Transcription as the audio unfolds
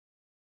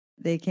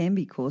There can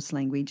be coarse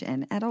language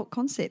and adult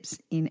concepts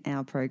in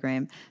our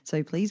program,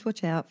 so please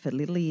watch out for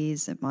little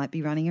ears that might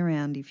be running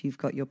around if you've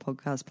got your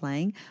podcast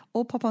playing,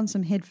 or pop on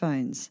some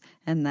headphones,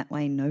 and that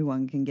way no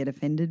one can get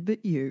offended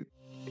but you.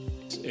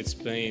 It's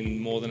been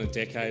more than a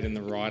decade in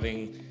the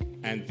writing,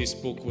 and this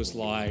book was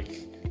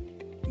like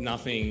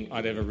nothing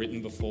I'd ever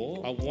written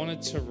before. I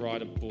wanted to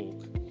write a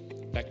book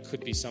that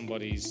could be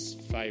somebody's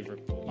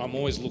favourite book. I'm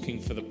always looking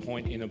for the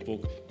point in a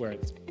book where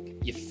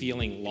you're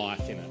feeling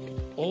life in it.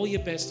 All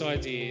your best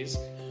ideas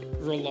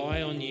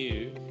rely on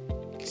you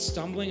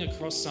stumbling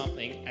across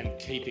something and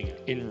keeping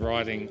it. In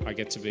writing, I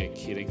get to be a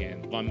kid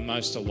again. I'm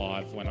most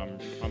alive when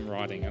I'm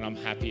writing, and I'm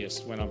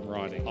happiest when I'm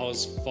writing. I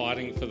was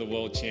fighting for the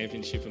World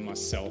Championship and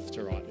myself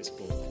to write this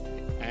book,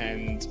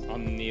 and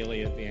I'm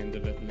nearly at the end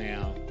of it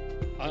now.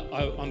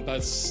 I'm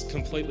both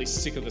completely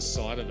sick of the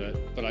sight of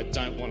it, but I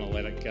don't want to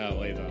let it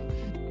go either.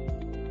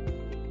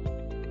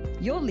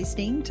 You're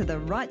listening to the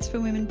Rights for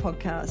Women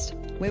podcast,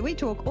 where we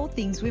talk all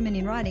things women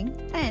in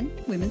writing and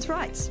women's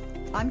rights.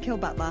 I'm Kel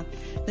Butler,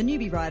 the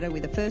newbie writer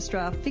with a first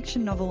draft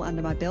fiction novel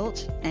under my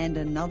belt and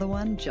another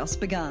one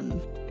just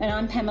begun. And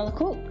I'm Pamela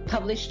Cook,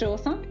 published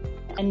author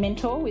and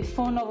mentor with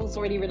 4 novels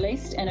already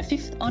released and a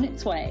 5th on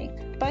its way.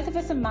 Both of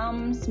us are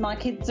mums. My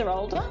kids are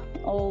older,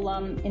 all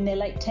in their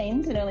late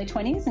teens and early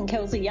 20s, and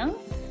Kel's are young.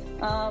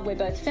 We're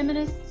both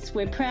feminists,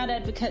 we're proud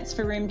advocates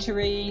for Room to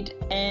Read,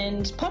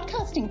 and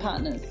podcasting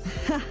partners.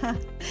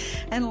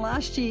 And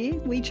last year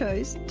we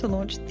chose to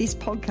launch this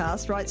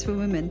podcast, Rights for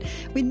Women,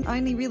 with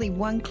only really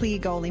one clear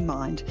goal in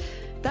mind.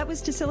 That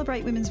was to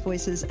celebrate women's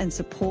voices and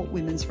support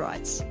women's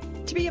rights,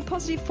 to be a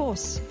positive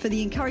force for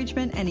the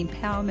encouragement and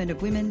empowerment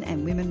of women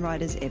and women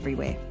writers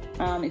everywhere.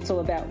 It's all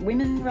about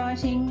women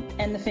writing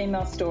and the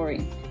female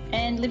story,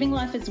 and living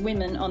life as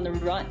women on the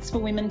Rights for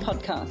Women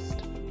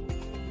podcast.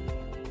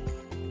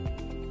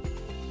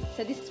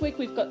 So this week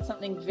we've got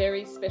something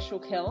very special,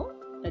 Kel,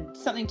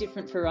 something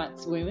different for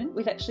Rights for Women.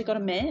 We've actually got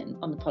a man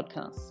on the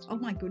podcast. Oh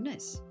my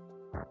goodness.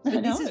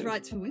 But this is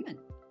Rights for Women.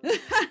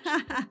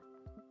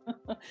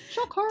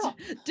 Shock horror.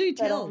 Do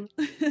tell.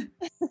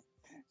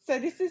 So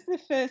this is the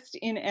first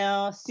in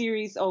our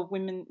series of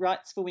Women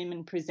Rights for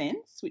Women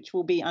Presents, which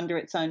will be under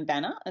its own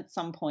banner at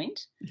some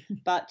point.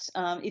 But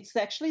it's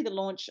actually the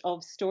launch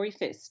of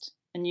Storyfest,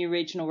 a new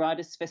regional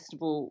writers'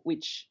 festival,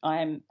 which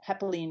I am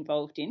happily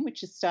involved in,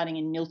 which is starting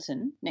in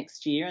Milton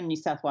next year in New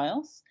South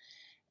Wales.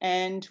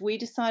 And we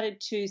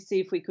decided to see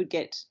if we could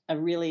get a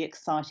really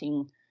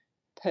exciting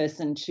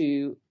person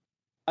to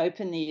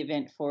open the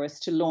event for us,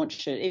 to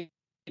launch it,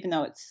 even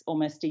though it's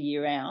almost a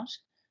year out.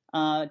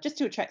 Just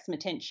to attract some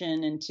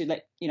attention and to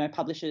let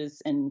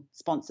publishers and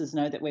sponsors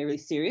know that we're really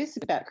serious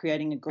about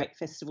creating a great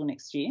festival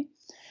next year.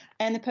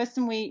 And the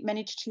person we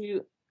managed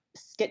to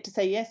get to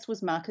say yes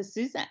was Markus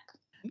Zusak.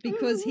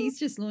 Because he's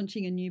just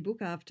launching a new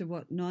book after,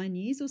 9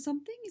 years or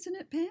something, isn't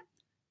it, Pam?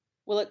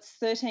 Well, it's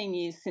 13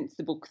 years since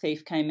The Book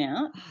Thief came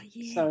out. Oh,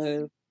 yes.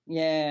 So,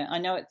 yeah, I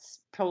know it's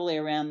probably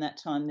around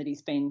that time that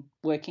he's been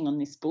working on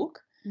this book.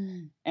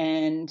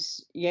 And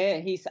yeah,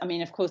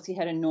 of course he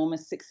had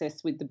enormous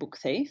success with The Book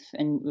Thief,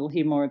 and we'll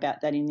hear more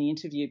about that in the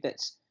interview. But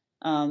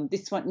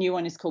this new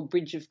one is called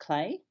Bridge of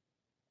Clay,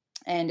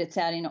 and it's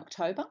out in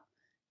October.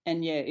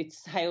 And yeah,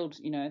 it's hailed,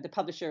 the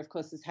publisher, of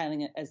course, is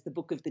hailing it as the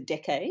book of the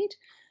decade.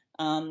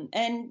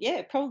 And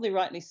yeah, probably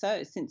rightly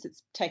so, since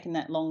it's taken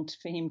that long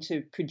for him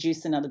to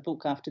produce another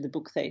book after The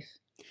Book Thief.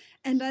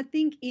 And I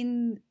think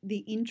in the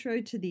intro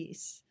to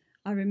this,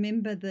 I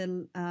remember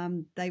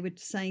they were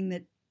saying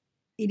that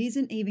it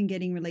isn't even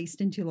getting released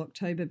until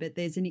October, but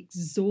there's an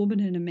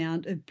exorbitant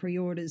amount of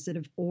pre-orders that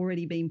have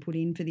already been put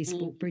in for this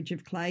book, Bridge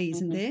of Clay,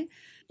 isn't there?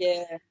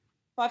 Yeah,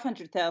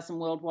 500,000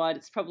 worldwide.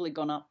 It's probably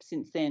gone up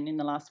since then in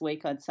the last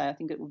week, I'd say. I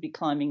think it will be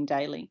climbing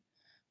daily,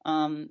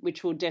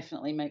 which will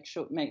definitely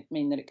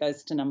mean that it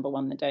goes to number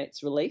 1 the day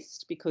it's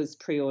released, because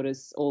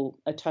pre-orders all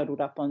are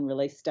totaled up on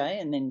release day,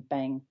 and then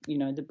bang,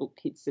 the book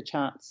hits the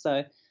charts.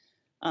 So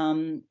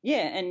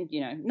yeah, and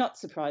not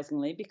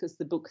surprisingly, because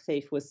The Book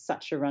Thief was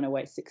such a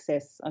runaway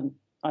success.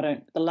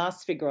 The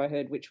last figure I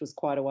heard, which was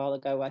quite a while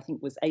ago, I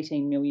think was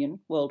 18 million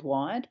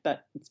worldwide,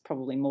 but it's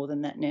probably more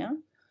than that now.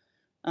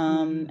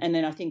 And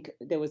then I think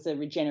there was a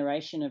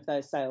regeneration of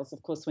those sales,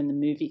 of course, when the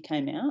movie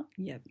came out.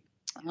 Yep.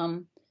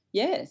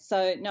 Yeah,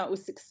 so no, it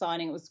was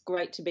exciting. It was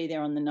great to be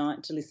there on the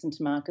night to listen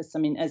to Markus. I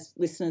mean, as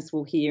listeners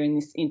will hear in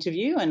this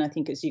interview, and I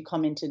think as you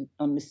commented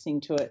on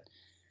listening to it,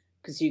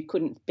 because you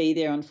couldn't be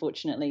there,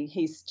 unfortunately,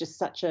 he's just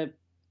such a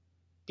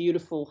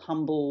beautiful,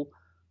 humble,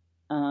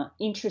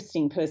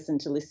 interesting person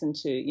to listen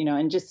to,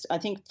 and just I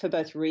think for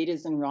both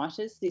readers and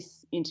writers,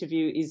 this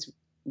interview is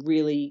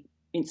really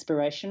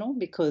inspirational,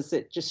 because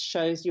it just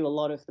shows you a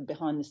lot of the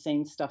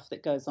behind-the-scenes stuff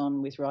that goes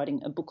on with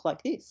writing a book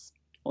like this,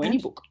 or any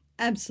book.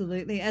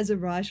 Absolutely. As a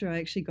writer, I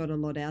actually got a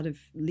lot out of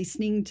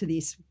listening to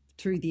this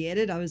through the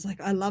edit. I was like,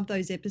 I love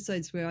those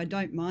episodes where I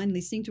don't mind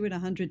listening to it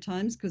 100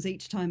 times, because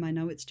each time I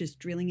know it's just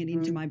drilling it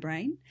into my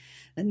brain.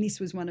 And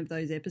this was one of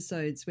those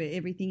episodes where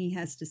everything he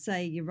has to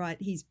say, you're right,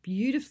 he's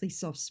beautifully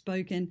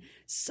soft-spoken,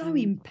 so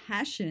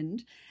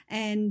impassioned,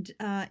 and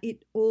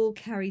it all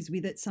carries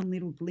with it some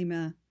little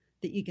glimmer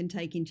that you can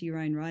take into your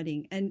own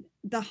writing. And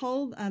the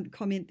whole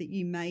comment that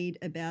you made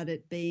about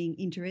it being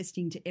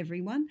interesting to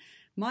everyone,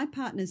 my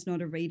partner's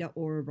not a reader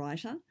or a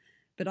writer,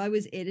 but I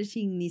was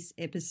editing this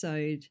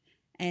episode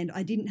and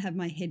I didn't have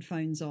my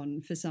headphones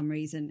on for some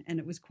reason, and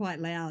it was quite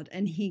loud.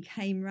 And he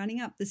came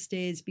running up the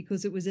stairs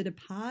because it was at a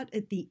part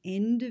at the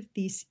end of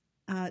this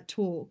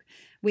talk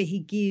where he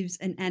gives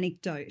an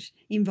anecdote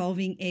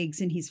involving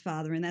eggs and his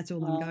father, and that's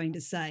all I'm going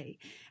to say.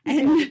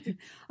 And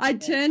I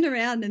turned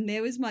around and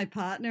there was my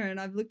partner, and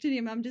I've looked at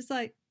him, I'm just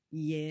like,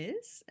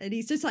 yes. And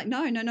he's just like,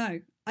 no,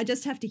 I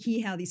just have to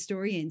hear how this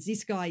story ends.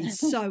 This guy is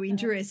so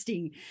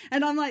interesting.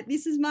 And I'm like,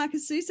 this is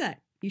Markus Zusak.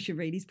 You should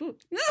read his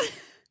book.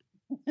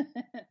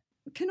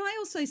 Can I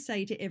also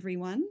say to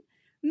everyone,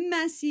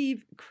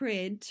 massive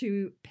cred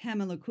to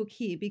Pamela Cook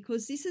here,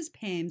 because this is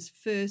Pam's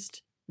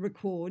first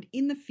record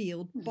in the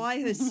field by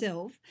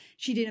herself.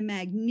 She did a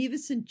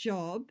magnificent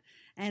job,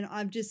 and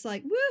I'm just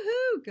like,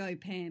 woohoo, go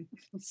Pam.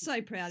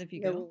 So proud of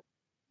you, girl.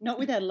 Not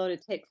without a lot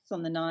of texts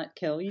on the night,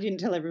 Kel. You didn't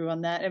tell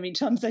everyone that. How many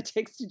times I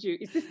texted you,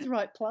 is this the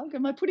right plug?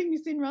 Am I putting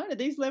this in right? Are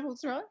these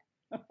levels right?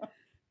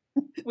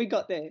 We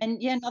got there.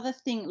 And yeah, another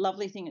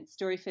lovely thing at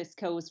Storyfest,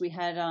 Kel, was we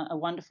had a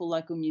wonderful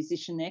local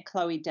musician there,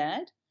 Chloe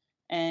Dad,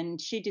 and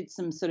she did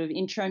some sort of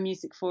intro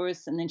music for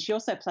us, and then she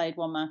also played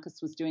while Markus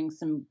was doing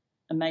some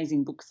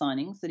amazing book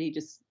signings that he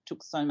just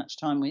took so much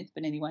time with.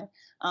 But anyway,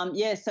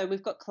 so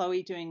we've got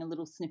Chloe doing a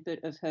little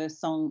snippet of her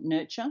song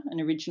Nurture,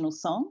 an original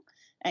song,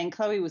 and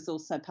Chloe was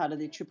also part of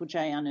the Triple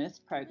J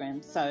Unearthed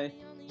program, so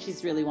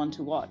she's really one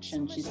to watch,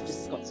 and she's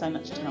just got so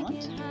much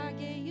talent.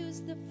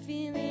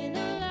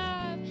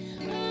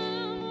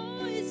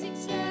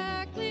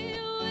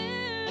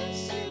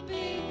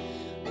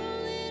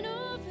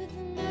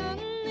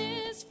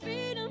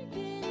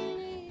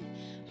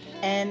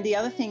 And the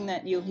other thing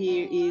that you'll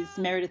hear is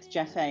Meredith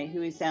Jaffe,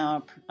 who is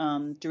our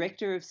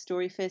director of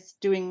Storyfest,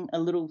 doing a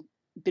little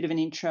bit of an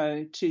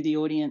intro to the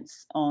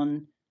audience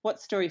on what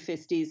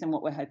Storyfest is and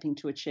what we're hoping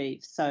to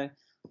achieve. So,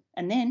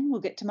 and then we'll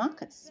get to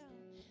Markus.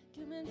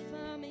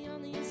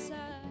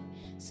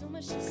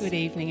 Good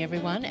evening,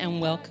 everyone, and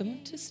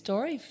welcome to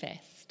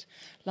Storyfest.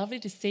 Lovely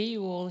to see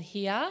you all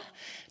here.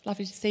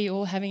 Lovely to see you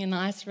all having a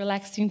nice,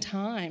 relaxing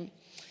time.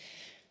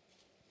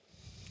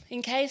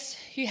 In case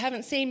you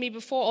haven't seen me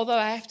before, although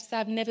I have to say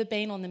I've never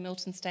been on the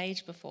Milton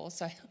stage before,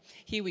 so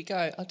here we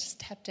go. I'll just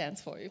tap dance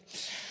for you.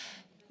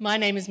 My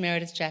name is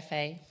Meredith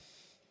Jaffe.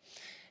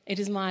 It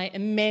is my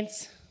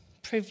immense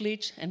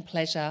privilege and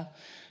pleasure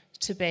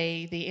to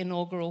be the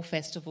inaugural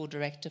festival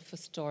director for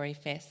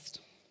Storyfest.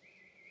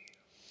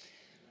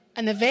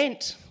 An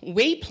event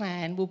we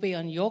plan will be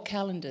on your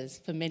calendars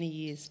for many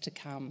years to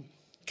come.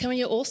 Can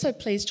you also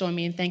please join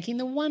me in thanking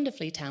the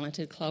wonderfully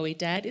talented Chloe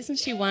Dad? Isn't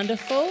she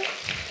wonderful?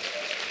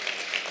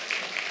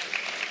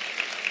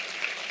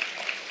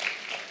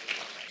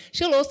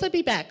 She'll also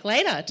be back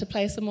later to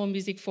play some more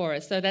music for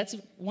us, so that's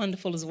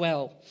wonderful as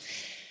well.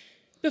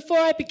 Before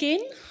I begin,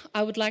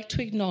 I would like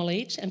to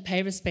acknowledge and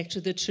pay respect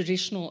to the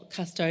traditional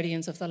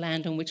custodians of the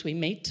land on which we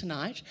meet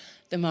tonight,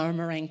 the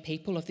Murrumarang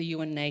people of the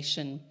Yuin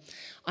Nation.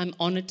 I'm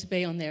honoured to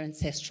be on their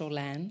ancestral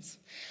lands.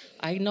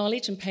 I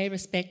acknowledge and pay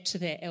respect to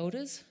their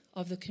elders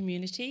of the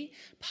community,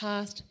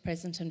 past,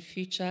 present and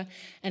future,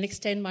 and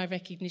extend my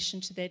recognition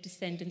to their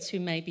descendants who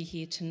may be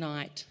here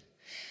tonight.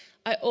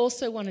 I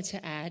also wanted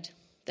to add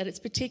that it's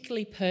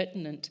particularly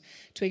pertinent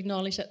to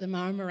acknowledge that the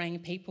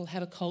Murrumarang people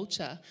have a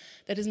culture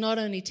that is not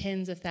only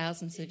tens of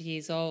thousands of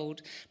years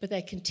old, but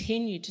they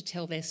continue to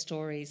tell their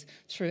stories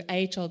through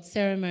age-old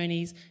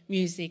ceremonies,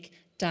 music,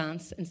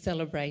 dance and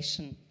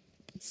celebration.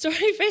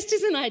 Storyfest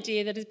is an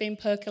idea that has been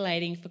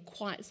percolating for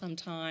quite some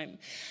time.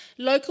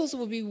 Locals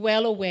will be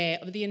well aware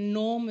of the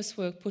enormous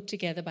work put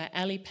together by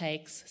Ali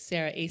Pakes,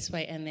 Sarah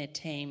Eastway and their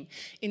team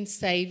in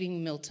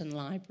saving Milton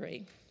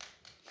Library.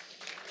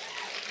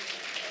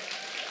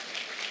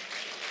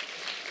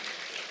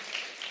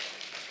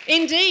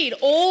 Indeed,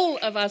 all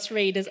of us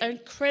readers are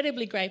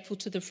incredibly grateful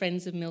to the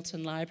Friends of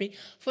Milton Library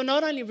for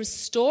not only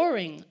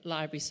restoring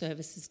library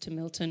services to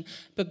Milton,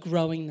 but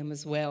growing them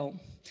as well.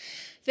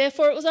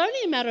 Therefore, it was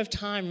only a matter of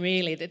time,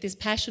 really, that this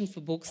passion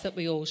for books that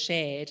we all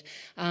shared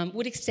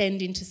would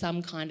extend into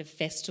some kind of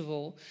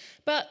festival.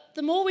 But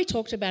the more we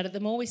talked about it, the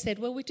more we said,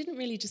 well, we didn't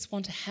really just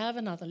want to have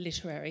another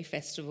literary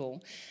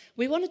festival.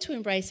 We wanted to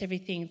embrace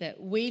everything that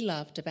we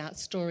loved about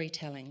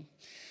storytelling.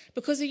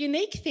 Because the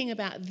unique thing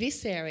about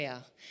this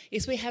area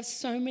is we have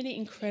so many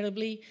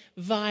incredibly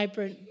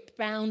vibrant,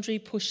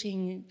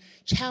 boundary-pushing,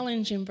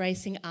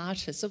 challenge-embracing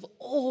artists of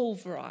all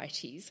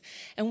varieties.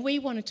 And we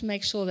wanted to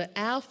make sure that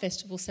our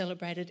festival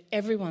celebrated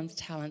everyone's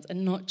talents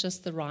and not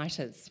just the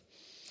writers.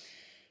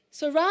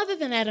 So rather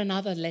than add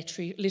another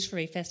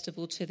literary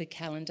festival to the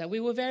calendar, we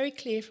were very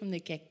clear from the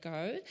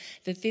get-go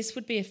that this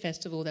would be a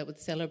festival that would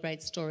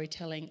celebrate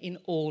storytelling in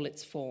all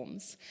its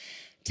forms.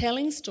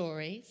 Telling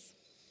stories,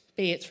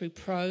 be it through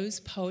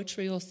prose,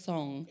 poetry or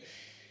song,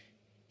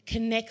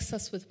 connects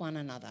us with one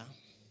another.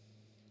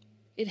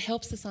 It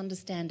helps us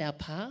understand our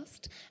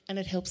past and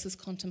it helps us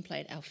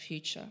contemplate our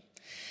future.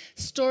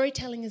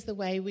 Storytelling is the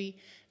way we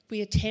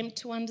we attempt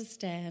to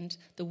understand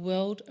the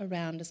world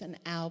around us and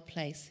our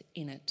place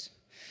in it.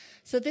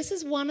 So this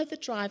is one of the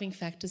driving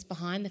factors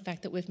behind the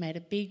fact that we've made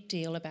a big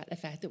deal about the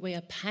fact that we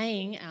are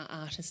paying our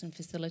artists and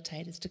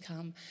facilitators to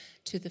come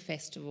to the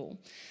festival,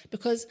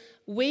 because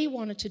we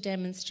wanted to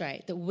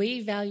demonstrate that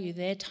we value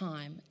their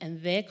time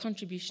and their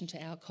contribution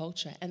to our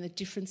culture and the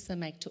difference they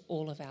make to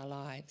all of our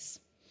lives.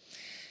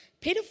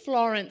 Peter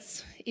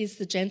Florence is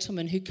the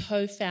gentleman who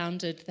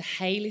co-founded the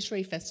Hay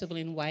Literary Festival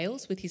in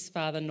Wales with his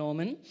father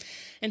Norman,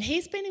 and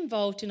he's been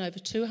involved in over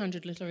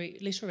 200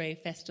 literary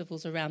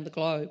festivals around the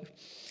globe.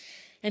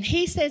 And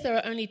he says there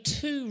are only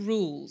 2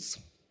 rules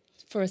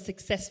for a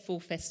successful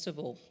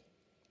festival.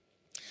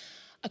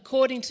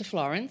 According to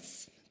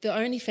Florence, the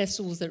only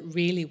festivals that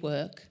really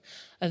work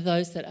are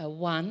those that are,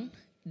 1,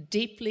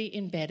 deeply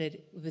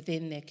embedded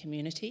within their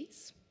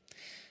communities,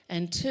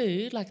 and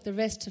 2, like the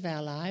rest of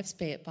our lives,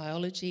 be it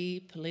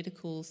biology,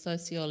 political,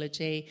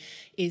 sociology,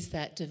 is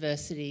that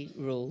diversity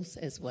rules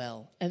as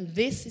well. And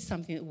this is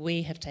something that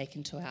we have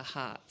taken to our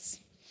hearts.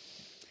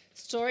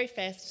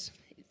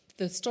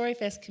 The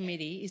Storyfest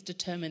committee is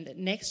determined that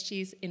next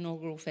year's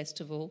inaugural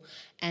festival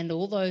and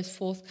all those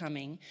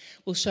forthcoming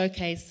will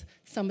showcase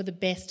some of the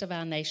best of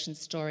our nation's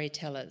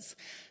storytellers.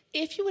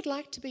 If you would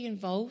like to be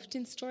involved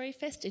in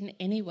Storyfest in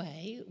any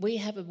way, we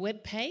have a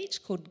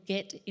webpage called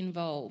Get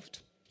Involved.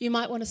 You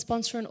might want to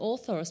sponsor an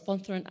author or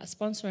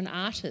sponsor an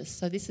artist.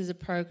 So this is a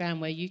program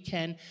where you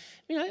can,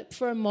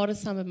 for a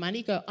modest sum of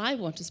money, go, I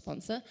want to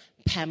sponsor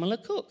Pamela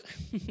Cook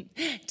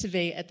to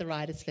be at the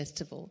Writers'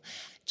 Festival.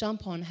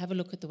 Jump on, have a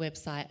look at the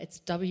website. It's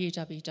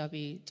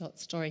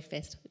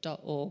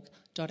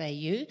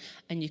www.storyfest.org.au,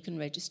 and you can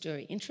register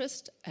your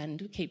interest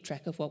and keep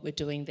track of what we're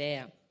doing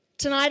there.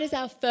 Tonight is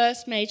our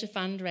first major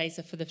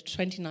fundraiser for the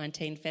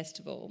 2019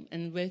 festival,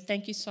 and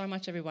thank you so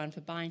much, everyone,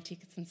 for buying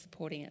tickets and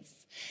supporting us.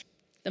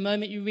 The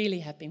moment you really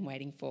have been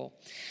waiting for.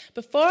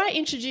 Before I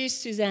introduce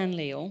Suzanne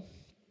Leal,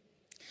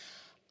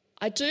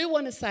 I do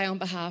want to say on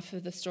behalf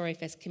of the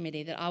Storyfest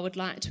committee that I would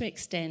like to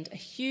extend a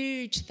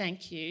huge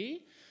thank you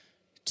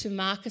to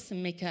Markus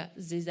and Mika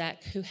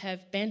Zusak, who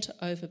have bent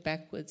over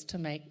backwards to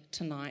make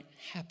tonight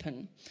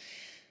happen.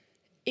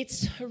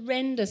 It's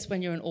horrendous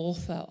when you're an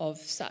author of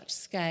such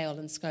scale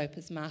and scope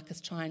as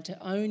Markus, trying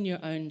to own your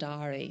own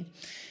diary.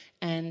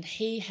 And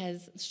he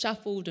has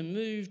shuffled and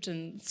moved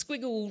and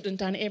squiggled and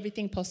done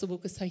everything possible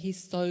because he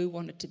so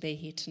wanted to be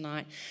here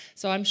tonight.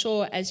 So I'm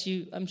sure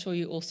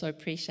you also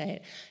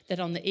appreciate that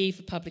on the eve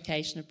of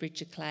publication of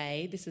Bridget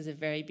Clay, this is a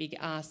very big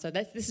ask. So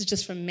this is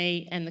just from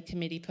me and the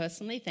committee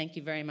personally. Thank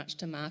you very much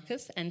to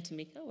Markus and to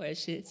Mika, where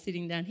she's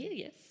sitting down here,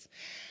 yes.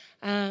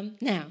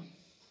 Now,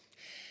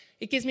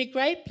 it gives me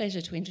great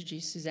pleasure to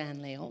introduce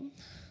Suzanne Leal.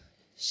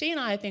 She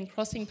and I have been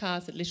crossing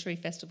paths at literary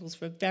festivals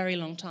for a very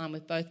long time.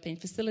 We've both been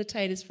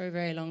facilitators for a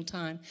very long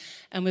time,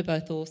 and we're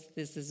both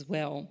authors as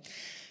well.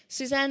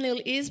 Suzanne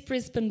Leal is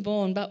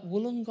Brisbane-born but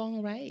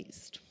Wollongong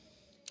raised.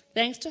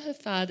 Thanks to her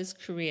father's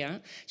career,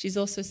 she's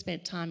also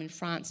spent time in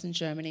France and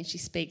Germany, and she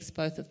speaks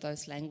both of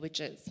those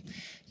languages.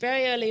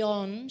 Very early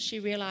on, she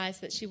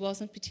realised that she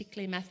wasn't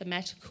particularly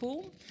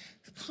mathematical,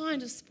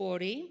 kind of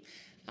sporty,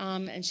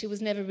 and she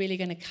was never really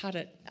going to cut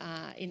it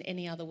in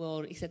any other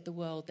world except the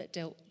world that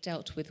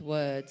dealt with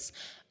words.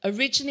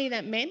 Originally,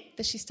 that meant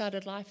that she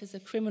started life as a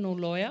criminal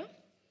lawyer,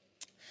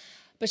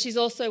 but she's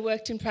also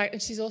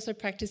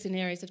practiced in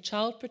areas of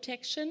child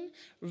protection,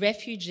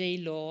 refugee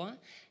law,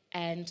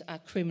 and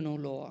criminal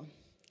law.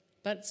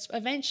 But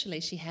eventually,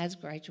 she has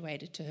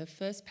graduated to her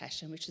first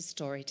passion, which is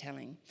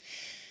storytelling.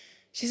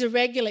 She's a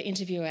regular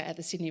interviewer at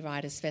the Sydney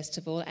Writers'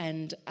 Festival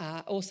and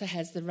also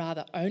has the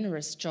rather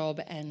onerous job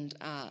and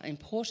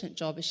important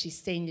job as she's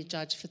senior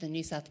judge for the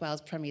New South Wales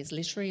Premier's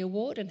Literary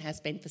Award and has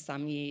been for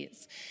some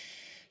years.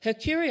 Her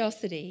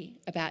curiosity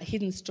about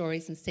hidden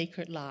stories and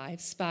secret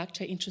lives sparked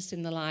her interest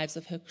in the lives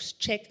of her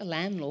Czech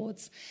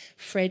landlords,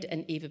 Fred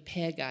and Eva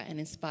Perga, and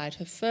inspired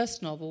her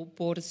first novel,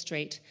 Border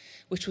Street,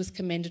 which was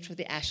commended for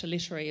the Asher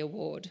Literary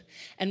Award.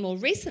 And more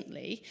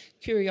recently,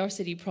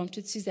 curiosity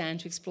prompted Suzanne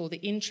to explore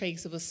the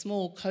intrigues of a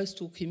small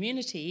coastal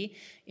community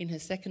in her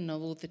second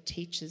novel, The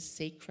Teacher's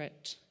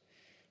Secret.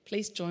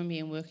 Please join me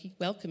in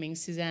welcoming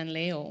Suzanne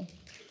Leal.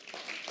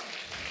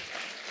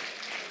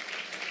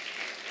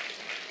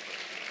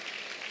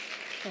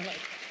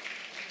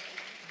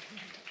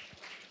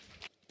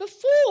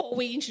 Before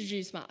we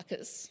introduce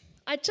Markus,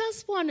 I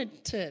just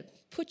wanted to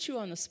put you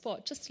on the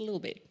spot just a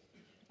little bit.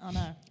 Oh,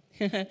 no.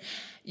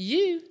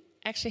 You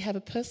actually have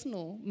a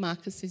personal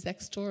Markus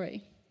Zusak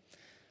story.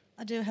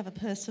 I do have a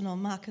personal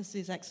Markus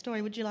Zusak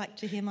story. Would you like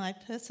to hear my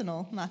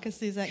personal Markus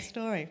Zusak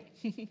story?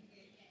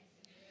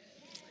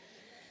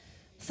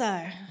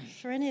 So,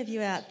 for any of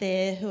you out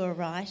there who are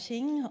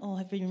writing or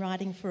have been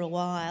writing for a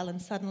while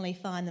and suddenly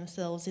find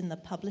themselves in the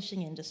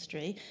publishing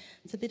industry,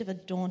 it's a bit of a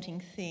daunting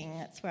thing.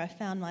 That's where I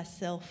found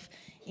myself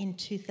in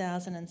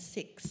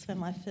 2006 when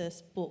my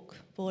first book,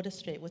 Border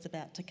Street, was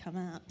about to come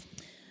out.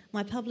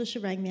 My publisher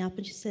rang me up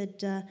and she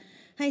said,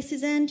 hey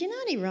Suzanne, do you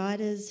know any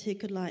writers who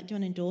could do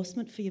an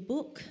endorsement for your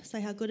book,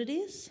 say how good it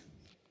is?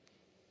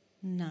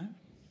 No.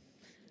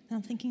 And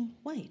I'm thinking,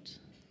 wait,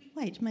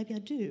 wait, maybe I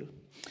do.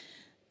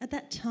 At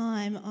that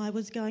time, I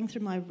was going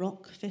through my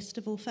rock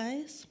festival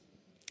phase,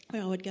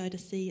 where I would go to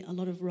see a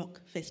lot of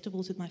rock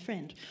festivals with my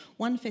friend.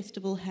 One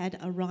festival had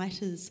a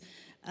writer's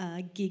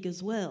gig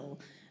as well,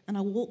 and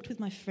I walked with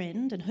my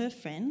friend and her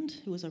friend,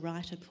 who was a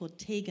writer called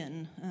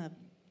Tegan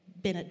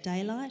Bennett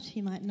Daylight,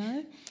 you might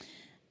know,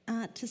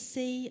 to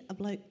see a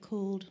bloke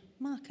called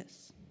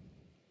Markus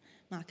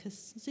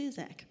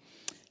Zusak.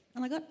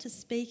 And I got to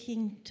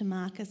speaking to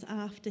Markus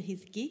after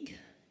his gig,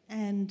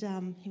 and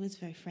he was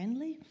very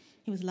friendly.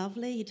 He was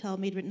lovely. He told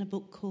me he'd written a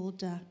book called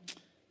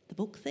The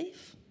Book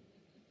Thief.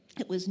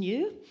 It was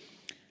new,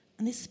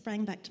 and this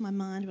sprang back to my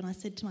mind when I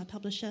said to my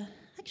publisher,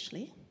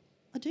 actually,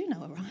 I do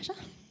know a writer,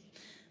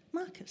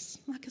 Markus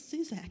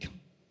Zusak.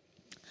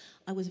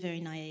 I was very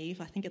naive,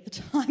 I think, at the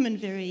time, and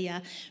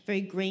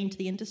very green to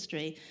the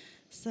industry.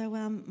 So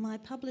my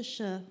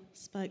publisher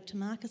spoke to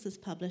Marcus's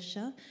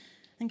publisher,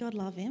 and God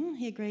love him,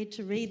 he agreed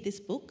to read this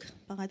book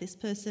by this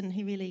person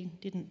he really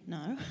didn't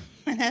know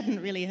and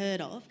hadn't really heard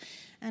of,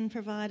 and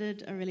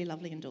provided a really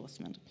lovely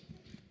endorsement.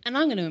 And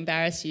I'm going to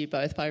embarrass you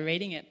both by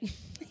reading it.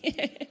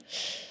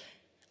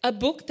 A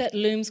book that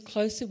looms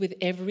closer with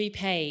every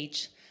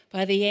page.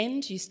 By the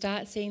end, you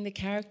start seeing the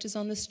characters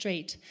on the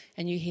street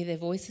and you hear their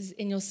voices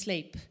in your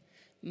sleep.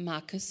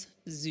 Markus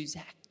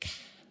Zusak.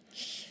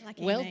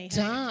 Lucky well me.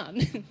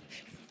 Done.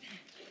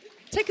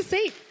 Take a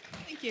seat.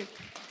 Thank you.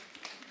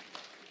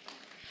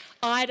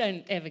 I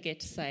don't ever get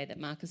to say that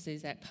Markus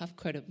Zusak puff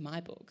quoted my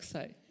book,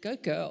 so go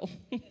girl.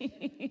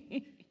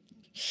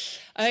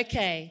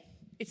 Okay,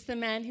 it's the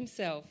man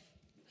himself.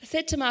 I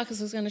said to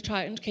Markus I was going to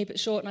try and keep it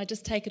short and I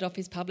just take it off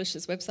his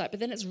publisher's website, but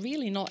then it's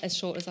really not as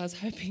short as I was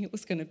hoping it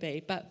was going to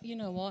be. But you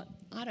know what?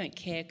 I don't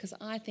care, because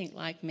I think,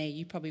 like me,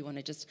 you probably want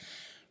to just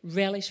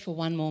relish for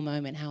one more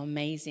moment how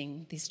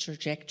amazing this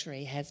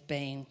trajectory has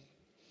been.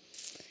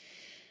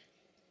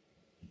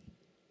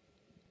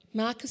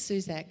 Markus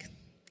Zusak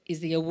is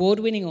the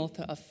award-winning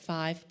author of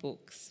 5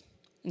 books,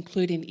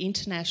 including the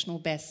international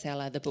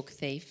bestseller, The Book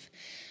Thief,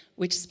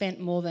 which spent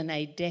more than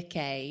a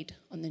decade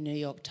on the New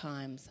York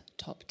Times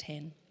top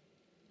 10,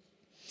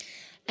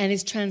 and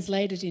is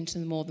translated into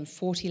more than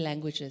 40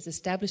 languages,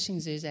 establishing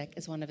Zusak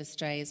as one of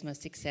Australia's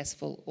most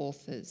successful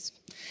authors.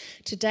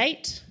 To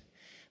date,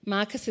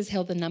 Markus has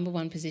held the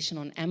 #1 position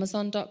on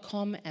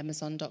Amazon.com,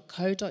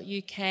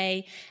 Amazon.co.uk,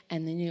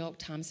 and the New York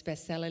Times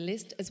bestseller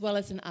list, as well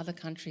as in other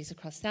countries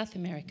across South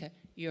America,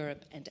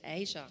 Europe, and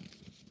Asia.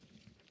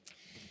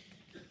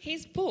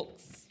 His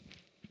books,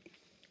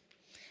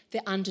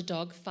 The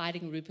Underdog,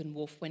 Fighting Reuben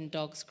Wolf, When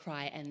Dogs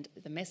Cry, and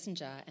The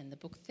Messenger and The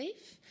Book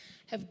Thief,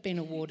 have been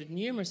awarded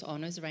numerous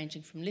honours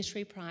ranging from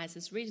literary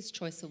prizes, Reader's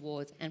Choice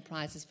Awards, and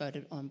prizes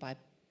voted on by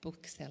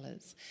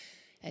booksellers.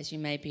 As you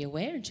may be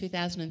aware, in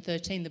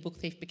 2013, The Book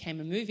Thief became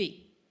a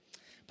movie.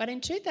 But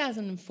in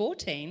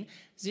 2014,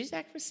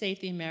 Zusak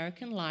received the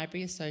American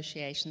Library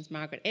Association's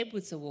Margaret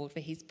Edwards Award for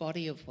his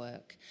body of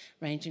work,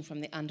 ranging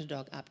from The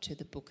Underdog up to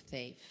The Book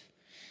Thief.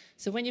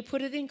 So when you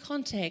put it in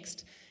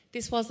context,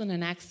 this wasn't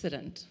an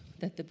accident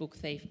that The Book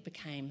Thief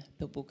became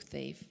The Book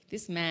Thief.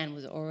 This man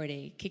was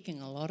already kicking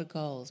a lot of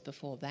goals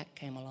before that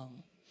came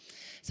along.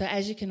 So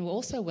as you can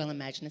also well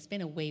imagine, it's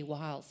been a wee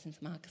while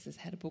since Markus has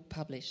had a book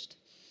published.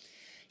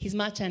 His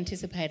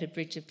much-anticipated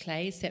Bridge of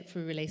Clay is set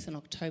for release in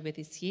October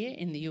this year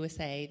in the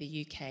USA,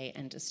 the UK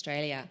and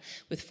Australia,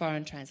 with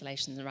foreign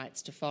translations and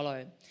rights to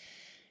follow.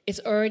 It's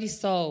already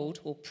sold,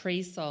 or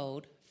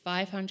pre-sold,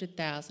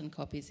 500,000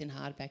 copies in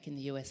hardback in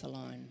the US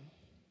alone,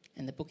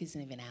 and the book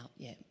isn't even out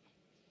yet.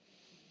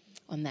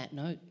 On that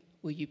note,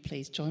 will you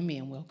please join me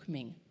in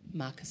welcoming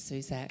Markus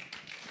Zusak?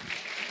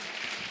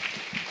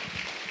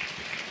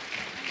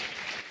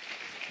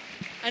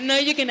 I know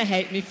you're going to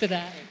hate me for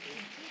that.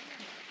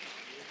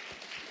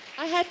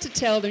 I had to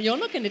tell them. You're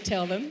not going to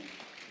tell them.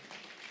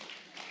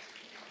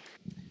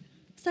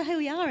 So here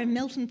we are in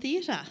Milton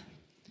Theatre.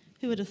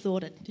 Who would have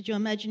thought it? Did you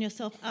imagine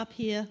yourself up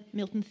here,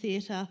 Milton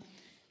Theatre,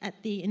 at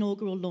the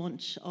inaugural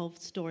launch of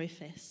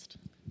Storyfest?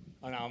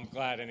 I know, I'm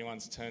glad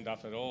anyone's turned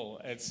up at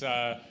all. It's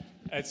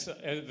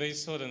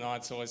these sort of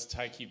nights always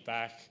take you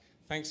back.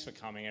 Thanks for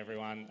coming,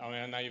 everyone. I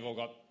mean, I know you've all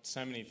got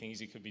so many things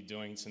you could be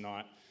doing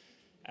tonight.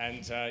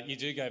 And you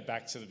do go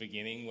back to the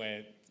beginning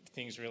where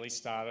things really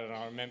started. And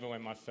I remember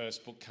when my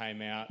first book came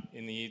out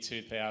in the year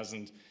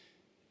 2000,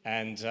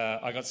 and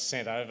I got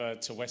sent over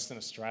to Western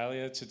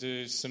Australia to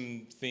do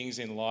some things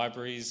in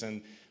libraries,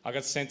 and I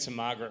got sent to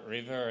Margaret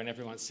River, and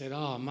everyone said,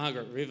 "Oh,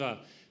 Margaret River."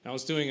 And I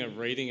was doing a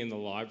reading in the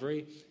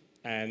library,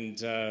 and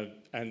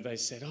they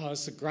said, "Oh,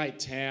 it's a great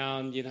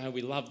town, you know,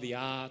 we love the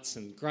arts,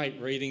 and great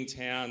reading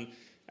town."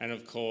 And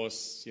of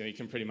course, you know, you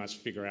can pretty much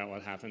figure out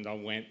what happened. I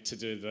went to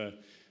do the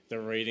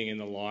reading in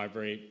the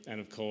library, and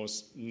of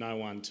course no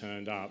one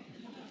turned up.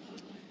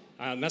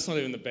 And that's not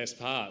even the best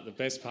part. The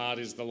best part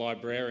is the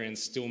librarian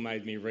still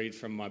made me read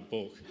from my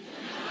book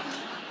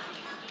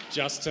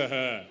just to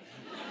her.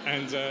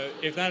 And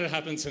if that had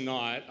happened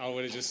tonight, I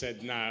would have just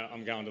said, no,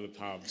 I'm going to the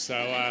pub. So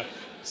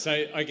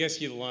I guess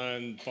you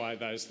learn by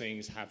those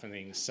things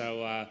happening.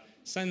 So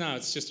no,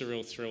 it's just a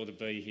real thrill to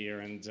be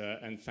here,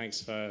 and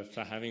thanks for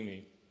having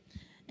me.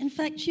 In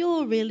fact,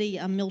 you're really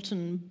a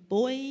Milton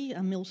boy,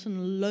 a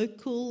Milton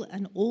local,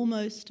 an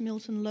almost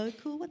Milton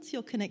local. What's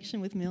your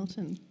connection with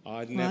Milton,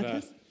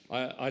 Markus?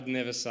 I'd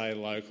never say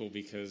local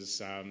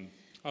because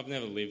I've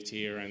never lived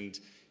here, and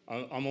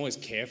I'm always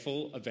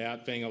careful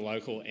about being a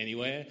local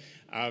anywhere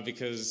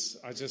because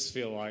I just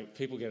feel like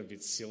people get a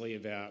bit silly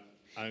about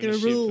ownership. There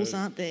are rules,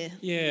 aren't there?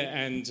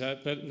 Yeah,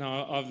 but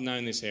no, I've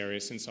known this area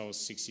since I was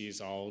 6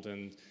 years old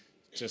and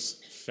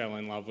just fell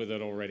in love with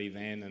it already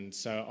then, and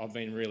so I've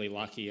been really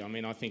lucky. I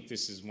mean, I think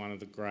this is one of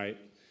the great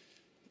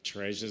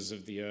treasures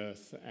of the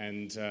earth,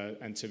 and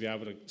to be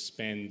able to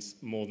spend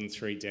more than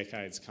 3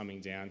 decades coming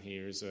down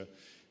here is a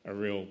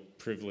real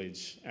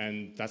privilege,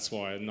 and that's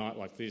why a night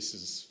like this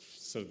is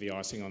sort of the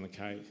icing on the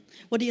cake.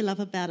 What do you love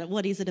about it?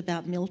 What is it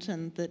about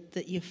Milton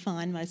that you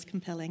find most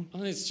compelling? I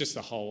think it's just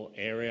the whole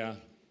area.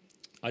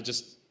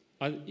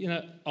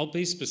 I'll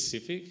be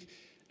specific.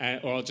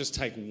 Or I'll just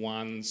take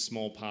one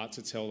small part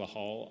to tell the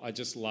whole. I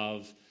just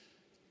love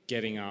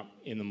getting up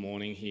in the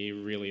morning here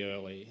really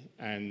early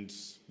and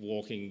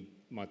walking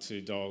my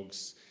 2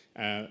 dogs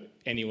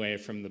anywhere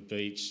from the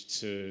beach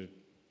to,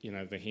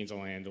 the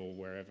hinterland or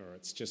wherever.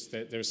 It's just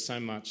that there's so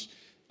much.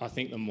 I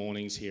think the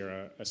mornings here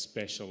are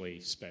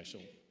especially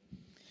special.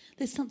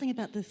 There's something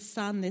about the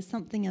sun, there's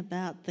something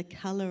about the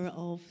colour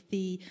of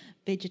the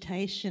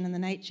vegetation and the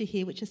nature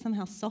here which is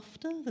somehow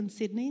softer than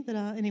Sydney.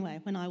 Anyway,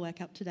 when I woke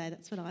up today,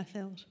 that's what I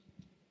felt.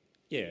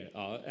 Yeah,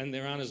 and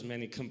there aren't as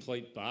many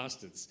complete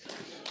bastards.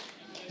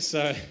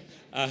 So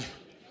I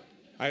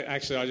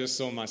just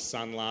saw my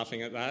son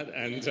laughing at that,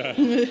 and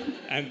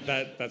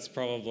that's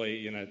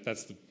probably,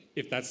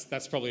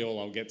 that's probably all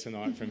I'll get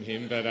tonight from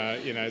him. But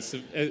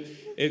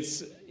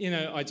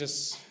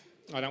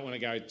I don't want to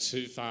go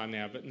too far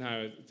now, but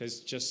no, there's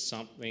just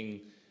something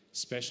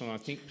special, and I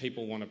think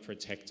people want to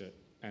protect it,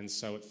 and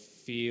so it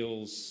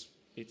feels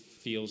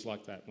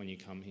like that when you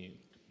come here.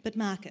 But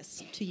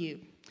Markus, to you.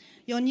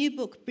 Your new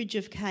book, Bridge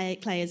of Clay,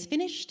 is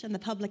finished, and the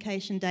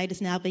publication date has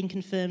now been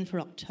confirmed for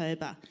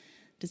October.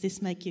 Does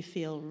this make you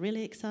feel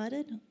really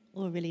excited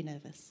or really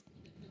nervous?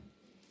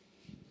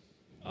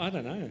 I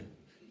don't know.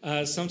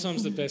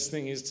 Sometimes the best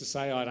thing is to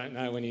say I don't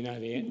know when you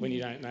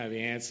don't know the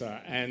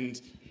answer,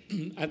 and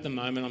at the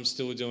moment, I'm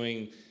still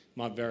doing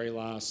my very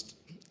last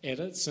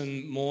edits,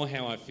 and more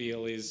how I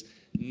feel is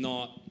I'm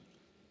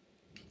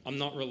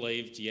not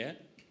relieved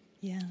yet.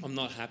 Yeah. I'm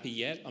not happy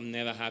yet. I'm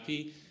never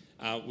happy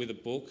with a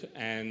book,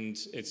 and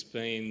it's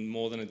been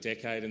more than a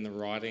decade in the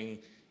writing,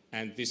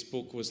 and this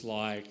book was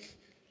like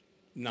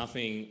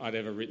nothing I'd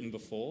ever written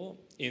before,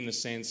 in the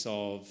sense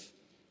of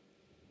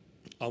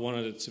I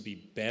wanted it to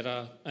be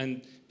better.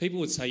 And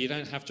people would say, you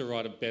don't have to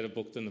write a better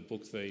book than The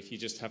Book Thief, you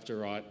just have to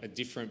write a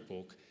different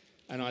book.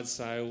 And I'd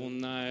say, well,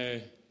 no,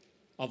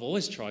 I've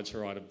always tried to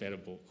write a better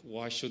book.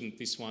 Why shouldn't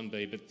this one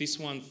be? But this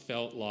one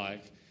felt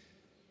like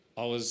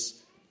I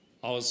was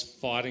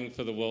fighting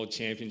for the world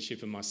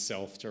championship and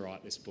myself to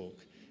write this book.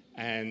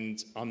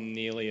 And I'm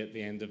nearly at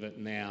the end of it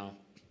now.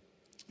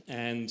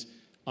 And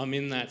I'm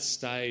in that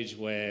stage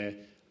where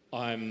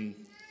I'm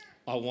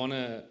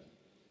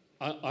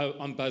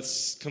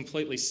both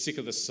completely sick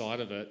of the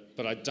sight of it,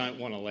 but I don't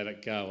want to let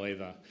it go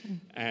either.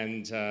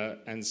 And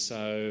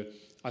so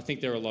I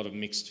think there are a lot of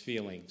mixed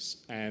feelings,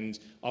 and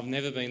I've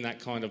never been that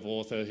kind of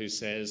author who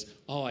says,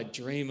 oh, I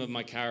dream of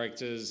my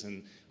characters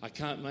and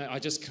I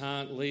just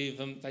can't leave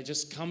them. They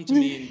just come to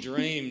me in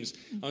dreams.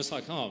 I was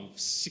like, oh, I'm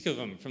sick of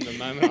them from the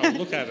moment I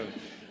look at them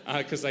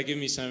because they give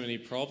me so many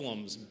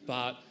problems.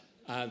 But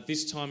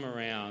this time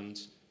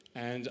around,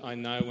 and I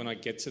know when I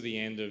get to the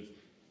end of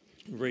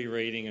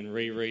rereading and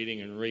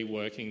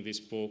reworking this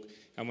book,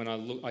 and when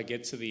I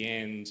get to the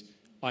end,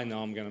 I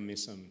know I'm going to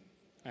miss them.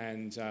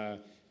 And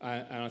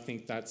I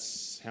think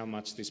that's how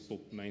much this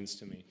book means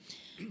to me.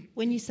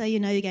 When you say you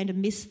know you're going to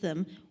miss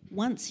them,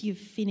 once you've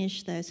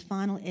finished those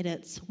final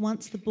edits,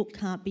 once the book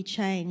can't be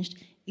changed,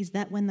 is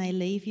that when they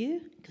leave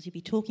you? Because you'll be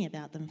talking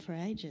about them for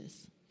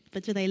ages.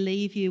 But do they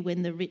leave you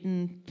when the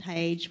written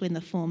page, when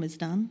the form is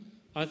done?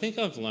 I think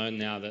I've learned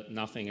now that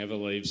nothing ever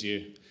leaves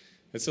you.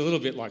 It's a little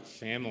bit like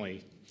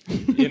family.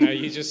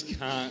 You just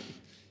can't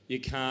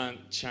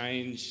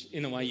change.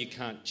 In a way, you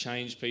can't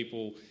change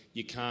people.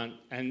 You can't,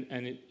 and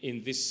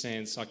in this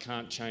sense, I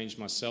can't change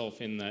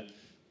myself in that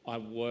I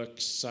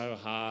work so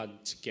hard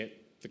to get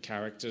the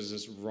characters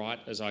as right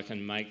as I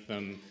can make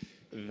them,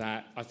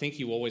 that I think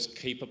you always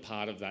keep a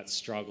part of that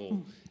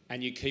struggle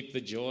and you keep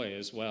the joy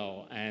as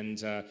well.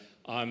 And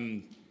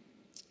I'm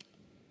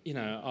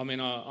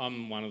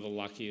one of the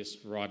luckiest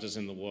writers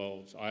in the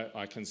world.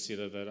 I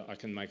consider that I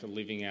can make a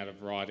living out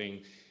of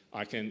writing.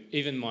 I can,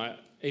 even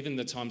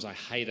the times I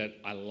hate it,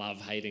 I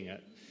love hating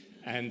it.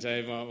 And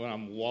when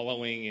I'm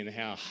wallowing in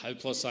how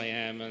hopeless I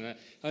am, and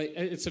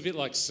it's a bit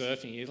like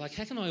surfing. You're like,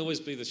 how can I always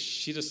be the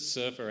shittest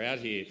surfer out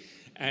here?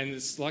 And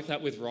it's like that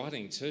with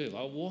writing too.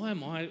 Like,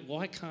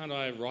 why can't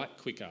I write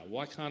quicker?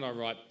 Why can't I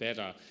write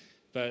better?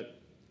 But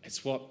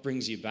it's what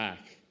brings you back.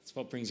 It's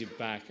what brings you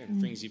back,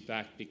 and brings you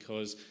back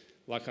because,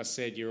 like I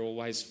said, you're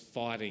always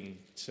fighting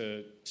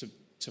to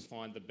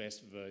find the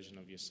best version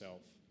of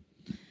yourself.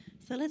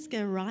 So let's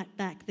go right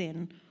back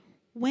then.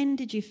 When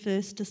did you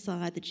first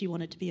decide that you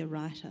wanted to be a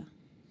writer?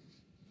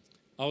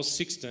 I was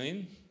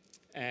 16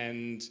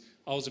 and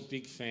I was a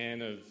big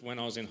fan of, when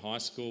I was in high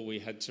school, we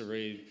had to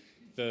read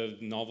the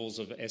novels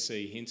of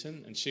S.E.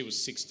 Hinton, and she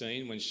was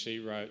 16 when she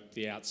wrote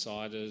The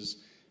Outsiders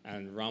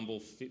and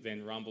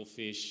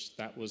Rumblefish.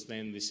 That was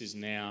then This Is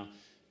Now.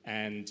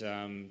 And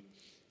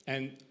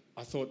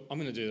I thought, I'm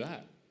going to do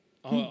that.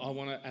 I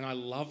want to, and I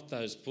loved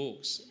those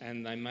books,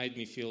 and they made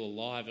me feel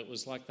alive. It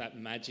was like that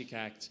magic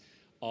act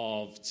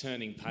of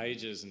turning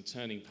pages,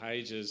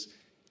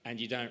 and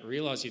you don't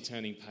realise you're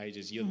turning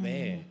pages. You're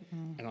there,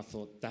 and I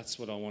thought that's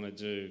what I want to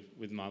do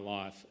with my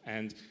life.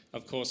 And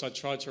of course, I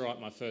tried to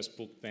write my first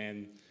book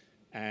then,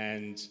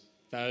 and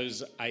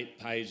those 8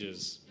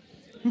 pages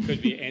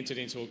could be entered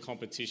into a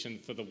competition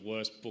for the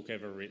worst book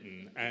ever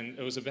written. And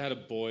it was about a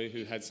boy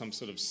who had some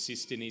sort of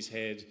cyst in his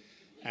head,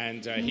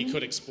 and he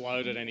could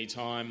explode at any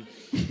time.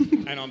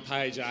 And on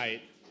page 8,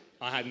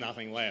 I had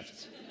nothing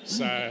left,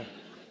 so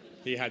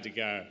he had to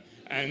go.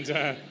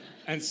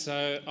 And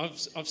so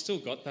I've still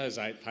got those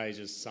 8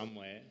 pages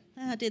somewhere.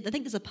 I did. I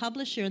think there's a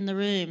publisher in the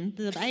room.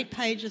 The 8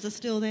 pages are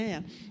still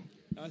there.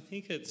 I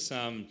think it's...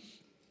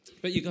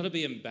 but you've got to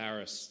be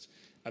embarrassed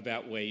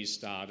about where you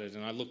started.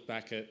 And I look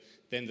back at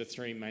then the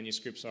 3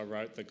 manuscripts I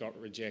wrote that got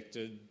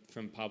rejected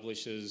from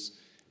publishers,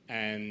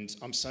 and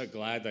I'm so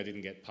glad they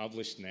didn't get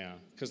published now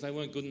because they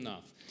weren't good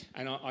enough.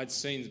 And I'd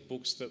seen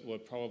books that were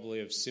probably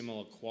of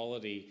similar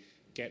quality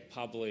get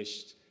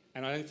published,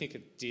 and I don't think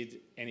it did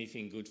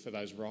anything good for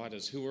those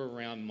writers who were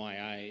around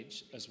my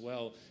age as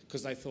well,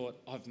 because they thought,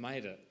 I've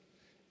made it.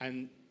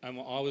 And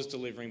I was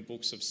delivering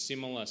books of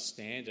similar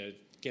standard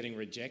getting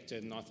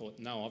rejected, and I thought,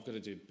 no, I've got to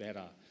do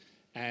better.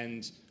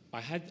 And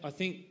I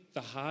think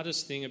the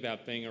hardest thing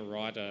about being a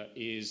writer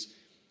is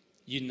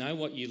you know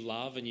what you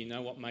love and you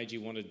know what made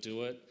you want to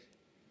do it,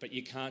 but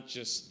you can't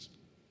just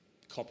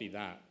copy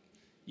that.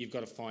 You've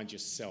got to find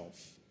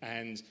yourself.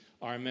 And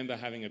I remember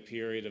having a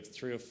period of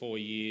 3 or 4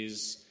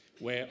 years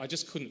where I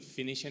just couldn't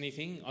finish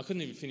anything. I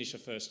couldn't even finish a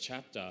first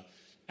chapter.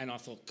 And I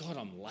thought, God,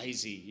 I'm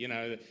lazy. You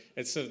know,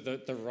 it's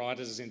the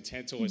writer's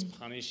intent to always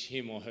punish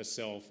him or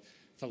herself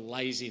for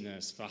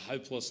laziness, for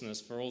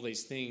hopelessness, for all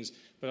these things.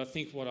 But I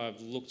think what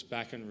I've looked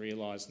back and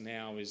realised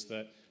now is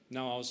that,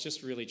 no, I was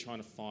just really trying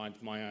to find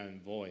my own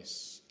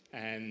voice.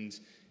 And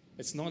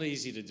it's not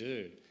easy to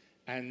do.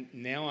 And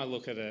now I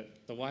look at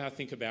it, the way I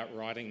think about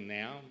writing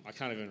now, I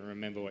can't even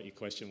remember what your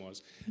question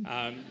was,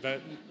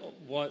 but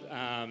what,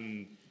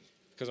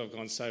 because I've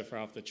gone so far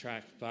off the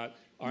track, but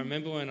I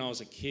remember when I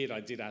was a kid, I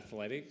did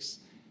athletics,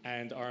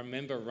 and I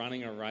remember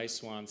running a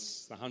race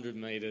once, the 100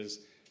 metres,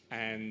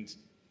 and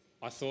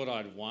I thought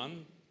I'd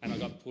won, and I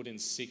got put in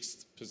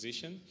 6th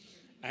position,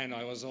 and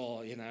I was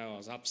all, I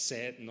was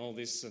upset and all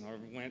this, and I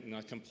went and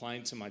I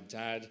complained to my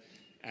dad,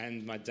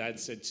 and my dad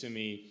said to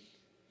me,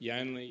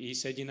 he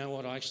said, you know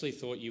what, I actually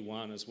thought you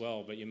won as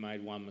well, but you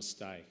made one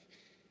mistake.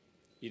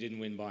 You didn't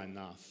win by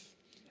enough.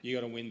 You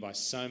got to win by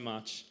so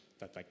much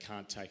that they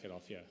can't take it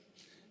off you.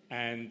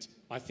 And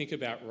I think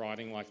about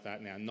writing like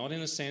that now, not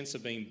in a sense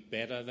of being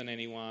better than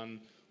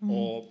anyone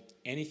or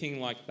anything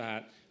like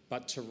that,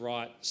 but to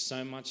write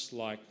so much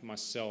like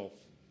myself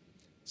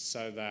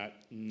so that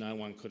no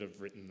one could have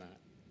written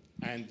that.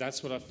 And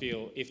that's what I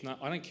feel. If not,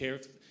 I don't care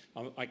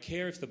I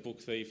care if The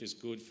Book Thief is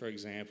good, for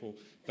example,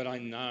 but I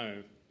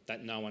know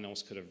that no one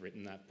else could have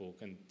written that book,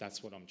 and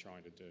that's what I'm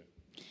trying to do.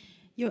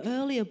 Your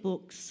earlier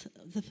books,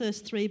 the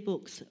first 3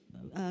 books,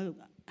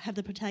 have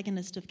the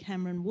protagonist of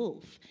Cameron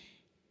Wolfe.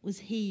 Was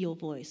he your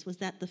voice? Was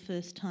that the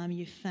first time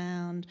you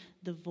found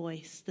the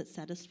voice that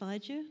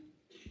satisfied you?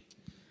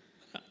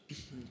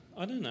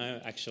 I don't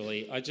know,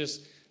 actually.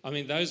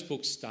 Those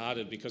books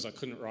started because I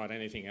couldn't write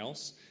anything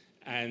else,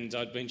 and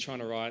I'd been trying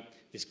to write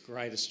this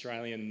great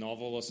Australian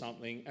novel or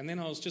something, and then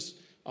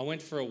I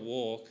went for a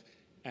walk,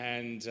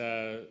 and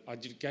I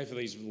did go for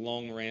these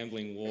long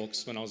rambling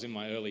walks when I was in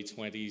my early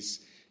 20s,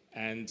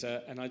 and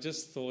I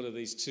just thought of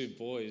these 2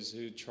 boys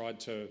who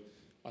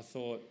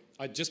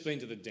I'd just been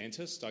to the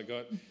dentist. I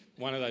got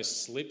one of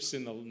those slips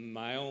in the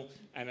mail,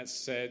 and it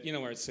said,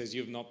 where it says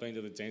you've not been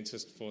to the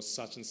dentist for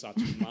such and such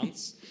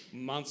months.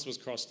 Months was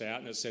crossed out,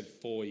 and it said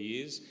 4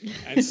 years.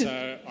 And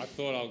so I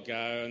thought I'll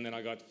go, and then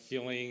I got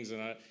fillings,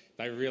 and I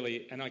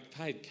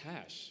paid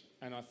cash.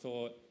 And I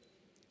thought,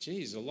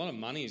 geez, a lot of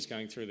money is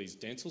going through these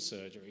dental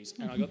surgeries.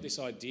 And I got this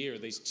idea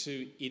of these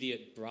 2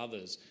 idiot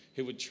brothers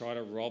who would try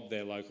to rob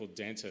their local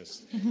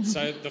dentist.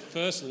 So the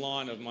first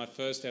line of my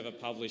first ever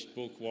published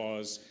book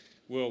was,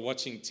 we were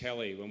watching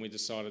telly when we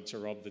decided to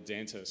rob the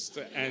dentist.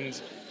 And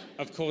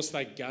of course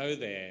they go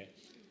there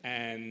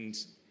and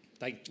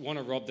they want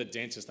to rob the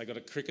dentist. They got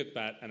a cricket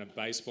bat and a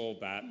baseball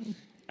bat,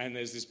 and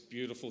there's this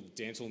beautiful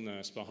dental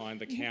nurse behind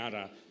the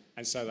counter,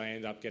 and so they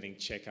end up getting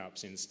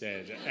checkups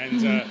instead.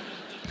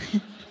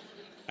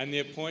 And the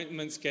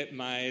appointments get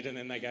made, and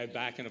then they go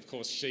back, and of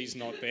course she's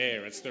not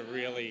there. It's the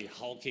really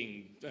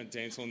hulking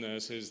dental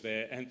nurse who's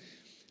there.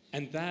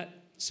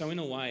 So in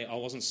a way, I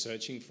wasn't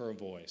searching for a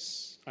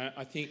voice.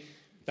 I think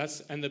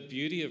and the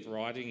beauty of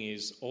writing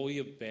is all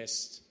your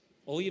best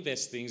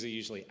things are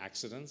usually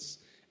accidents,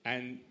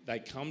 And they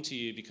come to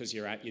you because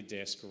you're at your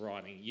desk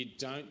writing. You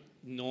don't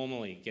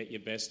normally get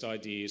your best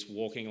ideas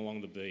walking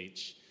along the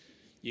beach.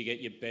 You get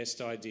your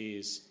best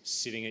ideas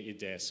sitting at your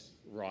desk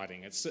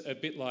writing. It's a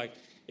bit like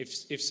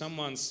if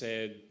someone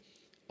said,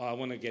 I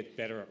want to get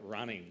better at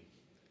running,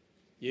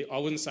 I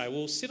wouldn't say,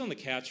 well, sit on the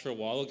couch for a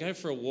while or go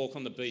for a walk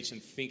on the beach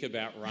and think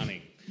about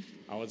running.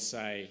 I would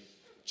say,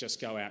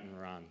 just go out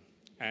and run.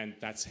 And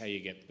that's how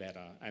you get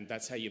better. And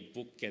that's how your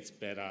book gets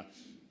better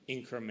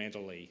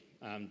incrementally,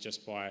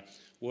 just by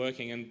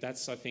working. And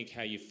that's, I think,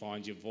 how you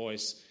find your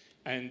voice.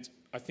 And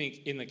I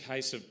think in the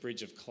case of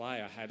Bridge of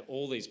Clay, I had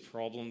all these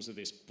problems with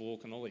this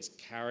book and all these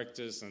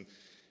characters.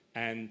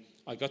 And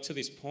I got to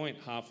this point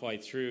halfway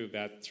through,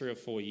 about 3 or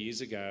 4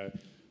 years ago,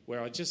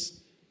 where I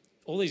just...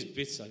 all these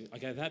bits, I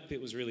go, that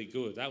bit was really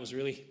good. That was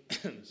really,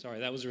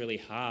 that was really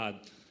hard.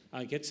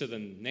 I get to the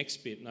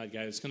next bit and I'd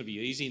go, it's going to be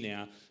easy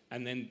now.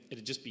 And then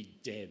it'd just be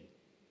dead.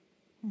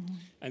 Mm-hmm.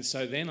 And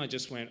so then I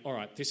just went, all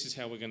right, this is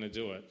how we're going to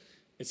do it.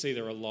 It's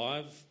either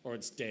alive or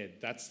it's dead.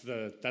 That's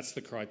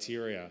the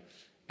criteria.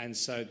 And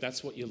so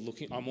that's what you're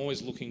looking... I'm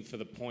always looking for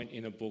the point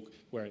in a book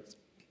where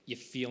you're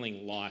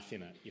feeling life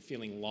in it. You're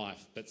feeling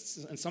life.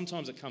 And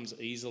sometimes it comes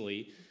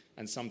easily,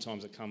 and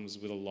sometimes it comes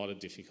with a lot of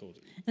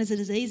difficulty. And is it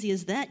as easy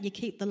as that? You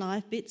keep the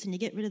live bits and you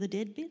get rid of the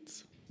dead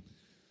bits?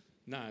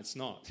 No, it's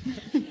not.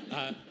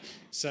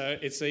 So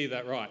it's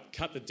either, right,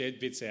 cut the dead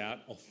bits out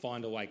or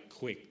find a way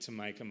quick to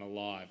make them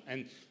alive.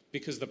 And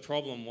because the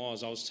problem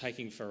was I was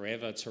taking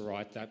forever to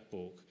write that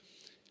book,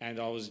 and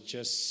I was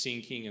just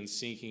sinking and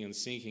sinking and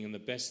sinking. And the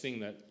best thing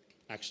that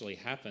actually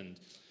happened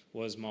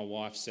was my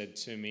wife said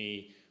to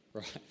me,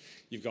 right,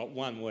 you've got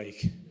 1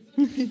 week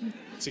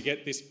to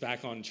get this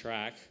back on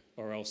track,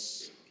 or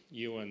else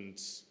you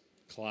and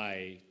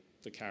Clay,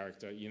 the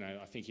character,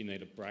 I think you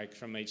need a break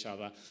from each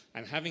other.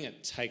 And having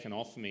it taken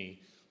off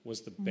me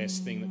was the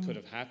best thing that could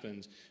have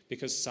happened,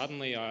 because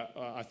suddenly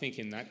I think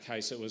in that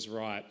case it was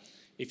right.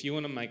 If you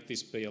want to make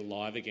this be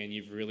alive again,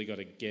 you've really got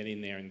to get in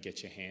there and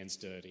get your hands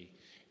dirty.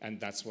 And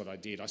that's what I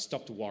did. I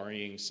stopped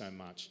worrying so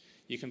much.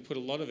 You can put a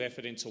lot of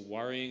effort into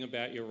worrying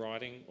about your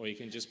writing, or you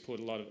can just put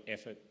a lot of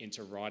effort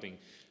into writing.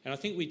 And I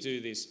think we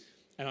do this,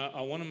 and I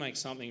want to make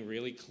something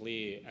really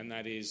clear, and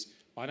that is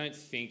I don't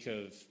think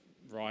of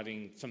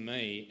writing, for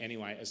me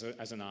anyway,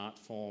 as an art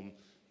form.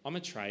 I'm a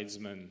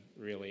tradesman,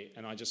 really,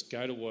 and I just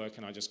go to work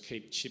and I just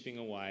keep chipping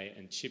away,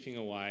 and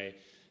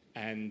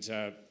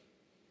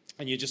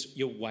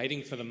you're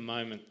waiting for the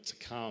moment to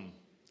come.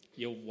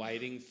 You're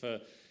waiting for...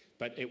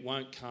 but it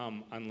won't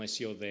come unless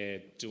you're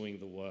there doing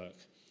the work.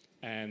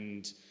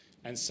 And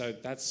so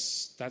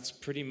that's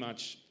pretty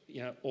much,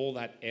 all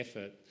that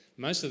effort.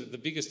 Most of the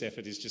biggest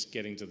effort is just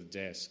getting to the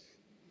desk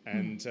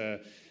and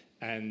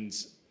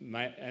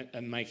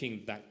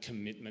making that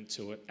commitment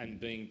to it and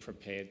being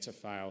prepared to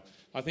fail.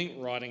 I think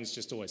writing's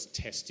just always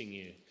testing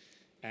you.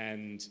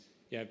 And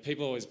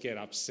people always get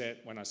upset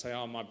when I say,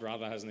 oh, my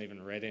brother hasn't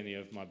even read any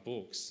of my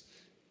books.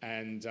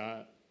 And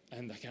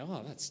they go,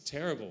 oh, that's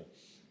terrible.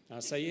 And I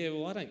say, yeah,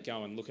 well, I don't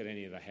go and look at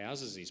any of the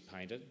houses he's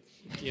painted,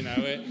 and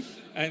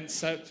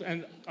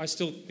I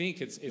still think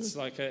it's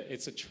like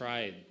it's a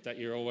trade that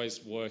you're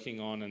always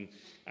working on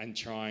and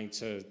trying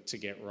to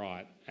get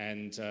right.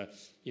 And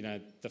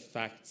the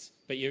fact,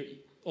 but you're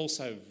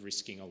also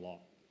risking a lot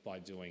by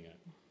doing it.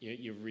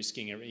 You're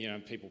risking,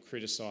 people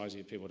criticise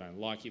you, people don't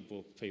like your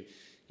book,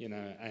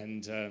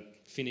 and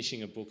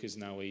finishing a book is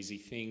no easy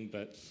thing.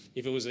 But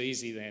if it was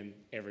easy, then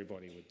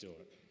everybody would do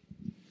it.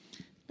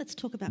 Let's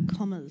talk about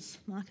commas,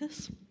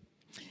 Markus.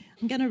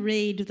 I'm going to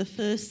read the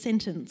first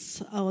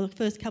sentence, or the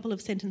first couple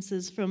of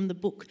sentences from the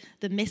book,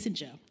 The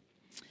Messenger.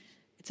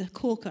 It's a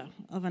corker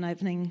of an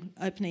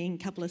opening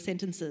couple of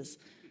sentences.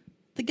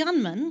 The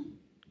gunman,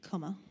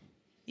 comma,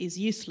 is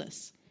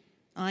useless.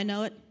 I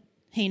know it,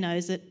 he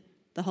knows it,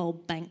 the whole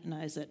bank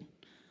knows it.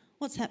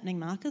 What's happening,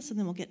 Markus? And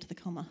then we'll get to the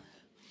comma.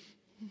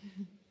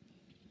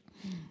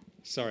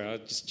 Sorry, I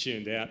just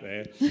tuned out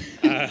there.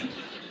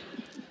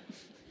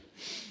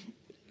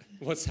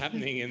 What's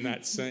happening in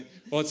that scene?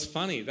 Well, it's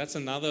funny. That's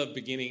another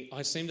beginning.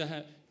 I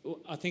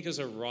think as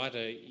a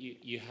writer,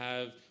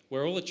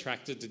 we're all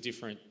attracted to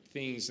different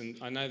things. And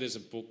I know there's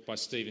a book by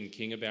Stephen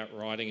King about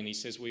writing, and he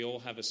says we all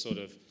have a sort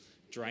of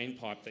drain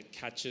pipe that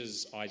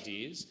catches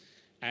ideas,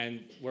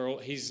 and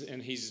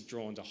he's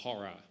drawn to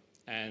horror.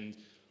 And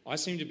I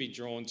seem to be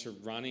drawn to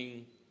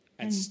running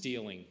and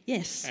stealing.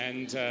 Yes.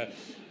 And,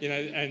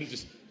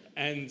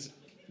 and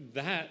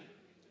that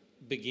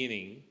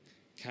beginning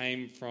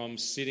came from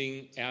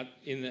sitting out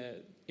in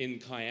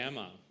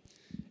Kiama,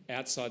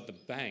 outside the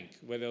bank,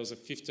 where there was a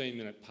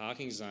 15-minute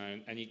parking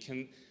zone. And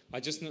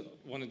I just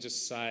want to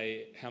just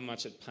say how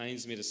much it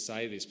pains me to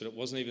say this, but it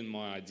wasn't even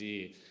my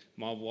idea.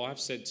 My wife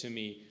said to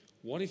me,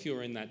 what if you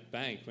were in that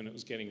bank when it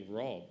was getting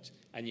robbed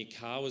and your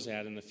car was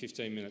out in the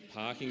 15-minute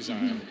parking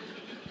zone?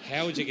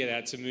 How would you get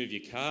out to move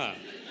your car?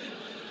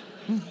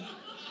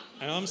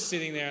 And I'm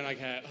sitting there and I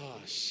go, oh,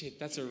 shit,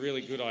 that's a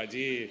really good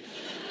idea.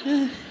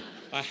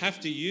 I have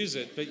to use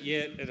it, but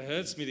yet it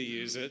hurts me to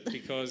use it,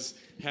 because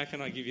how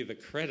can I give you the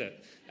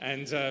credit?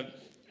 And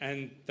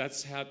And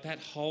that's how that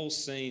whole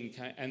scene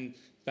came. And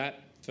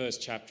that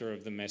first chapter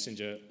of The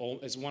Messenger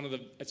is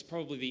it's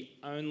probably the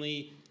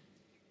only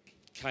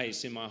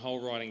case in my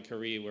whole writing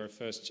career where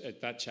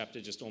that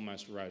chapter just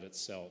almost wrote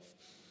itself.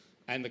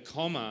 And the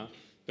comma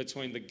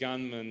between the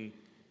gunman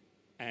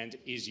and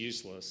is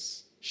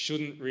useless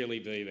shouldn't really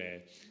be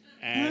there.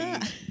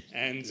 And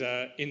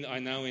I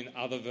know in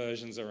other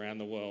versions around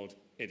the world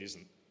it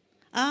isn't.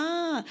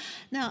 Now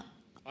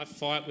I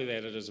fight with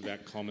editors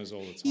about commas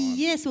all the time.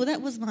 Yes, well,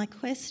 that was my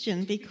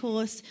question,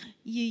 because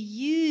you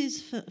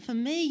use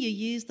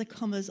the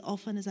commas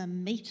often as a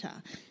meter,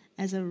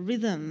 as a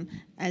rhythm,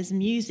 as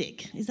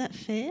music. Is that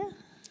fair?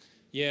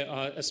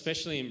 Yeah,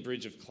 especially in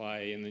Bridge of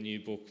Clay in the new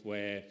book,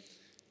 where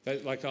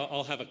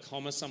I'll have a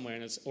comma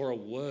somewhere or a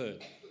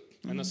word,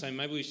 and I say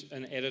maybe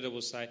an editor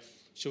will say,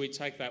 should we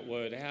take that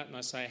word out? And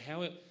I say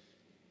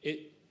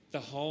the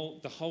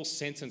whole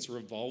sentence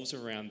revolves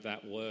around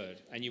that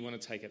word, and you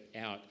want to take it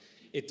out.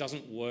 It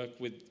doesn't work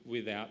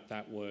without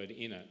that word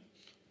in it.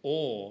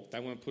 Or they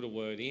want to put a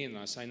word in, and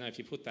I say, no, if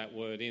you put that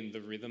word in,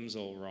 the rhythm's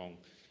all wrong.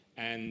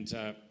 And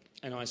I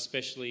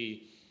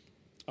especially,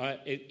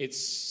 it's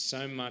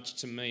so much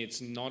to me, it's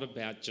not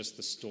about just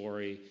the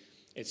story.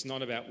 It's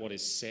not about what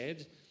is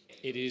said.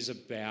 It is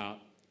about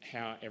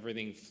how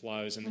everything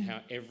flows and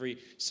how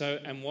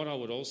and what I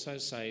would also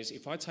say is,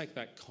 if I take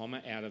that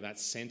comma out of that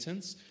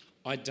sentence,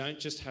 I don't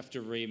just have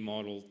to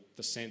remodel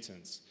the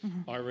sentence.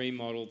 I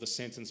remodel the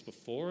sentence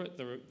before it,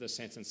 the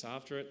sentence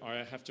after it.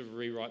 I have to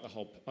rewrite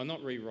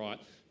not rewrite,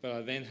 but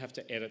I then have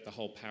to edit the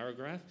whole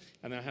paragraph,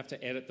 and then I have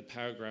to edit the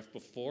paragraph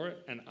before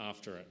it and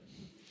after it.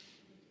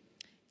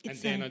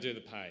 Then I do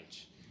the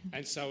page.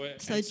 And so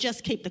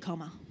just keep the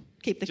comma.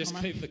 Keep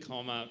the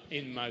comma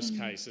in most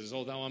cases,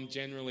 although I'm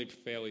generally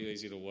fairly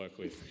easy to work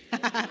with.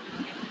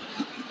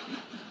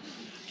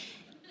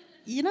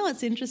 You know,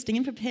 it's interesting.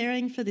 In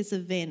preparing for this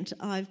event,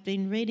 I've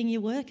been reading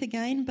your work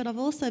again, but I've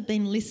also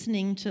been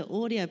listening to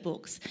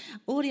audiobooks.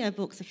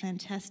 Audiobooks are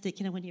fantastic,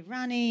 when you're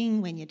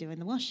running, when you're doing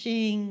the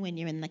washing, when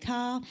you're in the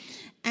car.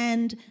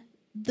 And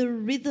the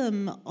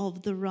rhythm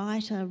of the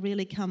writer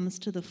really comes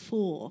to the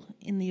fore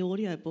in the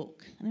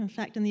audiobook. And in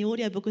fact, in the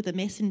audiobook with The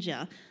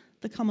Messenger,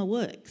 the comma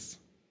works.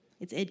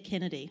 It's Ed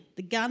Kennedy.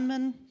 The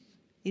gunman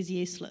is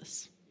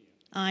useless.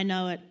 I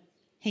know it.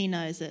 He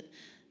knows it.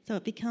 So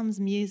it becomes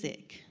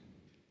music.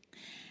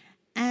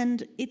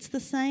 And it's the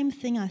same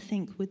thing, I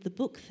think, with The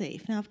Book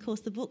Thief. Now, of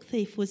course, The Book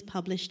Thief was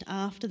published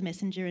after The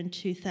Messenger in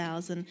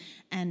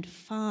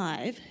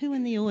 2005. Who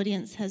in the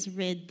audience has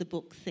read The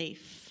Book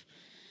Thief?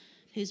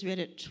 Who's read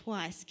it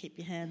twice? Keep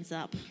your hands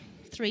up.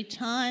 3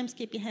 times?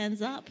 Keep your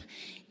hands up.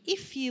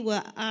 If you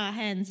were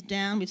hands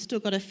down, we've still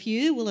got a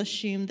few. We'll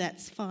assume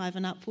that's 5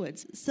 and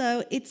upwards.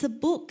 So it's a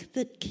book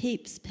that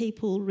keeps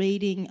people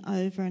reading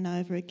over and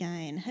over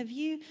again. Have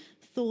you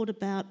thought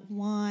about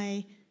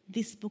why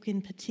this book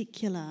in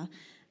particular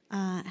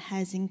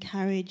has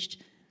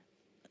encouraged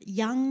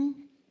young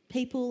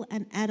people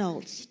and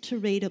adults to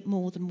read it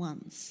more than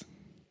once?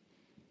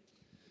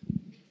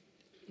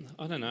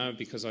 I don't know,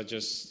 because I'd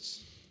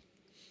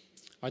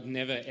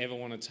never ever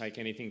want to take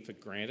anything for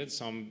granted,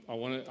 so I'm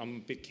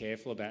a bit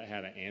careful about how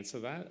to answer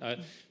that,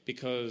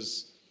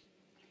 because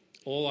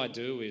all I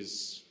do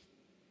is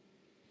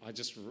I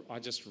just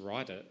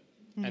write it,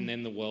 and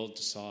then the world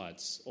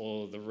decides,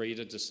 or the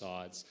reader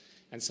decides,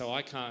 and so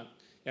I can't.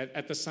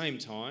 At the same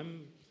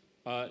time,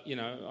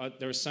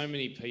 there are so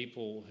many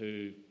people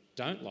who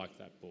don't like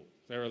that book.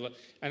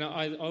 And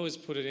I always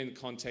put it in the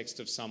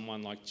context of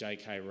someone like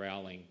J.K.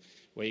 Rowling,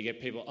 where you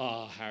get people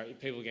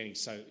getting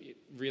so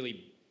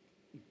really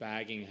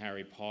bagging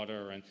Harry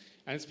Potter, and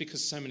it's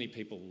because so many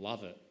people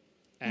love it.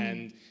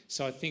 And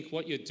so I think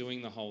what you're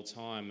doing the whole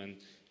time,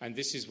 and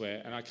this is where,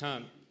 and I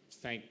can't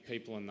thank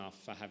people enough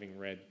for having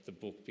read the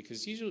book,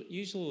 because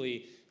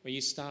usually when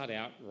you start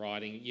out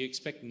writing, you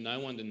expect no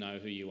one to know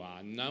who you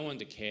are, no one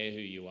to care who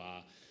you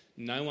are,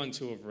 no one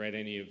to have read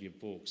any of your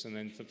books. And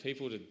then for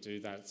people to do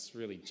that, it's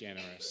really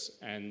generous.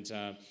 And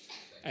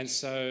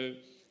so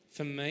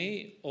for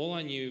me, all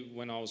I knew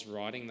when I was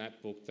writing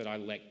that book, that I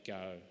let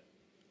go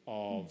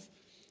of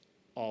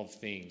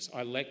things.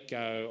 I let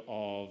go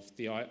of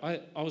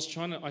I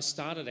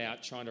started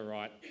out trying to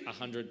write a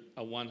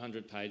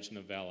 100-page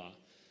novella.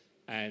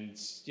 And,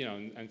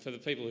 and for the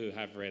people who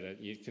have read it,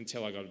 you can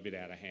tell I got a bit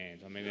out of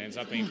hand. I mean, it ends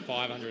up being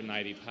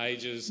 580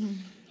 pages.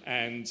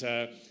 And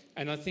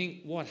I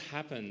think what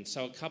happened,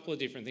 so a couple of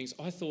different things.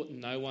 I thought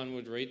no one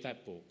would read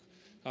that book.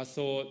 I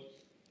thought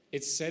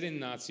it's set in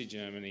Nazi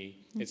Germany.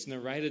 It's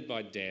narrated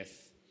by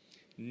death.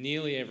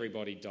 Nearly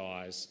everybody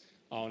dies.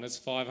 Oh, and it's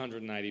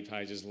 580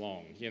 pages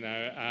long.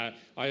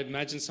 I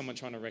imagine someone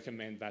trying to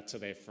recommend that to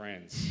their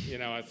friends.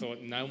 I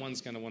thought no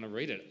one's going to want to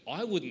read it.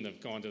 I wouldn't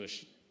have gone to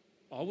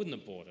I wouldn't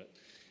have bought it.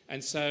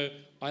 And so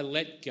I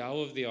let go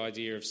of the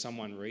idea of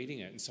someone reading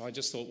it. And so I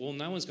just thought, well,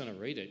 no one's going to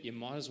read it. You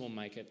might as well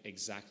make it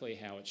exactly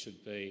how it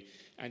should be.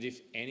 And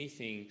if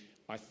anything,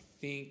 I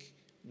think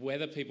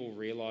whether people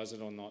realise it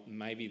or not,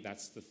 maybe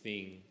that's the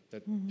thing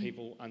that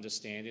people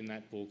understand in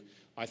that book.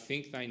 I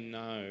think they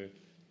know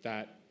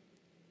that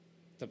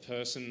the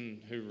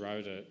person who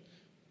wrote it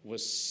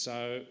was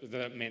so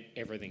that it meant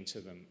everything to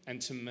them.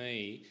 And to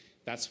me,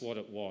 that's what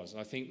it was.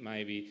 I think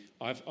maybe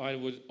I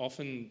would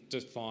often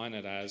define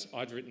it as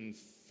I'd written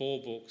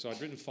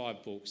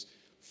 5 books,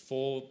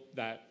 4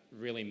 that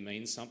really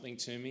mean something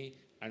to me,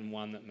 and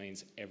 1 that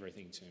means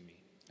everything to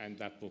me. And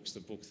that book's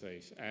The Book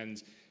Thief.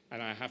 And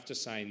I have to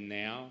say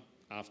now,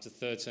 after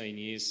 13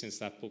 years since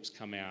that book's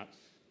come out,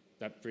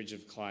 that Bridge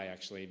of Clay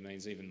actually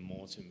means even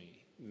more to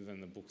me than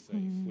The Book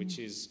Thief, which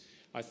is,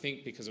 I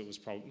think, because it was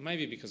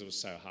maybe because it was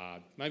so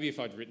hard. Maybe if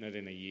I'd written it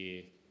in a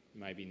year,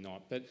 maybe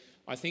not. But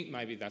I think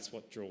maybe that's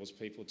what draws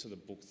people to The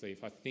Book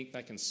Thief. I think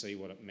they can see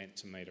what it meant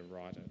to me to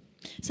write it.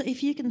 So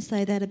if you can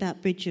say that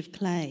about Bridge of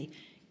Clay,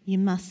 you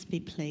must be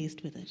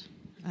pleased with it,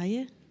 are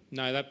you?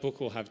 No, that book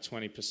will have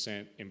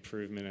 20%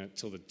 improvement in it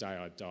till the day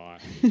I die.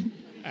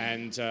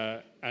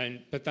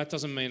 But that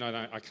doesn't mean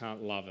I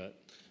can't love it.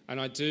 And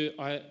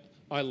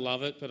I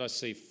love it, but I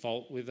see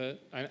fault with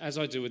it, and as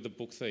I do with The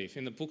Book Thief.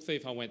 In The Book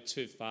Thief, I went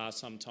too far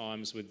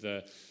sometimes with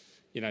the,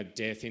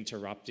 death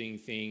interrupting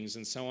things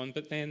and so on.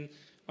 But then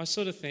I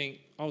sort of think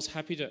I was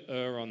happy to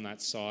err on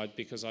that side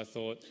because I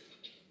thought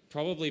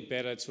probably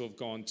better to have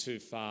gone too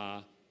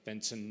far than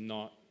to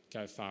not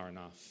go far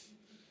enough.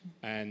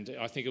 And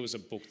I think it was a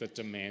book that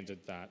demanded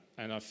that.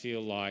 And I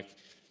feel like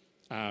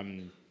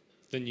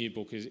the new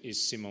book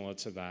is similar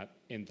to that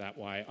in that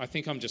way. I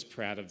think I'm just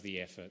proud of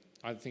the effort.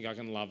 I think I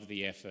can love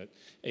the effort,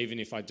 even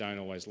if I don't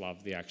always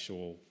love the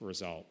actual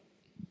result.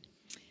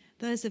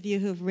 Those of you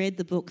who have read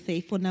The Book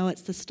Thief will know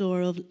it's the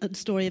story of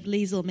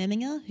Liesl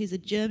Memminger, who's a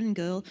German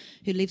girl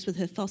who lives with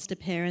her foster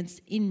parents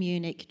in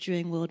Munich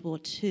during World War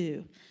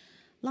II.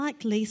 Like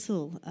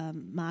Liesl,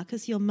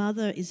 Markus, your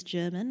mother is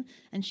German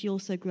and she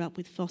also grew up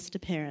with foster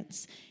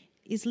parents.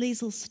 Is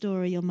Liesl's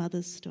story your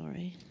mother's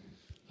story?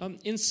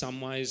 In some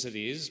ways it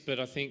is, but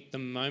I think the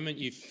moment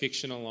you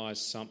fictionalise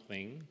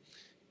something,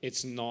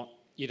 it's not,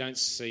 you don't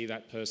see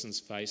that person's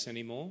face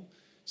anymore.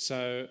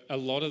 So a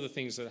lot of the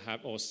things that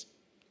happen, or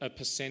a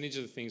percentage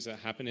of the things that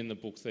happen in The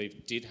Book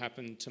Thief did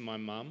happen to my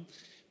mum,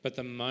 but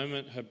the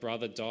moment her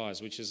brother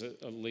dies, which is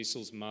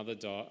Liesl's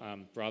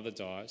brother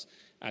dies,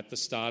 at the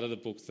start of The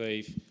Book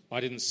Thief,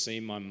 I didn't see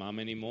my mum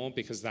anymore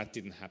because that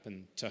didn't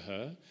happen to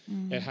her.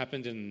 It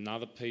happened in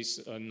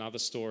another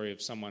story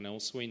of someone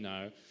else we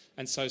know.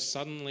 And so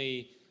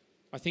suddenly,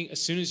 I think as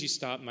soon as you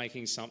start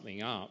making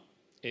something up,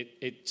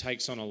 it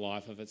takes on a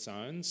life of its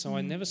own. So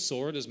I never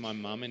saw it as my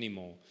mum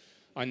anymore.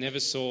 I never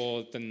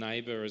saw The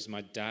Neighbour as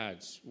my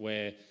dad,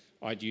 where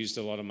I'd used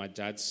a lot of my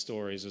dad's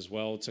stories as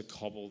well to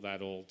cobble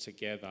that all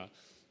together.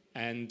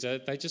 And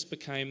they just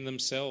became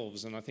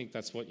themselves, and I think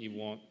that's what you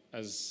want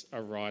as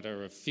a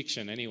writer of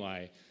fiction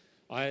anyway.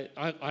 I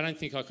don't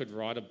think I could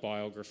write a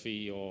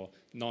biography or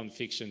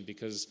non-fiction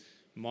because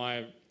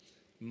my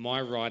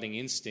writing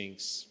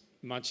instincts,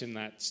 much in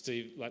that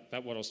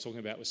what I was talking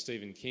about with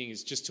Stephen King,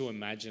 is just to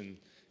imagine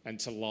and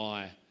to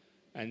lie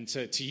and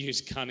to use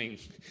cunning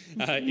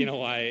in a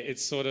way.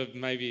 It's sort of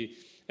maybe...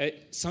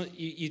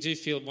 you do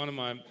feel... One of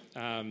my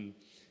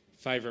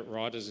favourite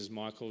writers is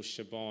Michael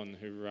Chabon,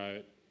 who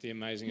wrote The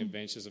Amazing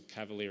Adventures of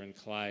Cavalier and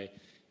Clay,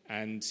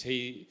 and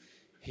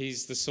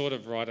he's the sort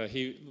of writer...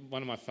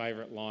 One of my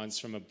favourite lines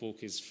from a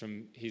book is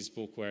from his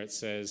book where it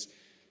says,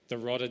 the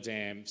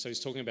Rotterdam... So he's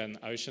talking about an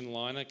ocean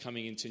liner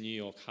coming into New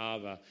York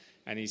Harbour,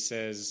 and he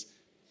says,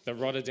 the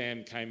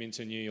Rotterdam came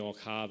into New York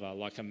Harbour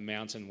like a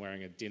mountain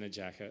wearing a dinner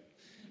jacket.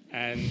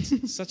 And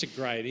such a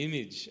great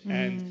image.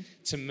 And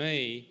to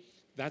me,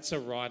 that's a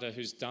writer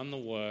who's done the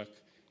work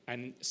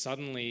and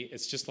suddenly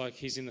it's just like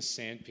he's in the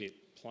sandpit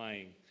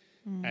playing.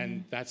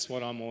 And that's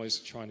what I'm always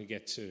trying to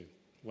get to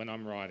when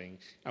I'm writing.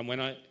 And when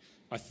I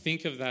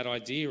think of that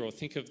idea or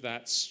think of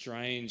that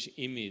strange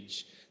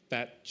image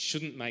that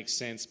shouldn't make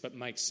sense but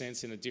makes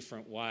sense in a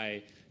different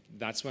way,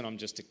 that's when I'm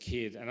just a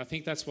kid. And I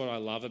think that's what I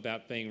love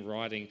about being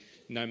writing,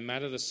 no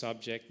matter the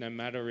subject, no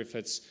matter if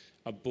it's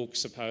a book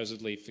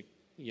supposedly for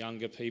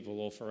younger people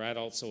or for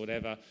adults or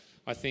whatever.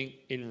 I think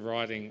in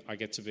writing I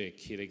get to be a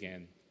kid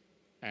again,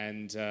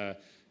 and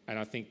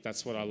I think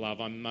that's what I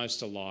love. I'm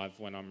most alive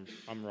when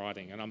I'm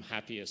writing, and I'm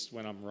happiest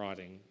when I'm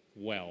writing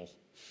well.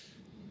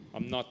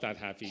 I'm not that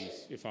happy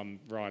if I'm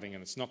writing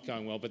and it's not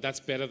going well, but that's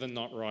better than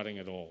not writing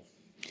at all.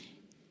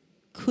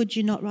 Could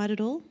you not write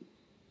at all?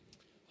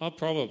 Oh,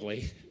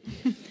 probably.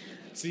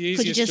 It's the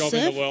easiest job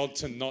in the world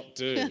to not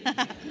do.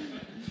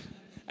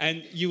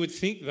 And you would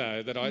think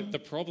though that the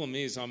problem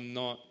is I'm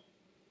not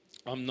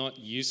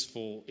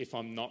useful if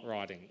I'm not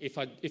writing.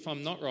 If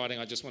I'm not writing,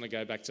 I just want to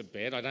go back to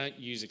bed. I don't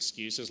use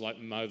excuses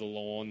like mow the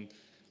lawn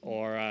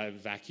or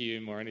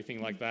vacuum or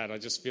anything like that. I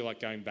just feel like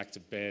going back to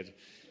bed.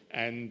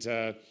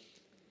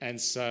 And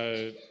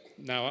so,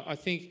 no, I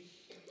think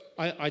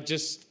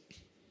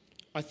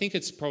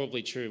it's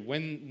probably true.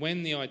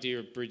 When the idea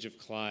of Bridge of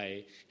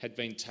Clay had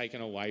been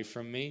taken away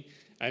from me,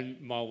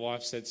 and my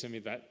wife said to me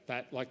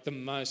that like the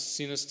most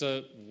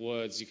sinister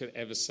words you could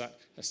ever say.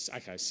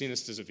 Okay,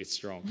 sinister's a bit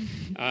strong.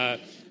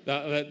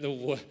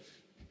 The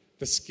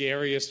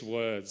scariest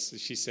words.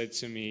 She said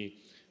to me,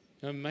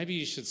 maybe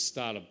you should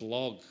start a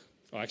blog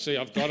Oh, actually,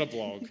 I've got a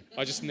blog.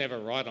 I just never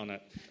write on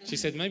it. She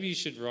said, maybe you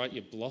should write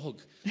your blog.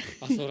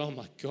 I thought, oh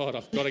my God,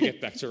 I've got to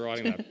get back to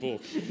writing that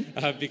book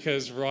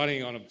because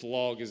writing on a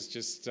blog is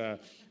just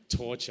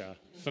torture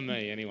for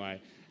me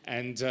anyway.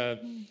 And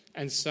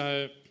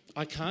so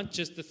I can't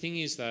just, the thing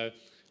is though,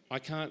 I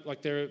can't,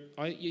 like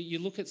you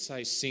look at,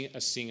 say,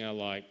 a singer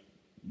like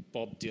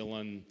Bob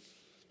Dylan,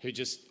 who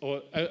just,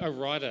 or a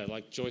writer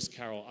like Joyce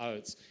Carol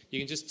Oates, you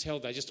can just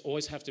tell they just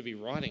always have to be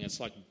writing. It's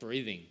like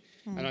breathing.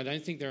 And I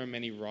don't think there are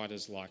many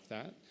writers like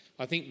that.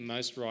 I think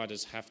most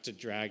writers have to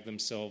drag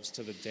themselves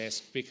to the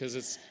desk because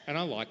it's, and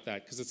I like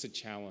that because it's a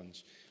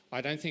challenge. I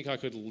don't think I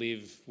could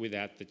live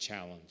without the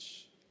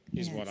challenge,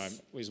 is what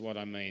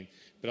I mean.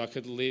 But I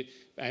could live,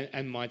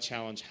 and my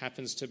challenge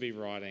happens to be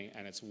writing,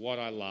 and it's what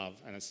I love,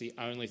 and it's the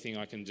only thing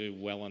I can do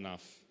well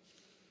enough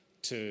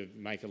to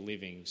make a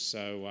living.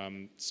 So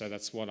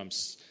that's what I'm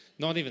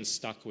not even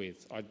stuck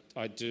with.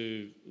 I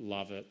do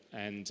love it,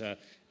 and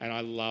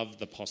I love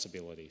the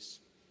possibilities.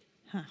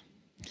 Huh.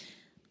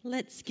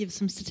 Let's give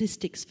some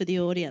statistics for the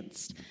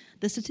audience.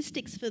 The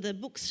statistics for the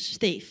Book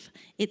Thief.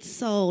 It's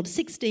sold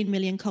 16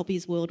 million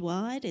copies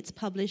worldwide. It's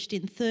published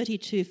in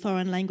 32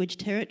 foreign language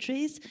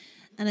territories,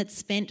 and it's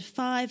spent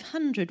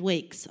 500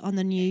 weeks on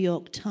the New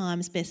York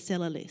Times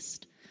bestseller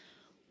list.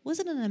 Was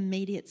it an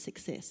immediate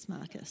success,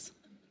 Markus?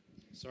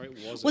 Sorry,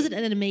 was it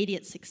an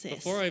immediate success?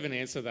 Before I even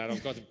answer that,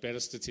 I've got a better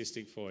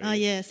statistic for you. Oh,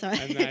 yeah, sorry.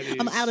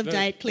 I'm out of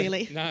date,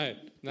 clearly. No,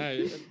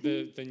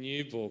 the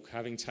new book,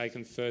 having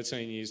taken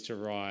 13 years to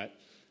write,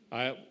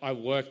 I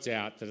worked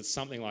out that it's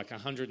something like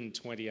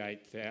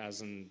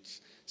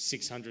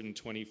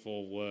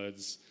 128,624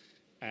 words,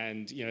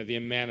 and the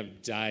amount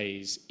of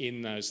days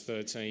in those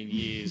 13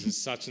 years is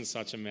such and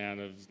such amount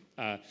of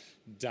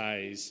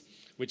days,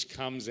 which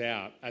comes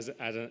out at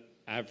an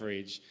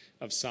average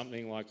of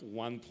something like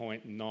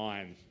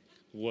 1.9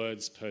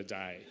 words per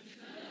day.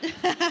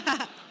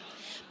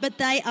 But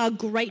they are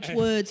great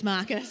words,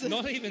 Markus.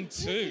 Not even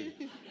two.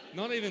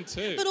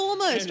 But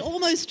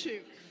almost two.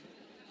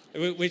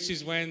 Which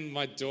is when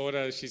my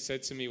daughter, she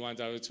said to me one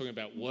day, we were talking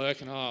about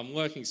work, and I'm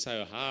working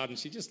so hard, and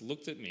she just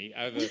looked at me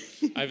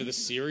over the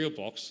cereal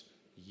box.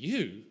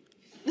 You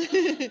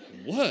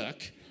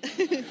work?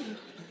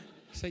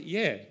 So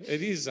yeah,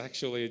 it is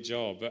actually a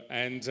job,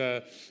 and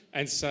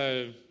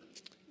so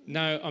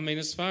no, I mean,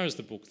 as far as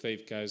the Book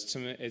Thief goes, to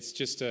me,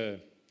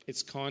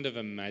 it's kind of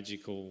a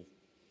magical.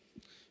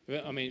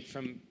 I mean,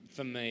 for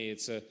me,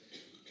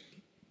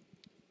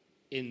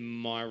 in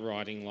my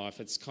writing life,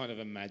 it's kind of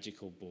a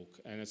magical book,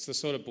 and it's the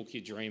sort of book you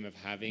dream of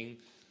having,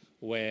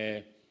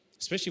 where,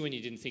 especially when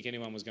you didn't think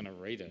anyone was going to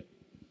read it,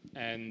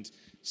 and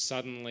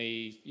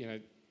suddenly,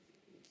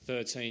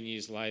 13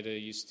 years later,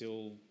 you're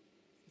still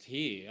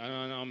here.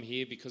 And I'm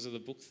here because of the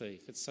Book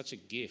Thief. It's such a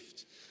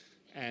gift,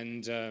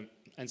 and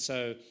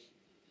so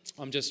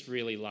I'm just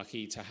really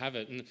lucky to have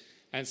it. And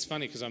it's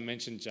funny because I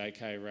mentioned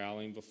J.K.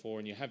 Rowling before,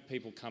 and you have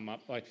people come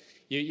up, like,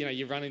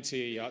 you run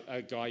into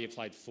a guy you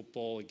played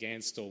football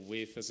against or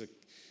with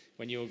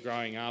when you were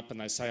growing up, and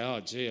they say,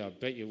 oh, gee, I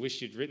bet you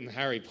wish you'd written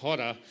Harry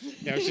Potter,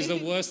 which is the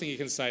worst thing you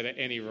can say to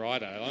any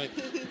writer. Like,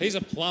 he's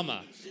a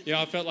plumber.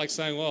 I felt like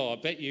saying, well, I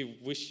bet you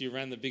wish you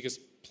ran the biggest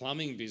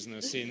plumbing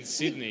business in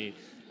Sydney.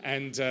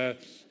 And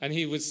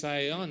he would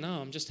say, oh, no,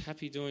 I'm just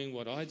happy doing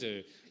what I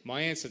do.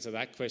 My answer to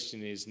that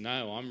question is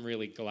no, I'm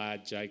really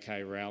glad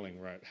J.K. Rowling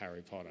wrote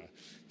Harry Potter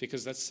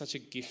because that's such a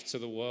gift to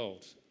the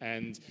world.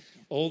 And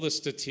all the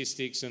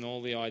statistics and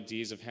all the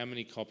ideas of how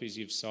many copies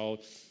you've sold,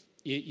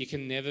 you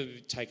can never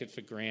take it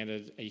for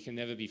granted. You can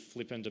never be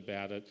flippant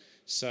about it.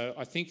 So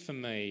I think for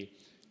me,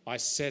 I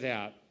set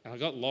out, and I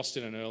got lost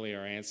in an earlier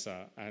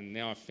answer, and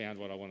now I found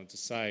what I wanted to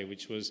say,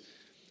 which was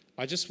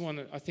I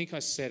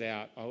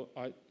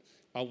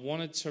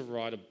wanted to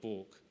write a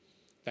book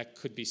that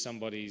could be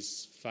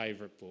somebody's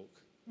favourite book,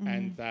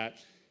 and that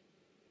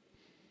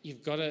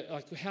you've got to,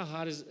 like,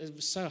 it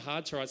was so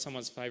hard to write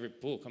someone's favourite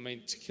book. I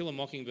mean, To Kill a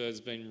Mockingbird's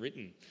been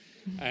written,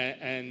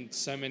 and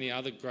so many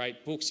other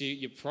great books.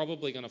 You're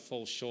probably going to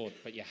fall short,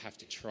 but you have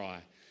to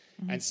try.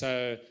 And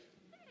so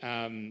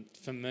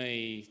for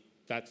me,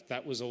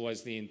 that was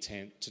always the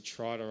intent, to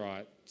try to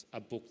write a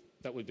book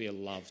that would be a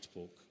loved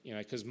book,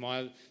 because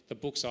the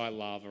books I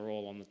love are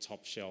all on the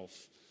top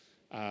shelf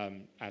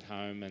at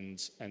home, and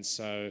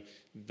so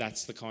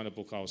that's the kind of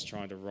book I was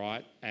trying to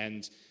write,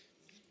 and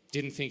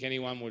didn't think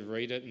anyone would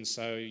read it, and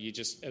so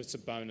it's a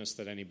bonus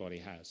that anybody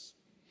has.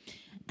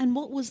 And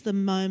what was the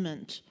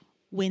moment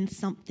when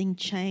something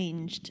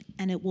changed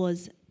and it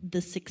was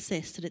the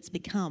success that it's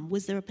become?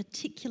 Was there a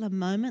particular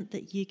moment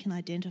that you can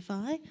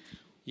identify?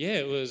 Yeah,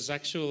 it was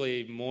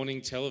actually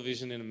morning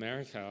television in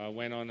America. I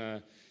went on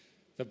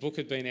the book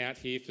had been out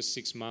here for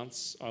 6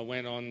 months. I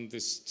went on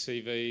this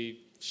TV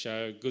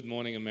show, Good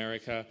Morning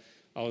America.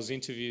 I was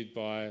interviewed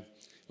by, it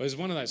was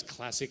one of those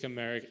classic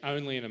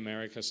only in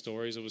America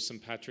stories. It was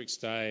St. Patrick's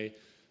Day.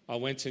 I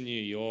went to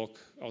New York.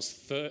 I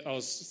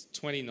was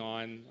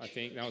 29, I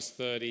think, and I was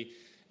 30,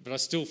 but I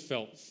still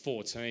felt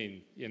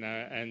 14, and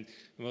I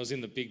was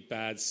in the big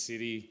bad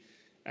city,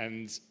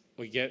 and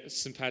we get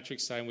St.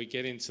 Patrick's Day, and we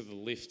get into the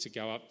lift to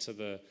go up to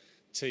the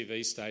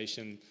TV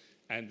station,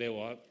 and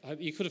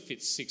you could have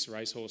fit 6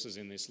 racehorses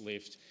in this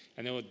lift,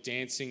 and there were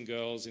dancing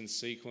girls in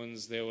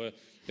sequins. There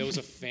was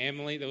a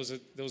family. There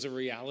was a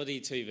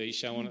reality TV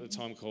show on at the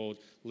time called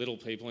Little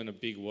People in a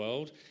Big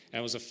World, and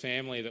it was a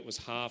family that was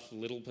half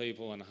little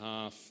people and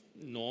half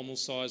normal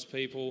sized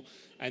people,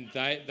 and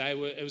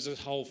it was a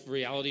whole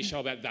reality show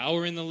about they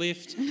were in the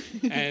lift,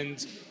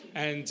 and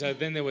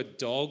then there were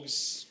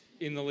dogs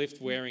in the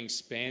lift wearing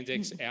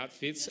spandex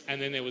outfits,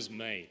 and then there was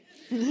me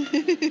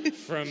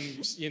from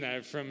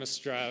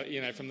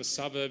Australia, from the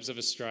suburbs of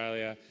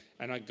Australia.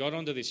 And I got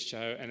onto this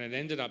show, and it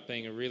ended up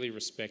being a really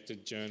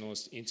respected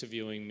journalist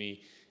interviewing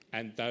me,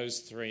 and those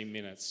 3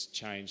 minutes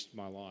changed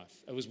my life.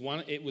 It was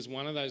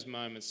one of those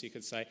moments you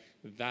could say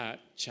that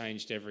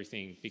changed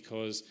everything,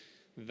 because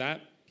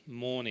that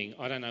morning,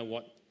 I don't know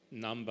what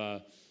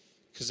number,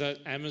 because at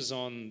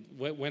Amazon,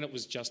 when it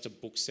was just a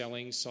book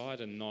selling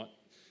site and not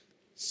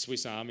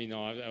Swiss Army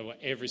knife,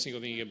 every single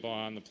thing you could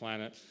buy on the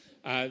planet,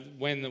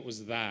 when it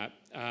was that,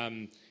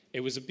 it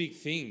was a big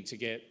thing to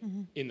get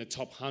in the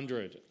top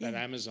 100 at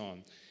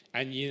Amazon.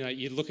 And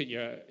you'd look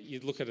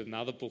at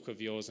another book of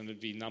yours and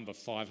it'd be number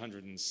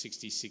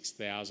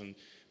 566,000.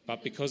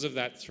 But because of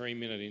that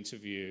 3-minute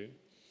interview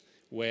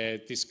where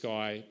this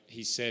guy,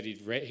 he said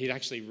he'd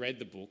actually read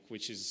the book,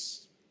 which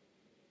is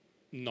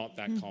not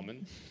that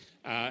common,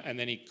 and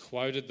then he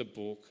quoted the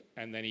book,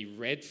 and then he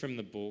read from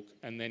the book,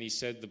 and then he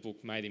said the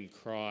book made him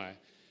cry.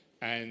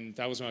 And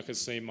that was when I could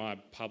see my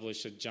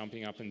publisher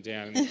jumping up and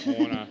down in the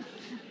corner.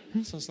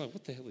 So I was like,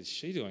 what the hell is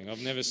she doing?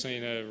 I've never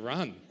seen her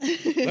run,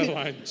 let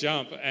alone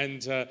jump.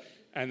 And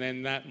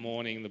then that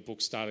morning, the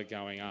book started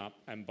going up.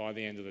 And by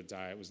the end of the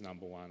day, it was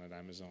number 1 at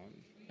Amazon.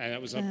 And it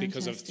was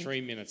because of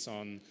 3 minutes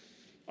on,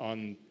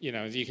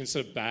 you can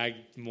sort of bag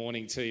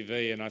morning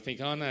TV. And I think,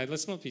 oh, no,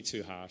 let's not be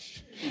too harsh.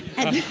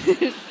 And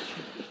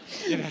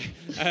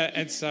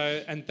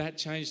that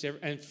changed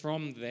and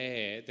from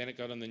there, then it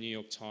got on the New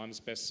York Times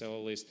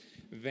bestseller list.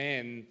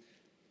 Then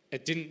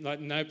it didn't,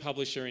 no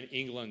publisher in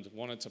England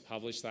wanted to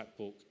publish that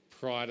book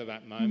prior to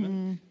that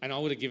moment, and I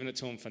would have given it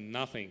to them for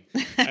nothing.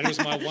 And it was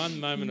my one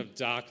moment of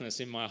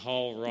darkness in my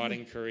whole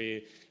writing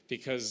career,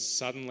 because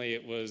suddenly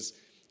it was,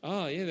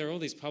 oh yeah, there are all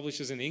these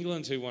publishers in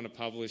England who want to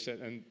publish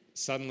it, and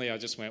suddenly I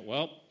just went,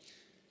 well,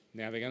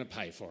 now they're going to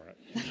pay for it.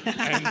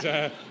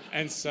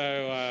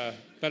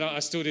 But I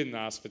still didn't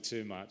ask for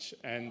too much.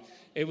 And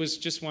it was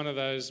just one of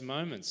those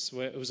moments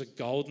where it was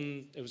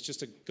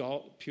just a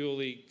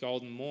purely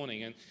golden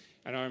morning.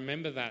 And I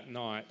remember that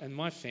night, and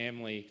my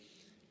family,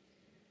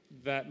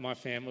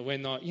 we're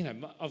not,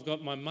 I've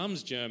got, my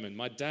mum's German,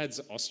 my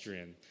dad's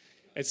Austrian.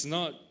 There's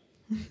not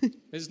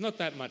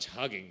that much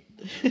hugging.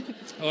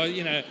 Or,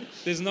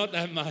 there's not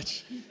that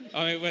much.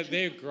 I mean,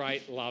 they're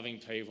great, loving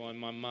people, and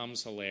my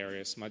mum's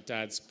hilarious. My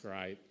dad's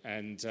great.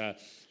 And,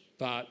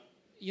 but,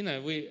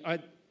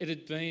 it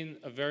had been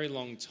a very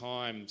long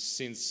time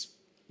since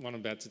what I'm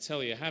about to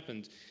tell you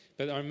happened.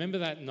 But I remember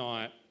that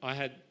night,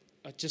 I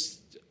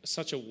just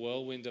such a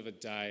whirlwind of a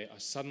day. I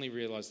suddenly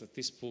realised that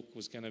this book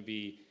was going to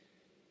be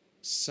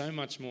so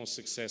much more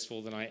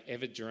successful than I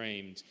ever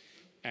dreamed.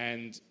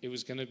 And it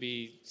was going to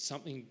be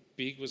something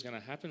big was going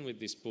to happen with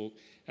this book.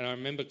 And I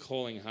remember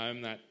calling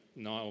home that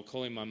night, or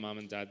calling my mum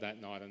and dad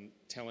that night and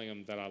telling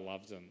them that I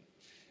loved them.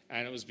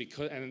 And it was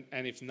because, and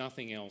if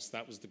nothing else,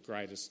 that was the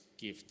greatest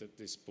gift that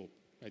this book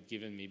had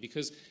given me.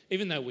 Because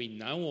even though we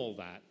know all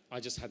that,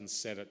 I just hadn't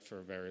said it for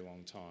a very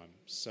long time.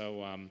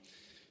 So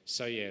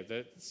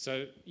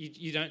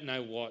you don't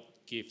know what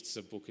gifts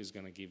a book is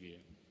going to give you.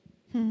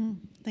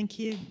 Thank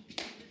you.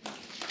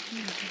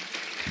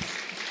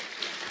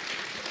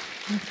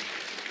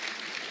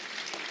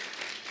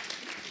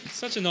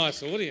 Such a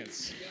nice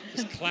audience.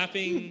 Just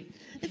clapping.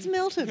 It's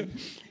Milton.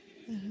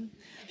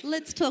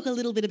 Let's talk a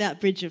little bit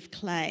about Bridge of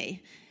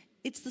Clay.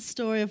 It's the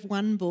story of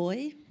one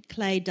boy,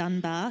 Clay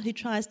Dunbar, who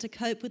tries to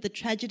cope with the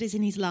tragedies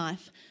in his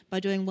life by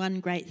doing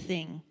one great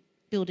thing,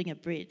 building a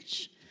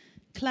bridge.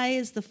 Clay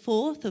is the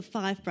 4th of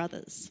 5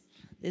 brothers.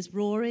 There's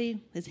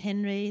Rory, there's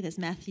Henry, there's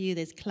Matthew,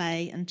 there's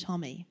Clay and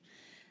Tommy.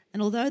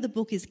 And although the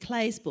book is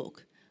Clay's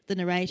book, the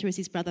narrator is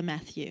his brother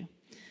Matthew.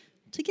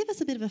 To give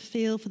us a bit of a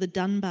feel for the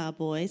Dunbar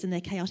boys and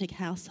their chaotic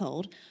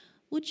household,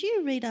 would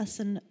you read us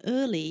an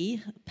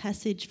early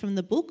passage from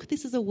the book?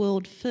 This is a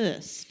world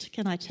first,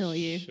 can I tell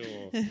you?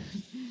 Sure.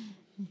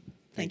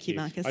 Thank you,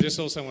 Markus. I just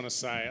also want to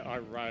say I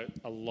wrote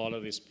a lot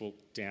of this book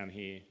down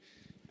here.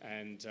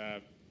 And,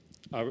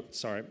 I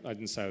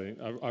didn't say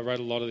that. I wrote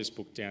a lot of this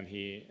book down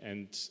here,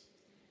 and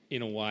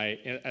in a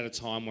way, at a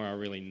time where I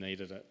really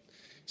needed it.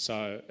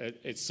 So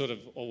it's sort of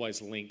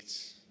always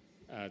linked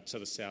to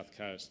the South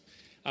Coast.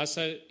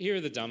 So here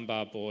are the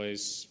Dunbar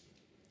boys,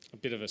 a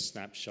bit of a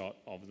snapshot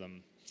of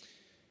them.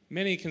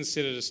 Many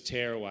considered us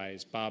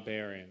tearaways,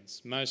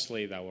 barbarians.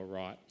 Mostly they were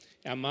right.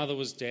 Our mother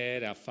was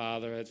dead, our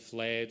father had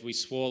fled. We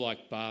swore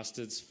like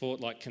bastards, fought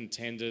like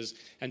contenders,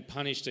 and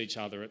punished each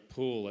other at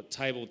pool, at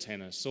table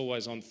tennis,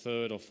 always on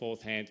 3rd or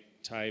 4th hand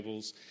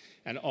tables,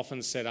 and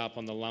often set up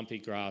on the lumpy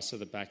grass of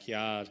the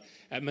backyard,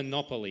 at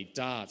Monopoly,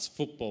 darts,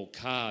 football,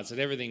 cards, at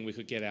everything we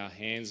could get our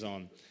hands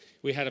on.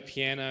 We had a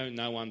piano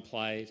no one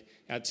played.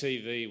 Our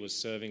TV was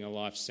serving a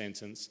life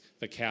sentence.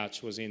 The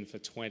couch was in for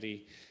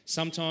 20.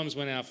 Sometimes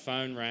when our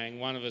phone rang,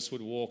 one of us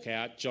would walk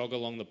out, jog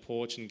along the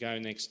porch and go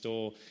next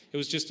door. It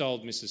was just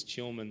old Mrs.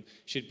 Chilman.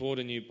 She'd bought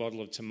a new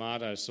bottle of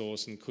tomato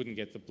sauce and couldn't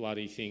get the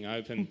bloody thing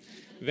open.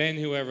 Then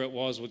whoever it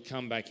was would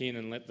come back in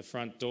and let the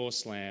front door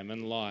slam,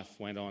 and life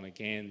went on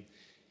again.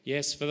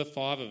 Yes, for the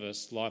five of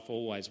us, life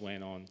always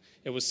went on.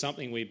 It was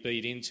something we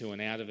beat into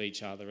and out of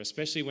each other,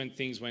 especially when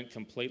things went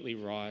completely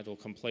right or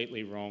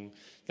completely wrong.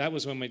 That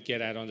was when we'd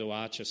get out onto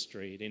Archer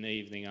Street in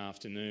evening,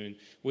 afternoon.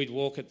 We'd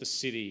walk at the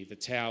city, the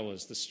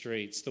towers, the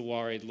streets, the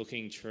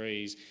worried-looking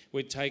trees.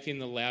 We'd take in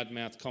the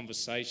loudmouth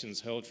conversations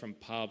hurled from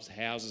pubs,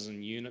 houses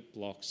and unit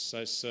blocks,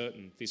 so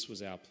certain this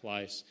was our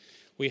place.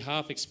 We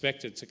half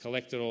expected to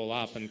collect it all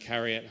up and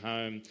carry it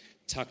home,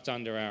 tucked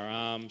under our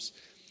arms.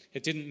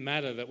 It didn't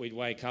matter that we'd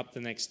wake up the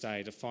next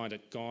day to find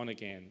it gone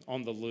again,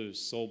 on the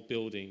loose, all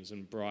buildings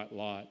and bright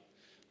light.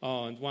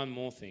 Oh, and one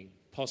more thing,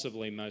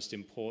 possibly most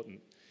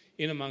important.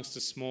 In amongst a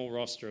small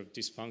roster of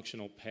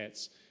dysfunctional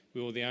pets,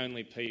 we were the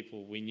only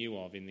people we knew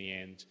of in the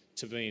end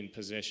to be in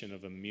possession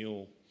of a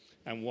mule.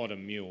 And what a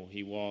mule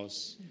he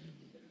was.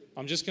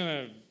 I'm just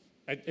going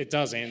to... It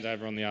does end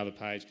over on the other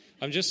page.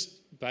 I'll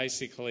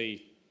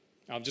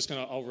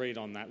read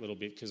on that little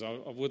bit because I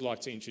would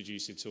like to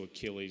introduce you to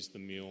Achilles the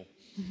mule.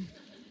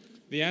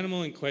 The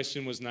animal in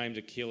question was named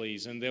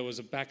Achilles, and there was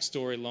a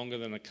backstory longer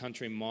than a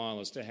country mile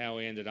as to how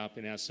he ended up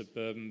in our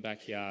suburban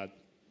backyard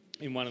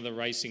in one of the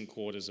racing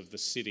quarters of the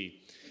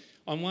city.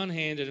 On one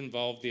hand, it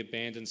involved the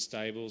abandoned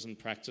stables and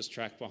practice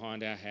track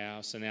behind our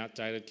house, an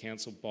outdated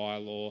council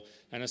bylaw,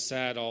 and a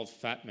sad old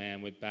fat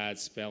man with bad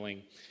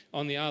spelling.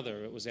 On the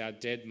other, it was our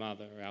dead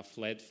mother, our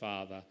fled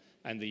father,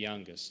 and the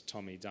youngest,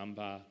 Tommy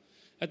Dunbar.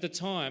 At the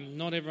time,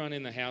 not everyone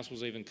in the house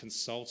was even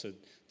consulted.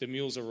 The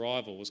mule's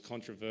arrival was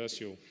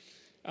controversial.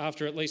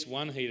 After at least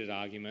one heated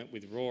argument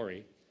with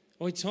Rory,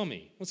 "Oi,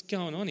 Tommy, what's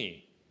going on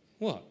here?"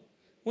 "What?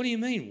 What do you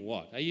mean,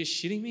 what? Are you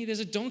shitting me? There's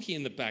a donkey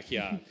in the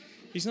backyard."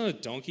 "He's not a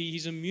donkey,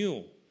 he's a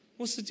mule."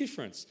 "What's the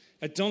difference?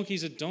 A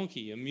donkey's a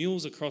donkey, a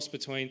mule's a cross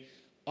between..."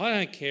 "I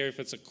don't care if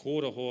it's a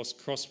quarter horse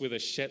crossed with a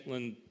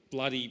Shetland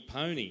bloody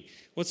pony.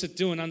 What's it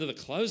doing under the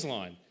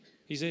clothesline?"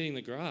 "He's eating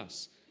the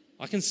grass."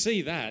 "I can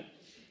see that."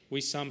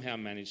 We somehow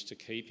managed to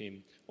keep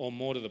him, or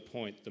more to the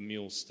point, the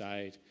mule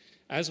stayed.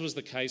 As was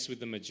the case with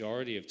the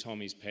majority of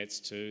Tommy's pets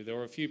too, there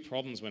were a few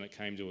problems when it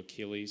came to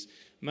Achilles.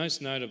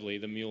 Most notably,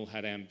 the mule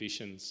had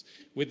ambitions.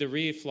 With the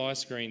rear fly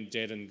screen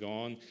dead and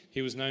gone,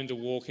 he was known to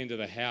walk into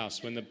the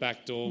house when the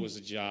back door was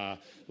ajar,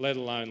 let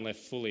alone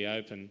left fully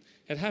open.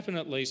 It happened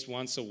at least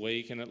once a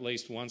week, and at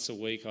least once a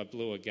week I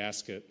blew a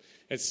gasket.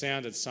 It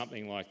sounded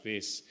something like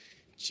this: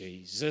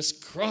 "Jesus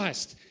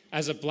Christ!"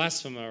 As a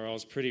blasphemer, I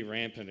was pretty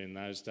rampant in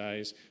those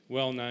days,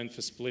 well known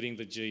for splitting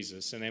the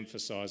Jesus and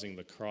emphasising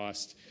the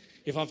Christ.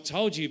 "If I've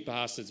told you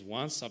bastards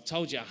once, I've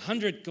told you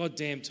 100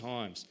 goddamn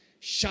times.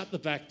 Shut the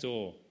back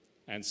door,"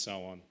 and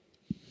so on.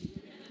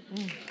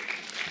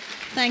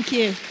 Thank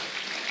you.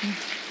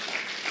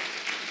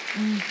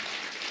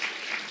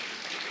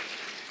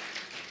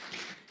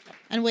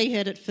 And we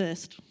heard it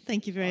first.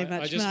 Thank you very much,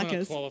 Markus. I just want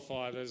to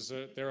qualify,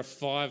 there are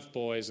 5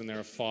 boys and there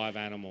are 5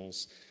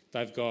 animals.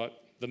 They've got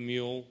the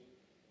mule,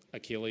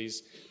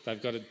 Achilles.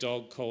 They've got a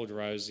dog called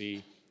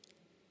Rosie.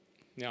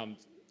 Now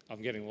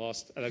I'm getting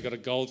lost. They've got a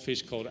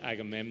goldfish called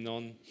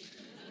Agamemnon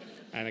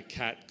and a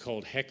cat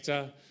called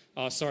Hector.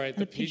 Oh, sorry,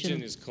 the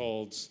pigeon is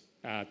called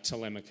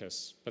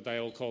Telemachus, but they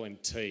all call him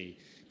T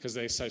because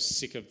they're so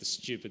sick of the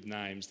stupid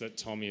names that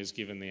Tommy has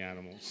given the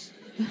animals.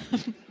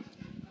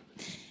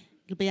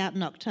 It'll be out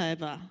in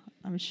October.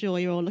 I'm sure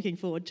you're all looking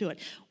forward to it.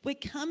 We're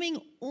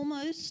coming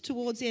almost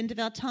towards the end of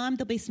our time.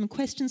 There'll be some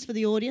questions for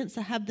the audience,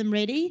 so have them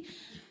ready.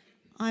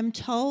 I'm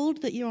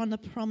told that you're on the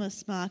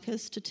promise,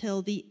 Markus, to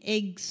tell the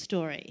egg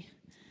story.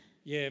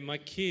 Yeah, my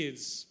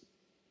kids,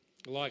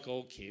 like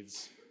all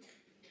kids,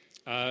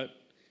 are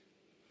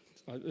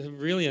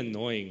really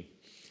annoying.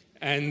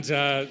 And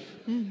they're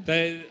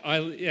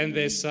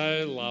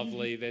so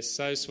lovely, they're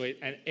so sweet.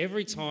 And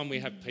every time we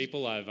have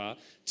people over,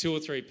 2 or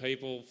 3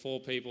 people, 4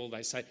 people,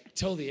 they say,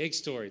 "Tell the egg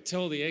story,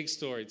 tell the egg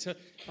story."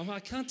 I'm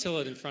like, I can't tell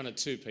it in front of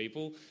 2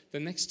 people.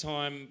 The next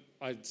time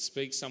I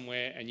speak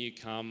somewhere and you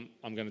come,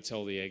 I'm going to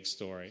tell the egg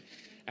story.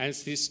 And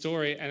it's this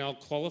story, and I'll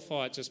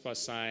qualify it just by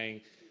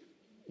saying,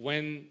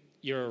 when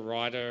you're a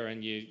writer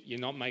and you're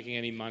not making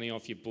any money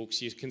off your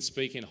books, you can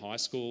speak in high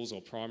schools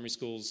or primary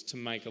schools to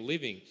make a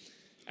living.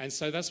 And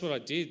so that's what I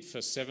did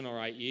for 7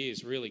 or 8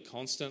 years, really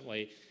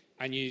constantly.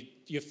 And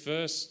your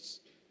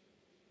first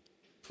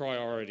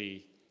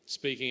priority,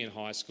 speaking in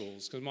high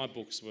schools, because my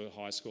books were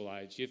high school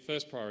age, your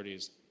first priority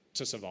is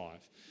to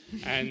survive.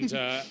 And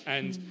I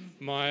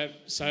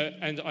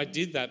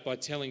did that by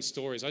telling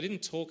stories. I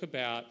didn't talk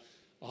about,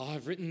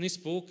 I've written this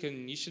book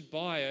and you should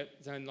buy it.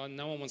 And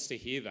no one wants to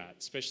hear that,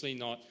 especially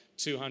not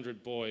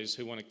 200 boys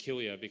who want to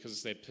kill you because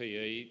it's their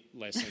PE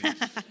lesson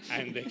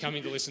and they're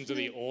coming to listen to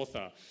the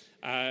author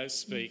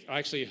speak. I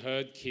actually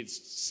heard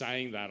kids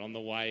saying that on the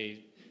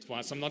way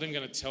once. I'm not even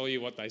going to tell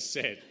you what they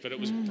said, but it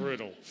was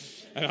brutal.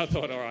 And I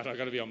thought, all right, I've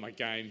got to be on my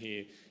game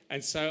here.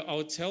 And so I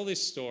would tell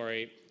this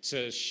story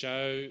to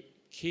show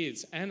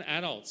kids and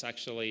adults,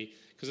 actually,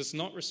 because it's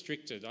not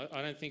restricted.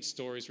 I don't think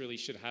stories really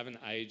should have an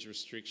age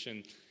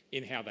restriction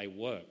in how they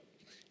work.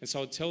 And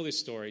so I'll tell this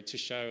story to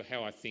show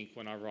how I think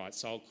when I write.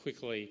 So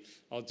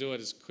I'll do it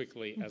as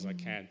quickly as I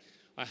can.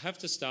 I have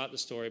to start the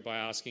story by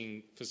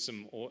asking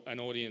for an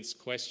audience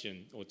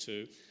question or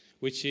two,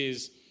 which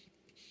is,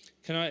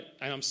 and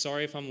I'm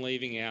sorry if I'm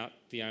leaving out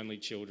the only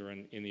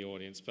children in the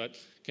audience, but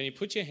can you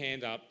put your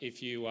hand up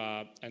if you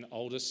are an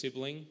older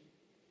sibling?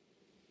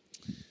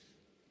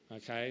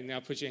 Okay, now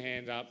put your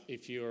hand up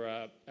if you're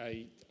a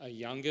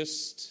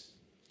youngest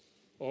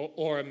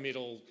or a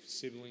middle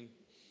sibling.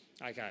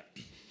 Okay.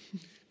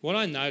 What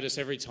I notice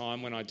every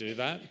time when I do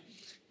that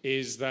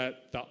is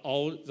that the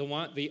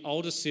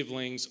older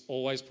siblings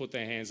always put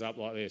their hands up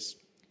like this.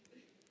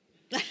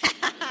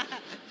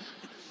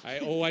 They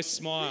always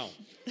smile.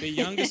 The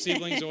younger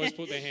siblings always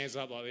put their hands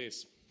up like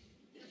this.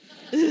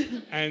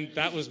 And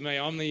that was me.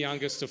 I'm the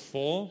youngest of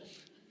 4.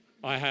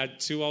 I had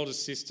 2 older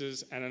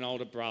sisters and an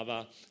older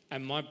brother.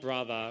 And my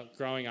brother,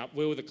 growing up,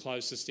 we were the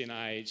closest in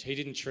age. He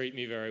didn't treat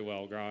me very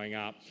well growing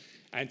up.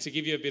 And to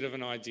give you a bit of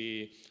an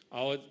idea,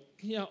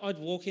 I'd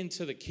walk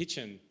into the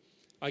kitchen,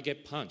 I'd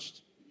get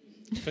punched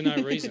for no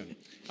reason.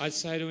 I'd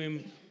say to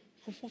him,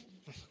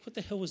 what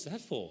the hell was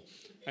that for?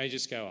 And he'd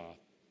just go,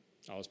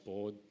 I was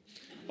bored.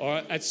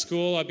 Or at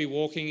school, I'd be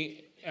walking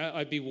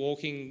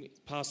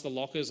past the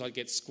lockers, I'd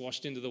get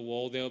squashed into the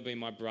wall. There would be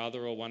my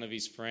brother or one of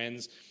his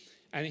friends.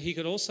 And he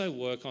could also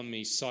work on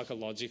me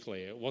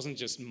psychologically. It wasn't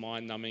just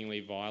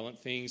mind-numbingly violent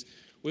things.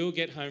 We would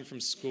get home from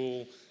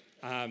school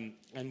and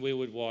we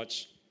would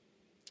watch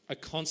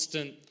at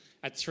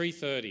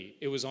 3:30,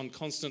 it was on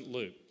constant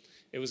loop.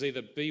 It was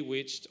either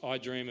Bewitched, I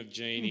Dream of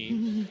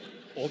Jeannie,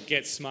 or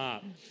Get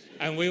Smart.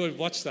 And we would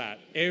watch that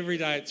every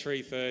day at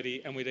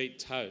 3:30 and we'd eat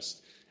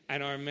toast.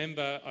 And I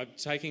remember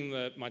taking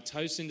my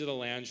toast into the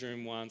lounge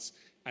room once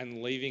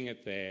and leaving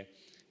it there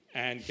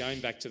and going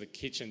back to the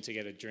kitchen to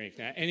get a drink.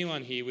 Now,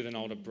 anyone here with an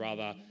older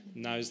brother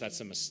knows that's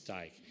a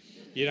mistake.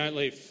 You don't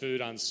leave food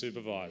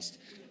unsupervised.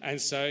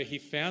 And so he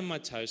found my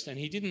toast and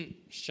he didn't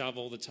shove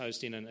all the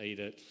toast in and eat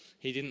it.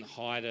 He didn't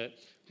hide it.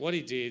 What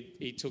he did,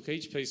 he took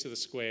each piece of the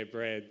square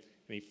bread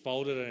and he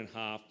folded it in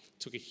half,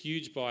 took a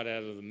huge bite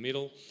out of the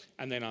middle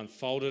and then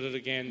unfolded it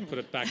again, put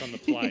it back on the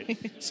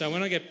plate. So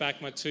when I get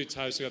back, my 2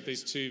 toasts have got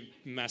these 2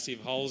 massive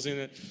holes in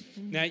it.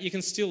 Now, you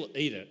can still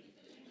eat it,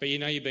 but you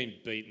know you've been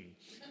beaten.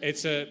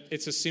 It's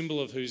a symbol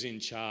of who's in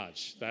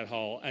charge, that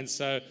hole. And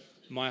so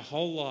my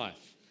whole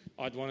life,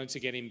 I'd wanted to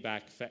get him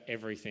back for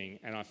everything,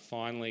 and I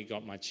finally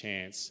got my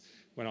chance.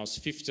 When I was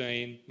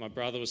 15, my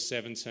brother was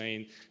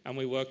 17, and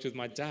we worked with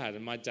my dad,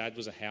 and my dad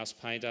was a house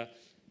painter,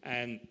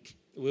 and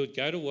we would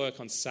go to work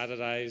on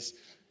Saturdays,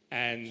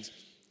 and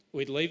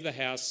we'd leave the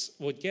house,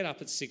 we'd get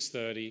up at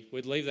 6:30,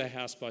 we'd leave the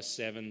house by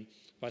 7.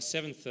 By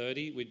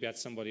 7:30, we'd be at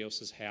somebody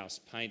else's house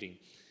painting.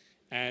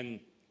 And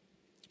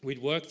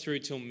we'd work through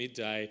till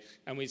midday,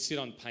 and we'd sit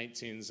on paint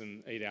tins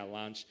and eat our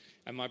lunch.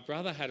 And my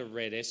brother had a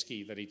red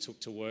esky that he took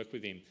to work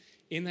with him.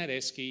 In that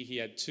esky, he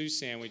had 2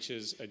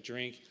 sandwiches, a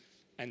drink,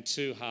 and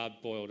 2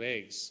 hard-boiled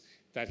eggs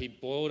that he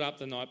boiled up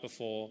the night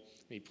before.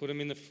 He put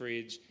them in the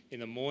fridge. In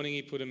the morning,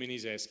 he put them in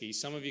his esky.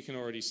 Some of you can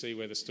already see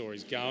where the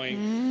story's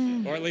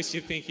going, or at least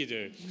you think you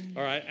do.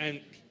 All right,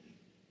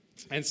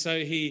 and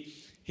so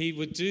he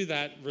would do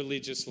that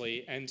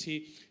religiously, and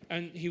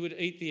he would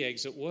eat the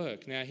eggs at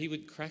work. Now, he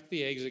would crack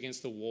the eggs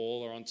against the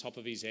wall or on top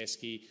of his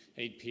esky,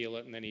 he'd peel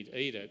it, and then he'd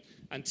eat it.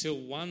 Until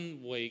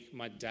one week,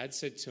 my dad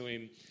said to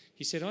him,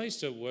 he said, I used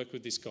to work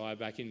with this guy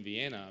back in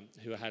Vienna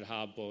who had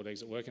hard-boiled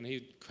eggs at work, and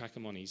he'd crack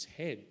them on his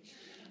head.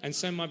 And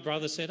so my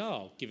brother said, oh,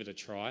 I'll give it a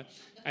try.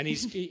 And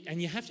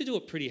and you have to do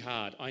it pretty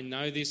hard. I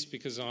know this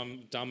because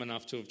I'm dumb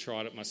enough to have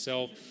tried it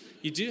myself.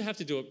 You do have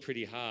to do it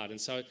pretty hard.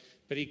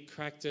 But he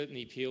cracked it and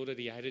he peeled it,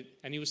 he ate it,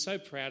 and he was so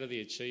proud of the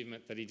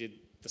achievement that he did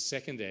the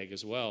second egg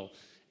as well.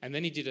 And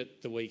then he did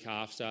it the week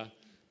after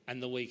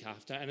and the week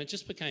after, and it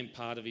just became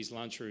part of his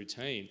lunch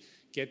routine.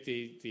 Get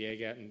the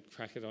egg out and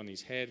crack it on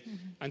his head.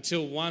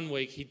 Until one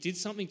week he did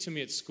something to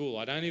me at school.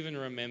 I don't even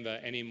remember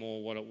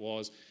anymore what it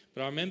was,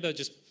 but I remember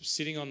just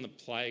sitting on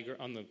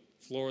the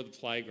floor of the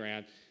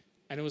playground,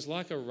 and it was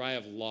like a ray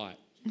of light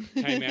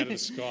came out of the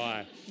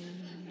sky,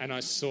 and I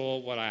saw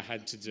what I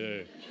had to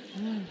do.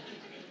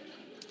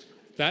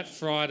 That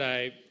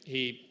Friday,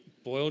 he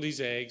boiled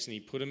his eggs and he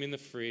put them in the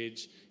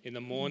fridge. In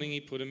the morning,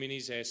 he put them in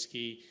his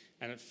esky,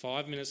 and at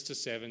 5 minutes to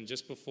 7,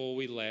 just before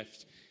we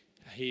left,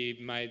 he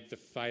made the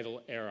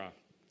fatal error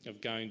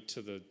of going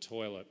to the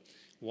toilet.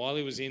 While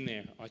he was in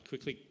there, I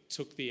quickly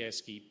took the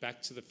esky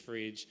back to the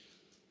fridge,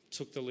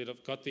 took the lid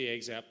off, got the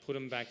eggs out, put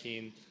them back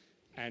in,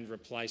 and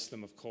replaced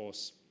them, of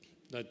course.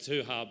 The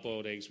 2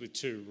 hard-boiled eggs with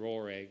 2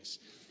 raw eggs.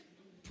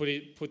 Put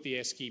the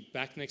esky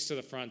back next to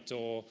the front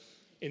door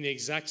in the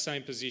exact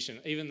same position.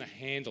 Even the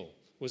handle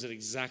was at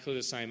exactly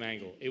the same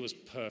angle. It was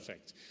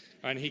perfect.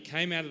 And he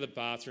came out of the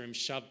bathroom,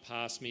 shoved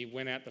past me,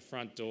 went out the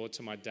front door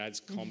to my dad's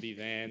combi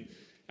van,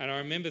 And I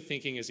remember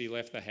thinking as he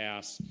left the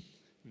house,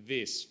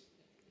 this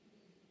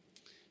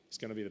is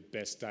going to be the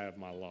best day of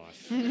my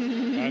life.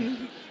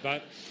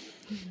 But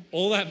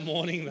all that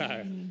morning, you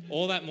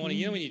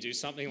know when you do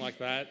something like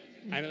that,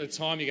 and at the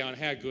time you're going,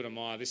 how good am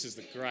I? This is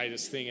the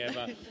greatest thing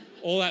ever.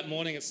 All that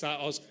morning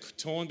I was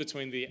torn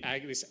between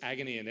this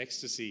agony and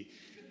ecstasy.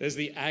 There's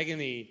the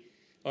agony,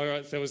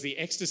 or there was the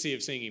ecstasy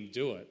of seeing him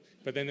do it,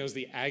 but then there was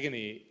the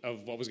agony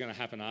of what was going to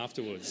happen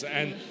afterwards.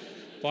 And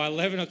by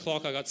 11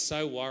 o'clock, I got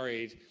so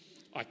worried,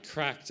 I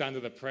cracked under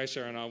the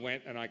pressure, and I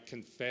went and I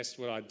confessed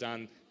what I'd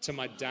done to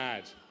my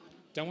dad.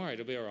 Don't worry,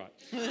 it'll be all right.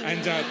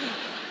 And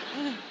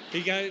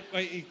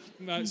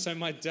so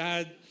my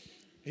dad,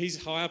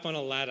 he's high up on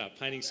a ladder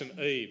painting some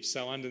eaves,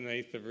 so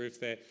underneath the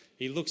roof there.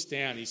 He looks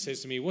down, he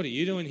says to me, what are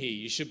you doing here?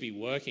 You should be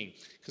working.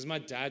 Because my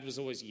dad was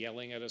always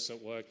yelling at us at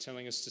work,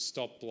 telling us to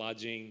stop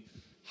bludging,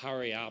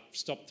 hurry up,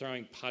 stop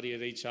throwing putty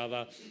at each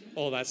other,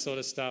 all that sort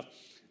of stuff.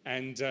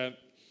 And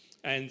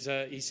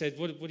he said,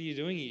 what are you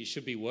doing here? You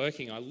should be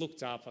working. I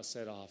looked up, I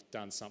said, I've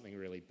done something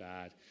really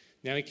bad.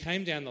 Now he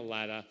came down the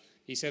ladder,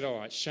 he said, all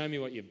right, show me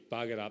what you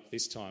buggered up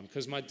this time.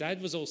 Because my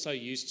dad was also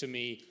used to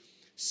me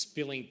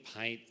spilling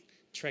paint,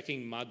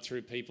 trekking mud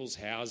through people's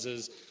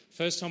houses.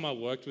 First time I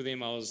worked with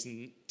him, I was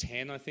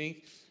 10, I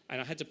think, and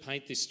I had to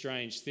paint this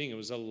strange thing. It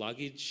was a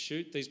luggage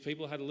chute. These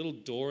people had a little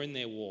door in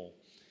their wall,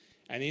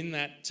 and in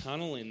that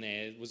tunnel in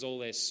there was all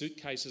their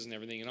suitcases and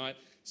everything, and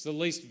it's the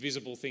least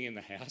visible thing in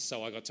the house,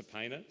 so I got to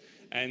paint it.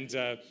 And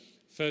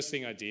first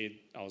thing I did,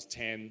 I was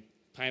 10,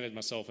 painted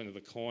myself into the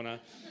corner.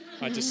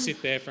 I had to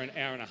sit there for an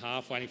hour and a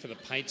half waiting for the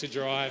paint to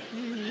dry.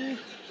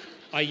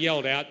 I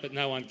yelled out, but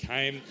no one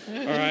came.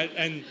 All right,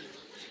 and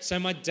so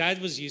my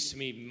dad was used to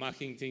me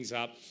mucking things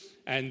up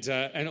and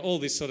all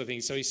this sort of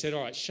thing. So he said,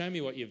 all right, show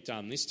me what you've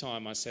done. This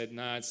time I said,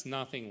 no, it's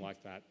nothing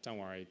like that. Don't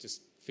worry,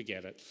 just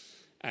forget it.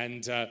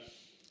 And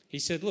he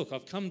said, look,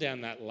 I've come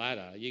down that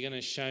ladder. You're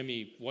going to show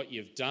me what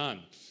you've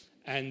done.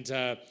 And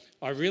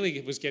I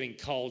really was getting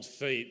cold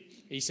feet.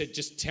 He said,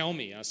 just tell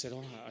me. I said,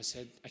 all right. I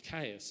said,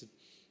 okay. I said,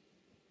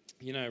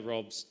 you know,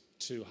 Rob's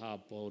 2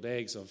 hard-boiled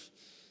eggs,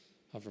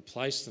 I've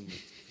replaced them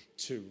with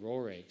 2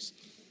 raw eggs.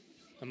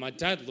 And my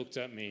dad looked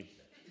at me.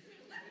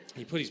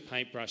 He put his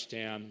paintbrush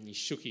down, he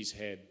shook his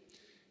head.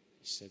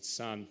 He said,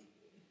 son,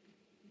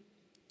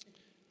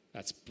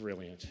 that's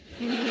brilliant.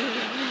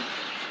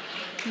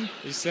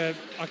 He said,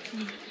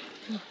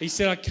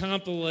 I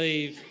can't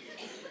believe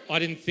I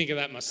didn't think of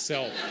that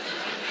myself.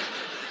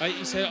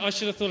 He said, I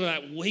should have thought of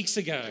that weeks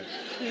ago.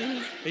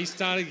 He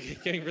started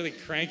getting really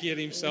cranky at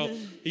himself.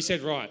 He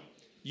said, right,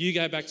 you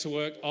go back to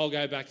work, I'll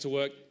go back to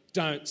work.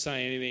 Don't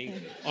say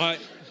anything.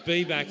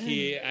 Be back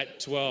here at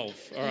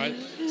 12, all right?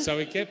 So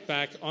we get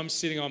back. I'm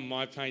sitting on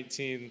my paint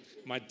tin.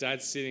 My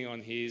dad's sitting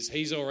on his.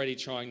 He's already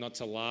trying not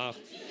to laugh.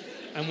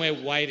 And we're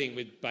waiting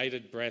with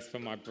bated breath for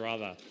my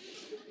brother.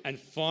 And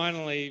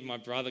finally, my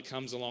brother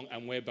comes along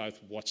and we're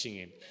both watching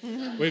him.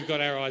 We've got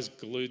our eyes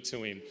glued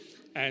to him.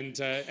 And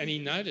he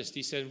noticed.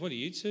 He said, what are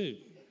you two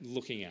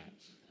looking at?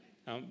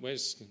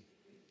 Where's...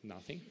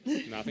 Nothing.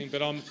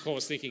 But I'm, of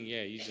course, thinking,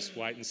 yeah, you just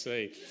wait and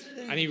see.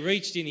 And he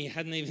reached in, he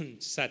hadn't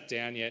even sat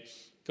down yet,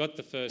 got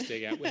the first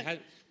egg out.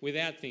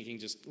 Without thinking,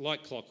 just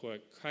like clockwork,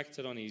 cracked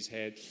it on his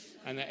head,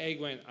 and the egg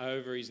went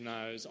over his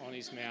nose, on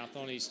his mouth,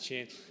 on his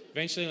chin,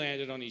 eventually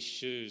landed on his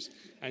shoes,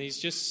 and he's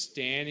just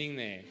standing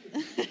there.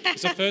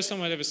 It's the first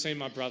time I'd ever seen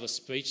my brother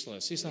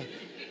speechless. He's like,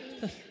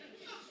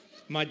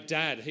 my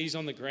dad, he's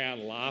on the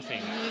ground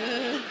laughing.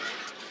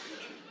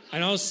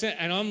 And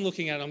I'm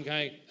looking at him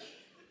going,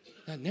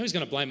 now he's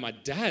going to blame my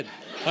dad.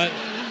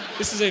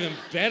 This is even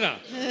better.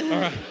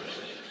 All right.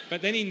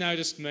 But then he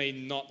noticed me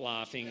not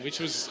laughing, which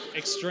was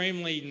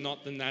extremely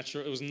not the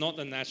natural. It was not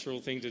the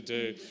natural thing to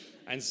do,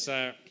 and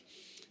so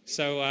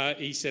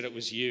he said it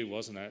was you,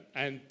 wasn't it?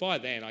 And by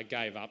then I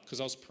gave up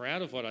because I was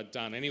proud of what I'd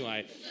done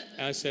anyway.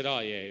 And I said, oh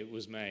yeah, it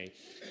was me.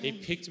 He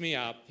picked me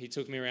up. He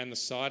took me around the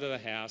side of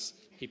the house.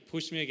 He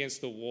pushed me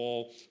against the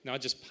wall. Now I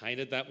just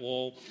painted that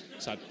wall,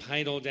 so I'd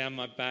paint all down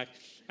my back.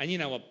 And you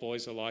know what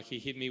boys are like. He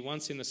hit me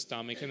once in the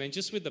stomach, and then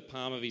just with the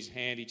palm of his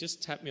hand, he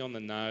just tapped me on the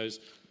nose,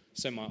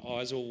 so my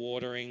eyes were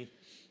watering.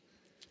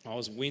 I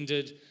was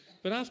winded.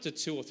 But after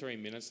 2 or 3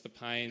 minutes, the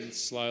pain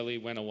slowly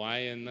went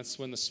away, and that's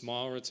when the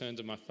smile returned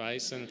to my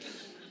face.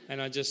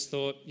 And I just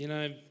thought, you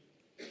know,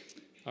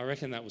 I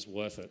reckon that was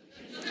worth it.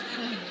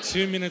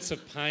 2 minutes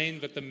of pain,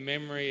 but the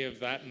memory of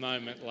that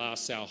moment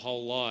lasts our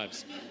whole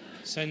lives.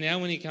 So now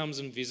when he comes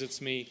and visits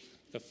me,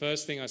 the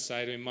first thing I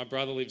say to him, my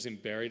brother lives in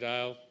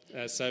Berrydale,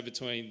 so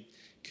between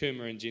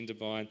Cooma and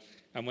Jindabyne,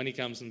 and when he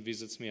comes and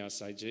visits me, I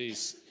say,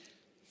 geez,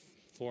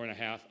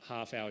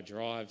 4.5 hour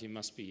drive, you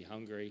must be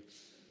hungry.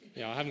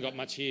 You know, I haven't got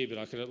much here, but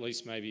I could at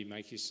least maybe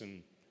make you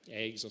some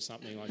eggs or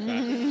something like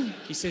that.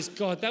 He says,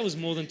 God, that was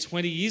more than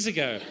 20 years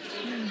ago.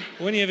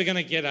 When are you ever going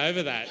to get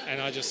over that? And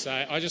I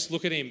just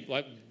look at him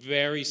like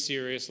very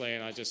seriously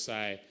and I just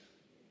say,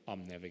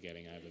 I'm never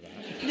getting over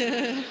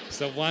that. It's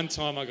the one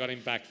time I got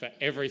him back for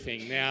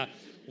everything. Now,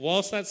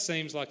 whilst that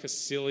seems like a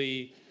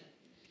silly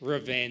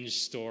revenge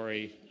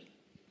story,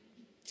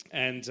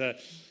 And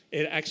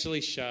it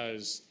actually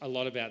shows a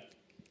lot about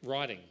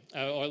writing,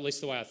 or at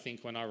least the way I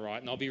think when I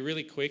write. And I'll be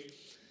really quick.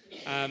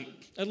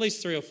 At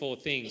least 3 or 4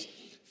 things.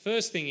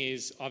 First thing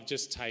is I've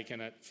just taken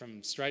it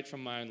straight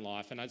from my own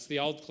life, and it's the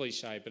old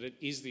cliche, but it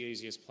is the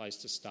easiest place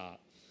to start.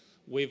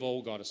 We've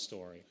all got a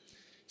story.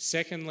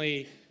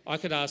 Secondly, I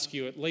could ask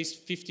you at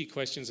least 50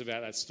 questions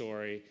about that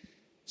story,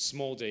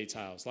 small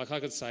details. Like I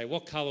could say,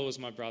 what colour was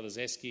my brother's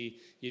esky?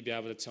 You'd be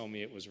able to tell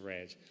me it was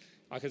red.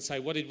 I could say,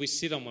 what did we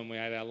sit on when we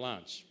ate our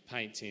lunch?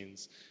 Paint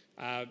tins.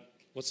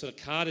 What sort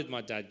of car did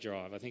my dad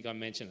drive? I think I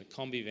mentioned it,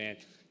 combi van.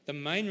 The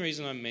main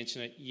reason I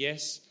mention it,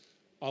 yes,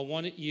 I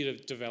wanted you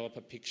to develop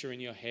a picture in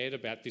your head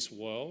about this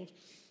world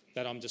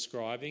that I'm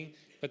describing.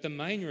 But the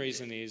main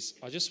reason is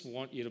I just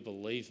want you to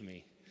believe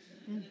me.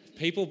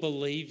 People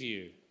believe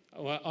you.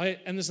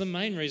 And there's the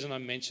main reason I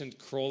mentioned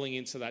crawling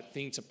into that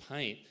thing to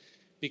paint,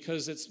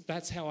 because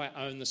that's how I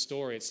own the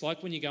story. It's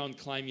like when you go and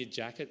claim your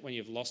jacket when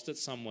you've lost it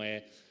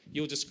somewhere,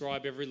 you'll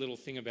describe every little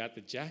thing about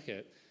the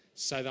jacket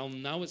so they'll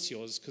know it's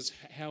yours, because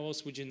how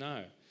else would you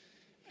know?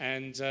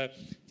 And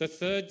the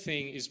third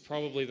thing is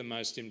probably the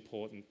most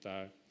important,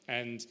 though,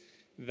 and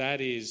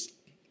that is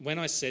when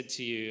I said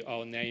to you,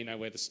 oh, now you know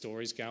where the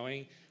story's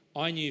going,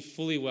 I knew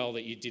fully well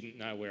that you didn't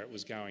know where it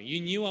was going. You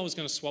knew I was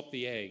going to swap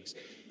the eggs,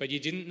 but you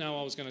didn't know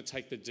I was going to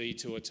take the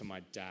detour to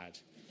my dad,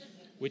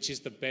 which is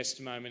the best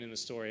moment in the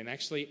story. And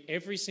actually,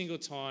 every single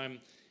time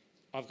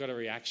I've got a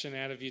reaction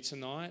out of you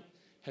tonight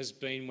has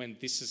been when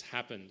this has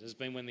happened, has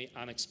been when the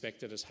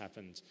unexpected has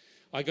happened.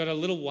 I got a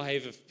little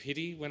wave of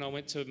pity when I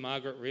went to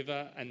Margaret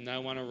River and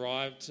no one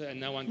arrived and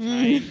no one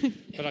came,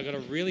 but I got a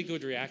really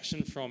good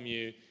reaction from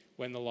you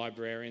when the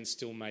librarian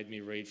still made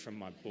me read from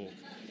my book.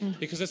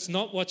 Because it's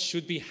not what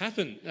should be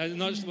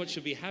not what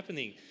should be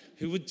happening.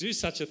 Who would do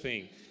such a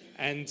thing?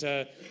 And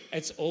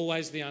it's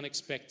always the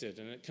unexpected,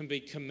 and it can be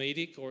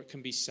comedic or it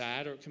can be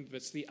sad, or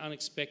it's the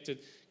unexpected,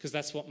 because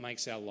that's what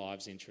makes our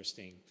lives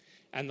interesting.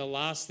 And the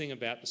last thing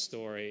about the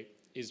story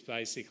is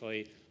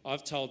basically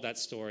I've told that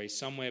story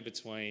somewhere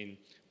between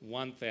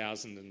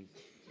 1,000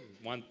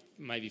 and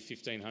maybe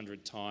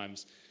 1,500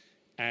 times,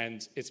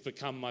 and it's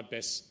become my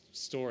best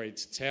story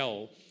to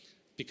tell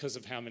because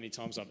of how many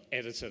times I've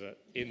edited it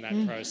in that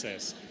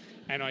process.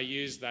 And I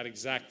use that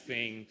exact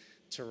thing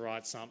to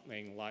write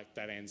something like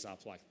that ends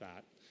up like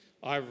that.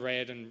 I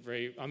read and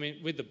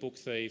with The Book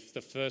Thief,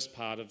 the first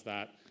part of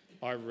that,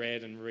 I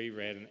read and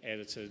reread and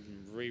edited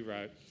and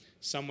rewrote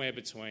somewhere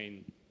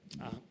between,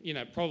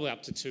 probably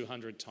up to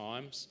 200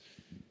 times.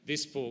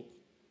 This book,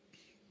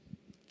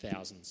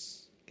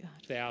 thousands.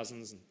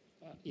 And,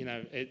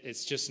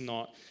 it's just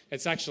not,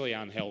 it's actually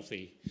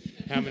unhealthy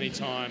how many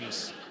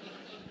times.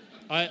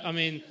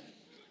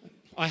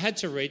 I had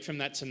to read from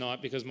that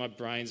tonight because my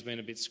brain's been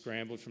a bit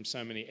scrambled from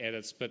so many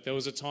edits, but there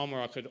was a time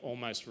where I could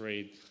almost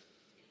read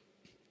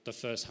the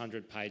first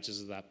 100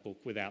 pages of that book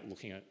without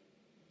looking at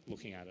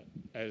it.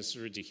 It's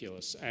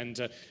ridiculous.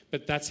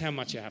 But that's how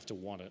much you have to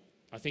want it.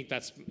 I think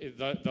that's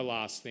the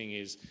last thing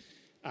is,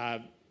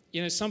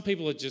 some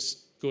people are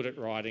just good at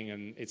writing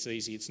and it's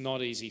easy. It's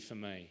not easy for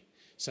me.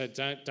 So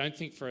don't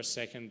think for a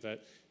second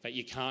that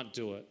you can't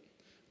do it,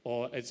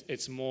 or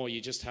it's more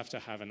you just have to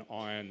have an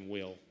iron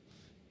will,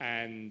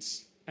 and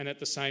at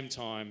the same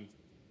time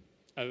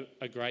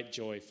a great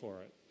joy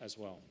for it as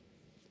well.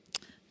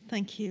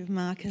 Thank you,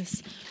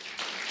 Markus.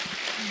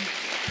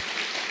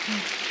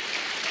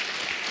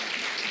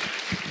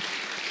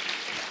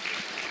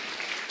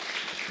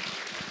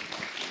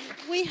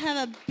 We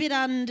have a bit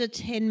under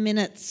 10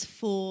 minutes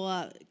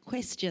for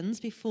questions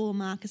before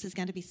Markus is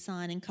going to be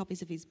signing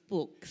copies of his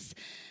books.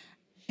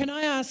 Can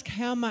I ask,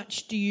 how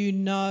much do you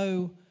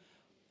know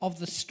of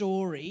the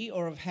story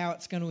or of how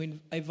it's going to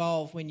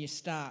evolve when you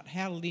start?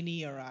 How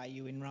linear are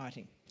you in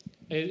writing?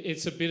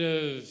 It's a bit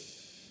of...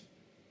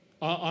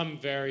 I'm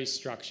very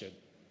structured.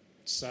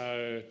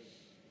 So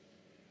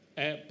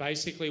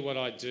basically what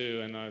I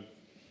do, and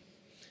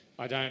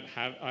I don't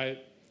have... I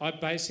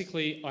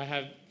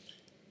have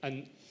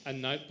a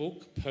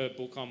notebook per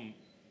book I'm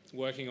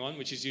working on,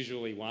 which is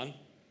usually one.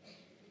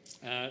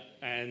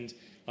 And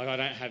I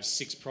don't have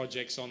 6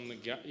 projects on the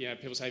go.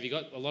 People say, have you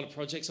got a lot of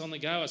projects on the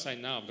go? I say,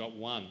 no, I've got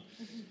one.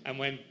 And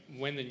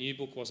when the new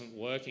book wasn't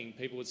working,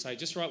 people would say,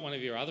 just write one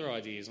of your other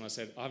ideas. And I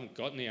said, I haven't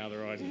got any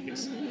other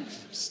ideas. I'm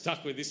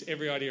stuck with this.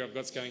 Every idea I've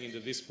got's going into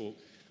this book.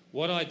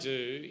 What I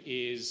do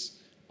is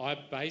I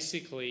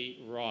basically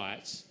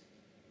write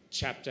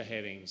chapter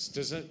headings.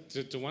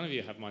 Do one of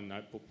you have my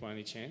notebook by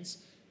any chance?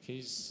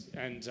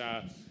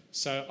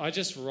 So I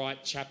just write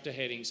chapter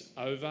headings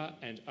over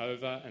and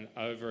over and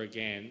over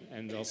again,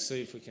 and I'll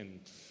see if I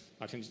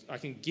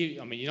can give.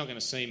 I mean, you're not going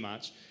to see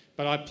much,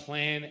 but I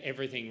plan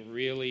everything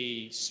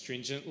really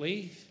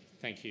stringently.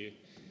 Thank you.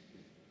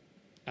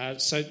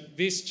 So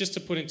this, just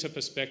to put into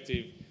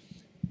perspective,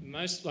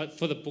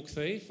 for The Book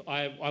Thief,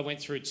 I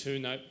went through 2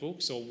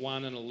 notebooks, or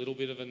one and a little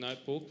bit of a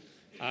notebook.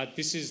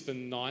 This is the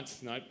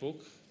 9th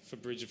notebook for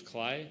Bridge of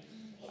Clay.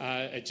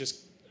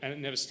 And it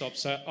never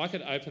stops. So I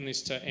could open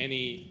this to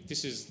any...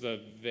 This is the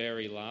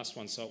very last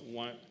one, so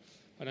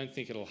I don't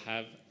think it'll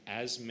have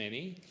as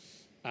many.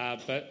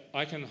 But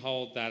I can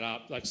hold that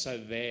up. Like, so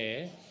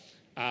there,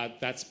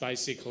 that's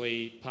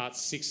basically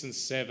parts 6 and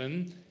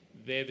 7.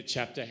 They're the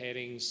chapter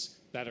headings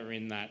that are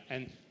in that.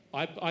 And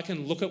I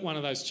can look at one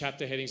of those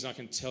chapter headings and I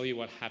can tell you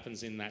what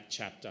happens in that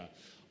chapter.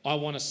 I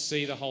want to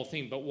see the whole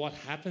thing. But what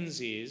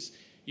happens is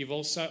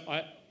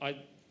I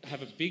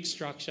have a big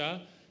structure,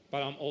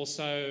 but I'm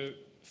also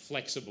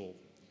flexible.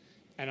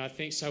 And I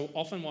think so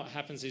often what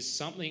happens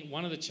is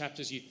one of the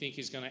chapters you think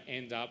is going to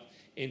end up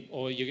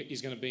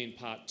is going to be in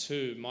part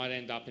 2 might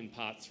end up in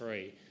part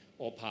 3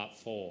 or part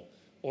 4.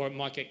 Or it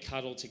might get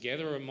cut all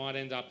together, or it might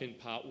end up in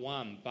part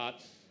 1.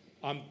 But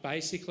I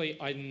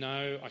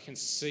know I can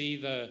see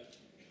the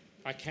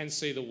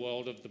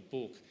world of the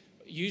book.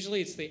 Usually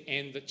it's the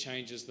end that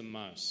changes the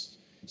most.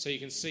 So you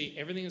can see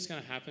everything that's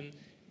going to happen,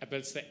 but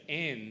it's the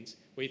end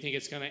where you think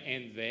it's going to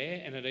end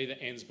there, and it either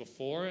ends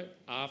before it,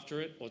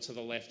 after it, or to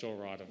the left or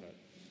right of it.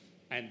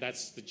 And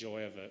that's the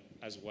joy of it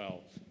as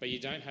well. But you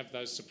don't have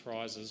those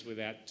surprises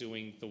without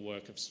doing the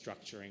work of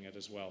structuring it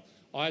as well.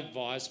 I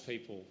advise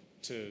people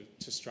to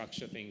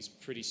structure things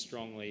pretty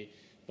strongly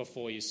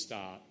before you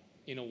start,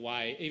 in a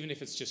way, even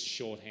if it's just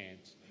shorthand.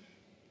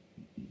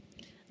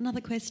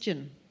 Another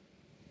question.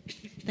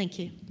 Thank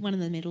you. One in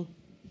the middle.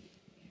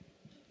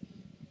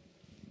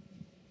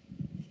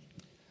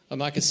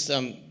 Markus,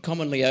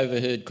 commonly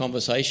overheard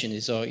conversation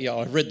is,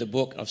 I've read the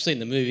book, I've seen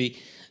the movie.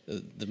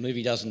 The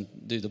movie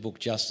doesn't do the book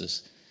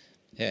justice.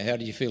 How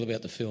do you feel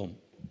about the film?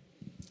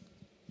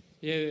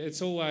 Yeah,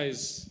 it's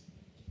always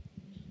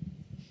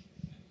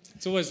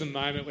the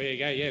moment where you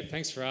go, yeah,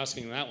 thanks for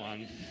asking that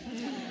one.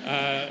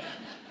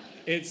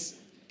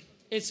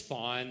 It's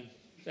fine.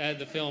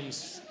 The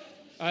film's...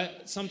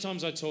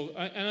 sometimes I talk...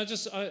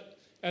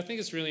 I think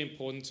it's really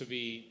important to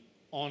be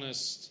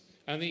honest.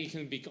 I think you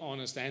can be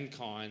honest and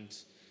kind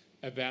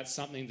about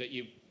something that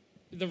you...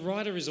 The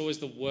writer is always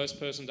the worst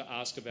person to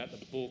ask about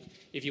the book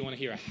if you want to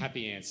hear a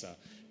happy answer,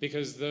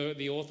 because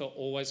the author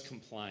always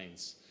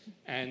complains.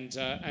 And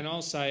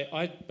I'll say,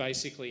 I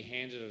basically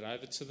handed it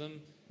over to them.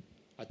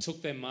 I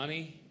took their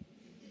money,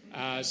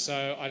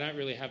 so I don't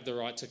really have the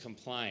right to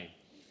complain.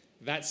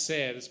 That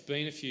said, it's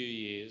been a few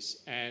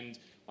years, and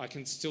I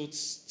can still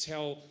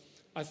tell...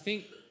 I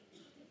think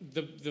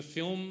the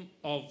film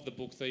of The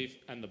Book Thief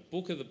and the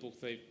book of The Book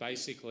Thief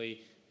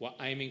basically were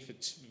aiming for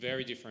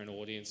very different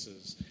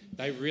audiences.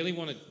 They really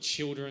wanted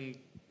children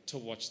to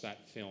watch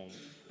that film,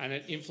 and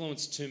it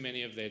influenced too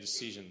many of their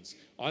decisions.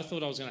 I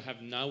thought I was going to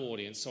have no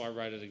audience, so I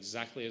wrote it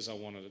exactly as I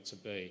wanted it to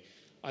be.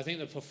 I think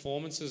the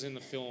performances in the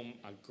film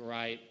are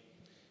great.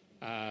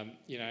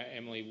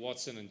 Emily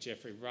Watson and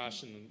Jeffrey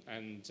Rush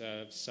and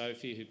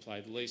Sophie, who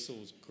played Lisa,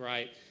 was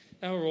great.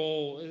 They were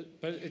all...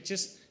 But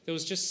there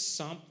was just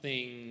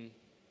something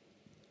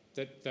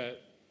that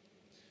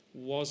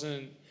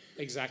wasn't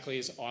exactly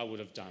as I would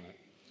have done it.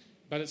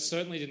 But it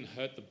certainly didn't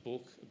hurt the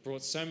book. It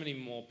brought so many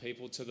more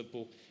people to the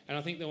book. And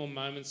I think there were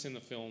moments in the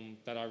film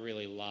that I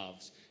really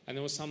loved. And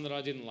there were some that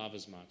I didn't love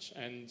as much.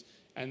 And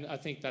I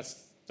think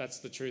that's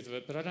the truth of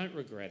it. But I don't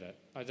regret it.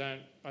 I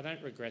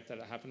don't regret that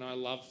it happened. I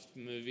love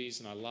movies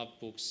and I love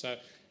books. So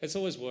it's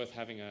always worth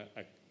having a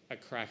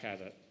crack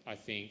at it, I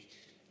think.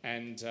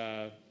 And,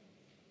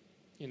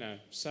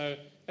 so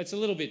it's a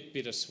little bit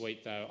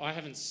bittersweet, though. I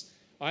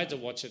had to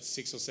watch it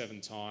 6 or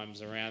 7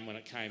 times around when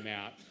it came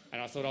out,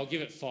 and I thought I'll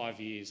give it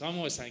 5 years. I'm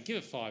always saying, give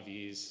it 5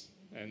 years,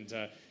 and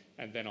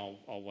then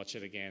I'll watch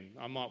it again.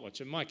 I might watch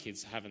it. My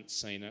kids haven't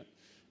seen it,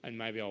 and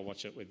maybe I'll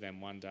watch it with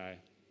them one day.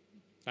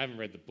 I haven't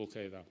read the book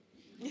either,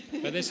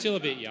 but they're still a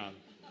bit young.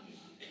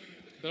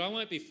 But I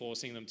won't be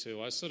forcing them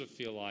to. I sort of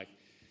feel like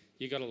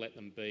you've got to let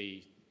them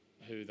be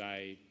who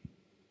they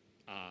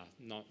are,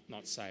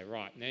 not say,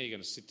 right, now you're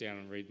going to sit down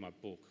and read my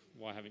book.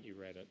 Why haven't you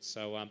read it?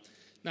 So...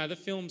 No, the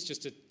film's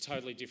just a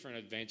totally different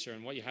adventure,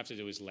 and what you have to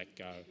do is let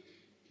go.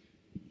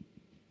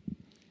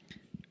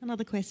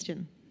 Another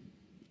question.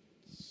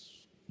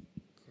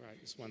 Great,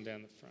 there's one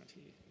down the front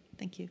here.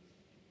 Thank you.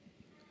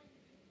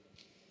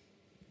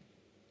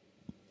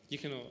 I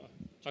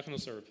can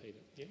also repeat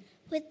it, yeah?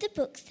 With The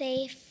Book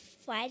Thief,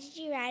 why did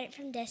you write it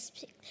from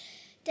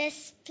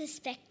Death's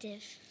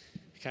perspective?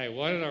 Okay,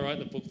 why did I write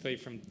The Book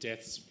Thief from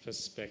Death's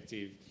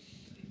perspective?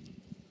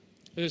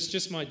 It's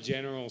just my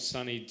general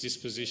sunny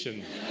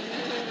disposition.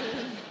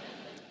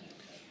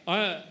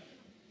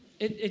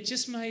 It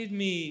just made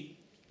me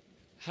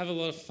have a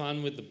lot of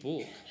fun with the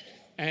book,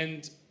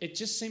 and it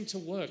just seemed to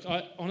work.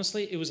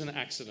 Honestly, it was an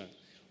accident.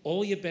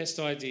 All your best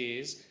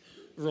ideas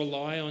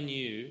rely on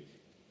you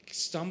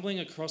stumbling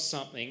across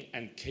something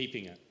and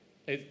keeping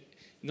it.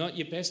 Not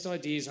your best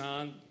ideas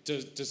aren't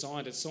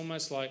designed. It's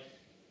almost like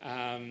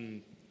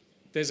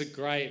there's a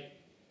great...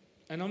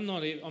 And I'm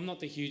not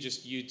the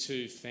hugest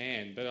U2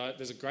 fan, but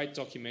there's a great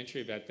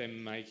documentary about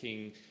them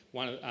making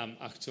one of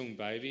Achtung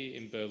Baby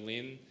in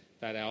Berlin,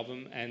 that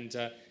album, and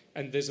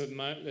there's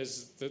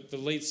the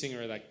lead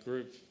singer of that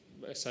group.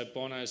 So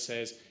Bono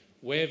says,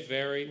 we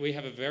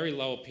have a very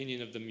low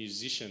opinion of the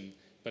musician,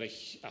 but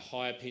a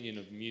high opinion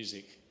of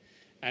music,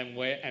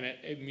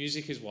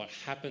 music is what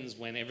happens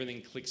when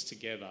everything clicks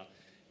together,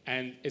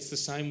 and it's the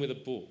same with a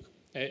book.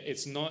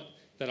 It's not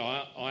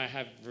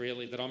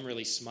that I'm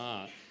really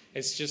smart.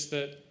 It's just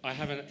that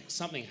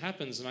something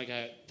happens and I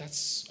go,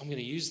 I'm going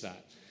to use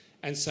that.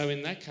 And so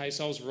in that case,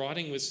 I was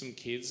writing with some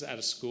kids at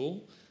a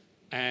school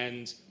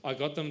and I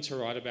got them to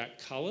write about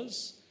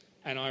colours.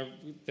 And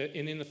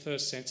in the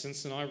first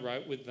sentence, and I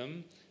wrote with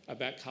them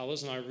about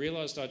colours, and I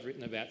realised I'd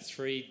written about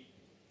 3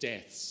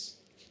 deaths.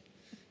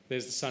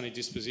 There's the sunny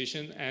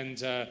disposition.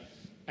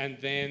 And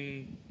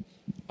then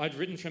I'd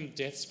written from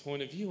death's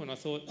point of view, and I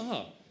thought,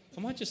 I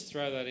might just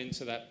throw that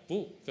into that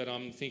book that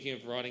I'm thinking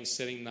of writing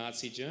setting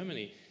Nazi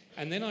Germany.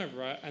 And then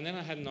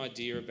I had an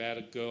idea about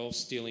a girl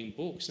stealing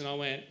books, and I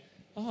went,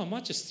 I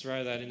might just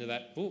throw that into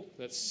that book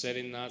that's set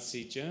in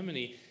Nazi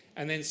Germany.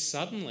 And then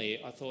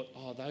suddenly I thought,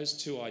 those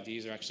 2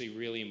 ideas are actually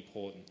really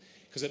important,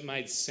 because it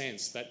made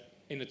sense that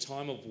in a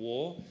time of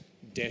war,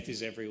 death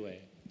is everywhere.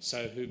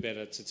 So who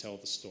better to tell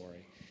the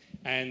story?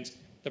 And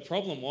the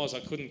problem was I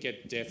couldn't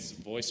get Death's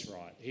voice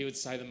right. He would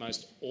say the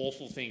most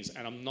awful things,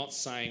 and I'm not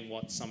saying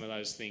what some of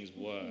those things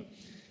were.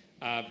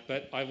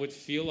 But I would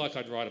feel like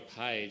I'd write a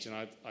page and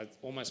I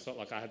almost felt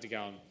like I had to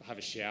go and have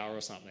a shower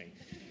or something,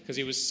 because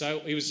he was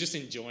just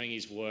enjoying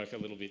his work a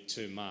little bit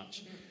too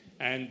much.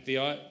 And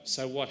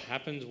so what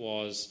happened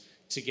was,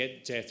 to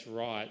get Death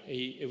right,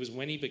 it was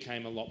when he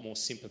became a lot more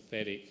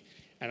sympathetic,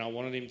 and I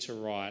wanted him to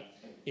write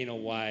in a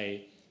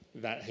way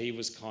that he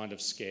was kind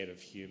of scared of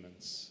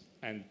humans.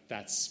 And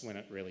that's when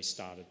it really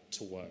started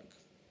to work.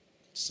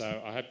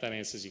 So I hope that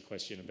answers your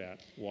question about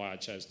why I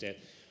chose Death.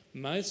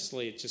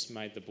 Mostly it just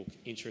made the book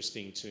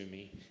interesting to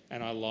me,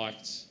 and I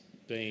liked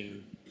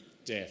being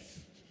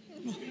Death.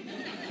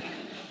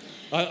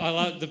 I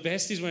love, the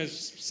best is when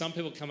some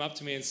people come up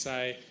to me and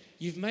say,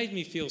 "You've made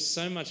me feel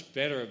so much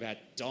better about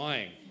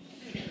dying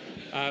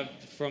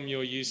from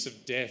your use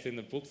of death in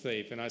The Book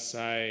Thief." And I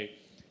say,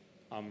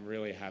 "I'm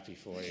really happy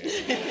for you."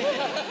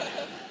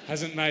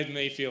 Hasn't made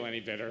me feel any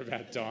better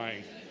about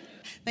dying.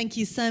 Thank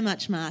you so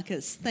much,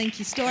 Marcus. Thank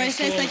you,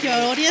 Storyfest. Thank you,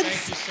 our audience.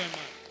 Thank you so much.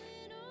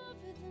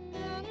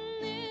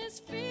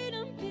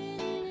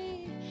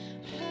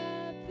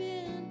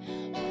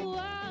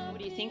 What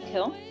do you think,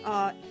 Kel?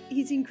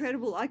 He's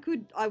incredible. I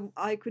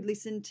could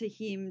listen to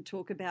him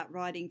talk about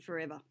writing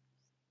forever.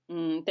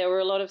 There were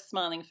a lot of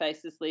smiling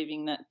faces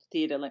leaving that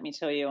theatre, let me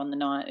tell you, on the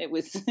night. It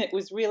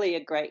was really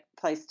a great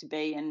place to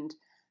be, and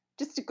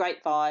just a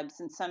great vibes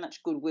and so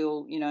much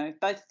goodwill,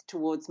 both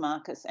towards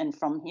Marcus and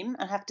from him.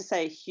 I have to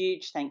say a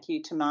huge thank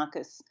you to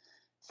Marcus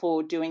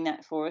for doing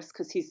that for us,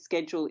 because his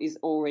schedule is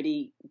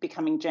already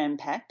becoming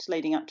jam-packed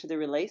leading up to the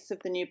release of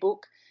the new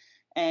book.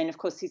 And, of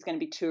course, he's going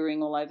to be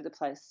touring all over the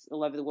place,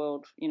 all over the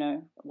world,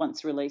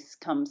 once release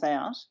comes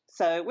out.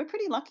 So we're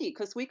pretty lucky,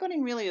 because we got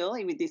in really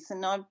early with this,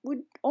 and I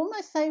would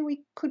almost say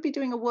we could be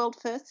doing a world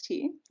first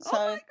here. So,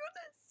 oh, my goodness.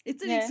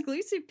 It's an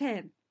exclusive,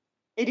 Pam.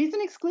 It is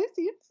an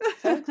exclusive.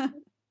 So exclusive.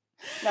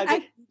 No,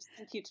 but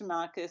thank you to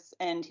Marcus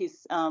and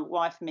his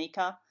wife,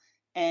 Mika,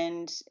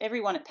 and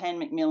everyone at Pan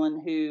Macmillan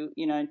who,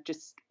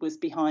 just was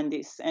behind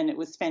this. And it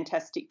was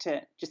fantastic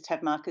to just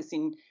have Marcus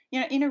in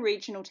a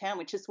regional town,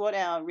 which is what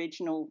our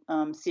regional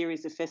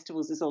series of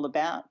festivals is all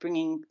about,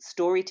 bringing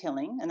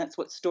storytelling, and that's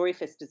what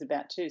Storyfest is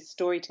about too,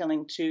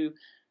 storytelling to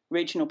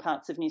regional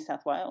parts of New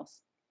South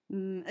Wales.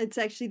 It's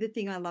actually the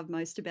thing I love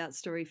most about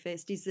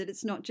Storyfest, is that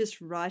it's not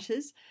just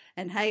writers,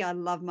 and hey, I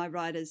love my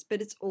writers,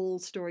 but it's all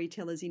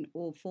storytellers in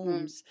all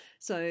forms.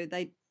 So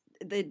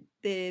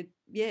they're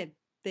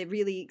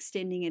really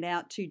extending it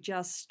out to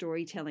just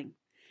storytelling.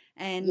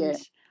 And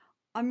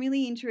I'm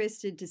really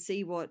interested to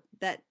see what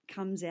that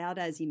comes out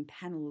as in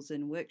panels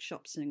and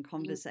workshops and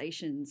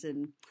conversations,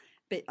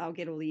 but I'll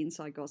get all the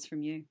inside goss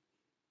from you.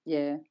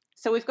 Yeah.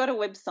 So we've got a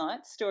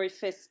website,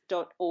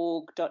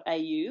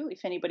 storyfest.org.au,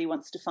 if anybody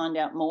wants to find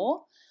out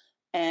more.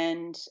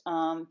 And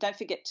don't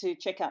forget to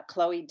check out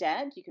Chloe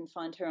Dadd. You can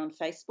find her on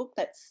Facebook.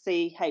 That's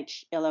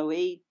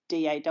CHLOEDADD.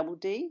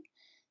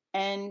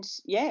 And,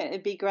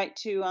 it'd be great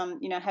to,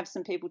 have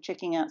some people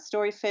checking out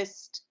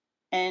Storyfest.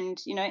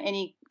 And,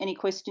 any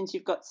questions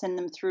you've got, send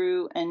them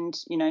through. And,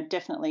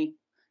 definitely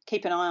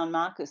keep an eye on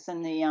Marcus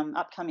and the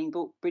upcoming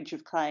book, Bridge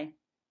of Clay.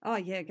 Oh,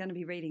 yeah, going to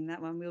be reading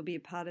that one. We'll be a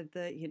part of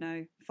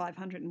the,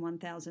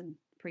 501,000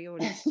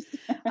 pre-orders.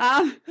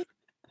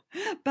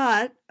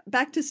 But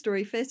back to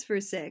Storyfest for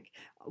a sec.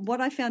 What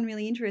I found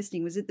really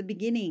interesting was at the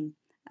beginning,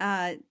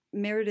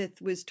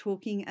 Meredith was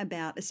talking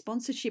about a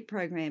sponsorship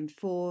program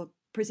for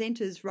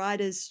presenters,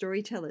 writers,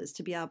 storytellers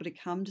to be able to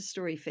come to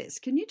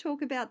Storyfest. Can you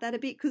talk about that a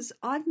bit? Because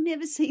I've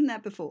never seen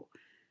that before.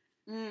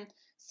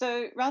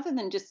 So rather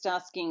than just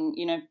asking,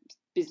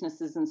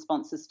 businesses and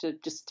sponsors to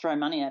just throw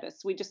money at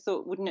us, we just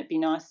thought, wouldn't it be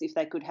nice if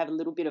they could have a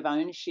little bit of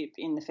ownership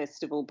in the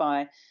festival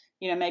by,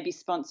 maybe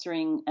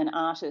sponsoring an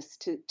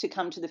artist to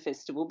come to the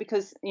festival,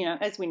 because,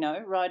 as we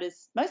know,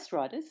 most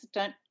writers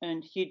don't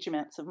earn huge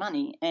amounts of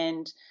money,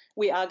 and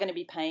we are going to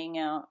be paying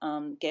our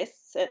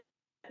guests at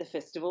the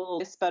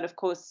festival. But of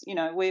course,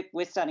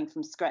 we're starting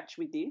from scratch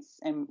with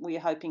this, and we're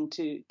hoping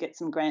to get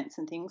some grants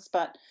and things.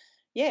 But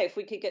if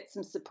we could get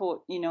some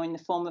support, in the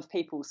form of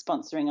people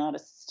sponsoring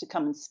artists to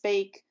come and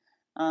speak.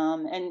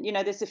 And,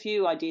 there's a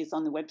few ideas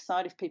on the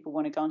website if people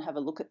want to go and have a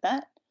look at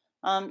that.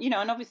 And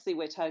obviously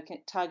we're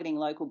targeting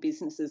local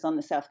businesses on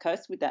the South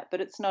Coast with that,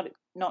 but it's not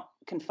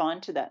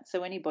confined to that.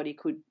 So anybody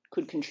could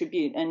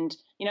contribute. And,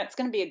 it's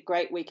going to be a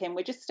great weekend.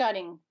 We're just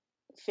starting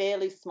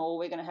fairly small.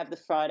 We're going to have the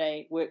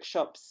Friday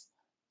workshops,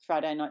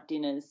 Friday night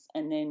dinners,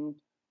 and then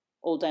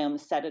all day on the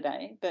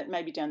Saturday. But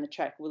maybe down the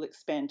track we'll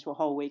expand to a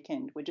whole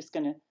weekend. We're just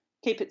going to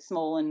keep it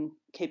small and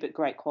keep it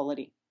great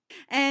quality.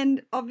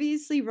 And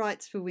obviously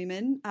Rights for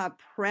Women are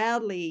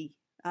proudly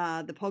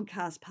the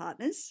podcast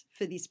partners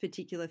for this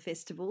particular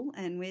festival,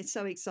 and we're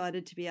so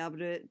excited to be able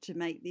to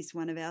make this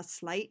one of our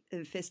slate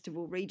of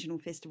regional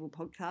festival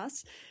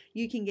podcasts.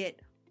 You can get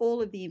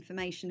all of the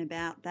information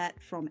about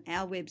that from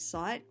our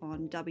website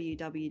on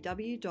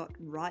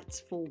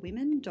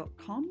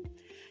www.rightsforwomen.com.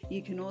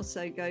 You can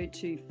also go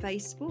to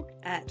Facebook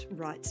at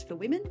Rights for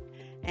Women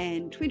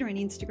and Twitter and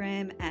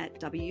Instagram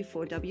at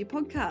W4W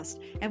Podcast.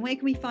 And where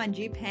can we find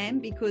you, Pam?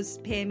 Because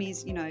Pam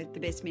is, the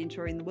best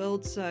mentor in the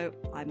world, so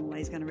I'm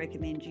always going to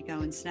recommend you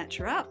go and snatch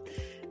her up.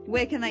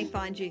 Where can they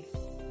find you?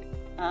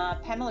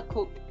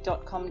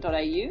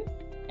 PamelaCook.com.au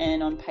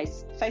and on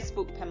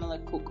Facebook, Pamela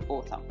Cook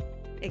Author.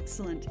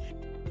 Excellent.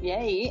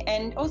 Yay.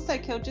 And also,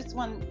 Kel, just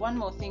one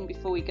more thing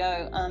before we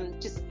go,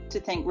 just to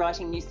thank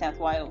Writing New South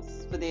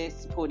Wales for their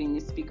supporting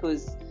this,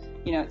 because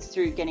it's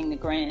through getting the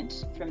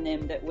grant from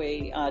them that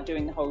we are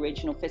doing the whole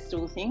regional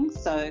festival thing.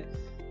 So,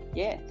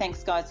 yeah,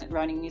 thanks guys at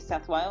Writing New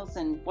South Wales,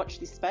 and watch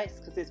this space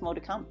because there's more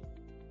to come.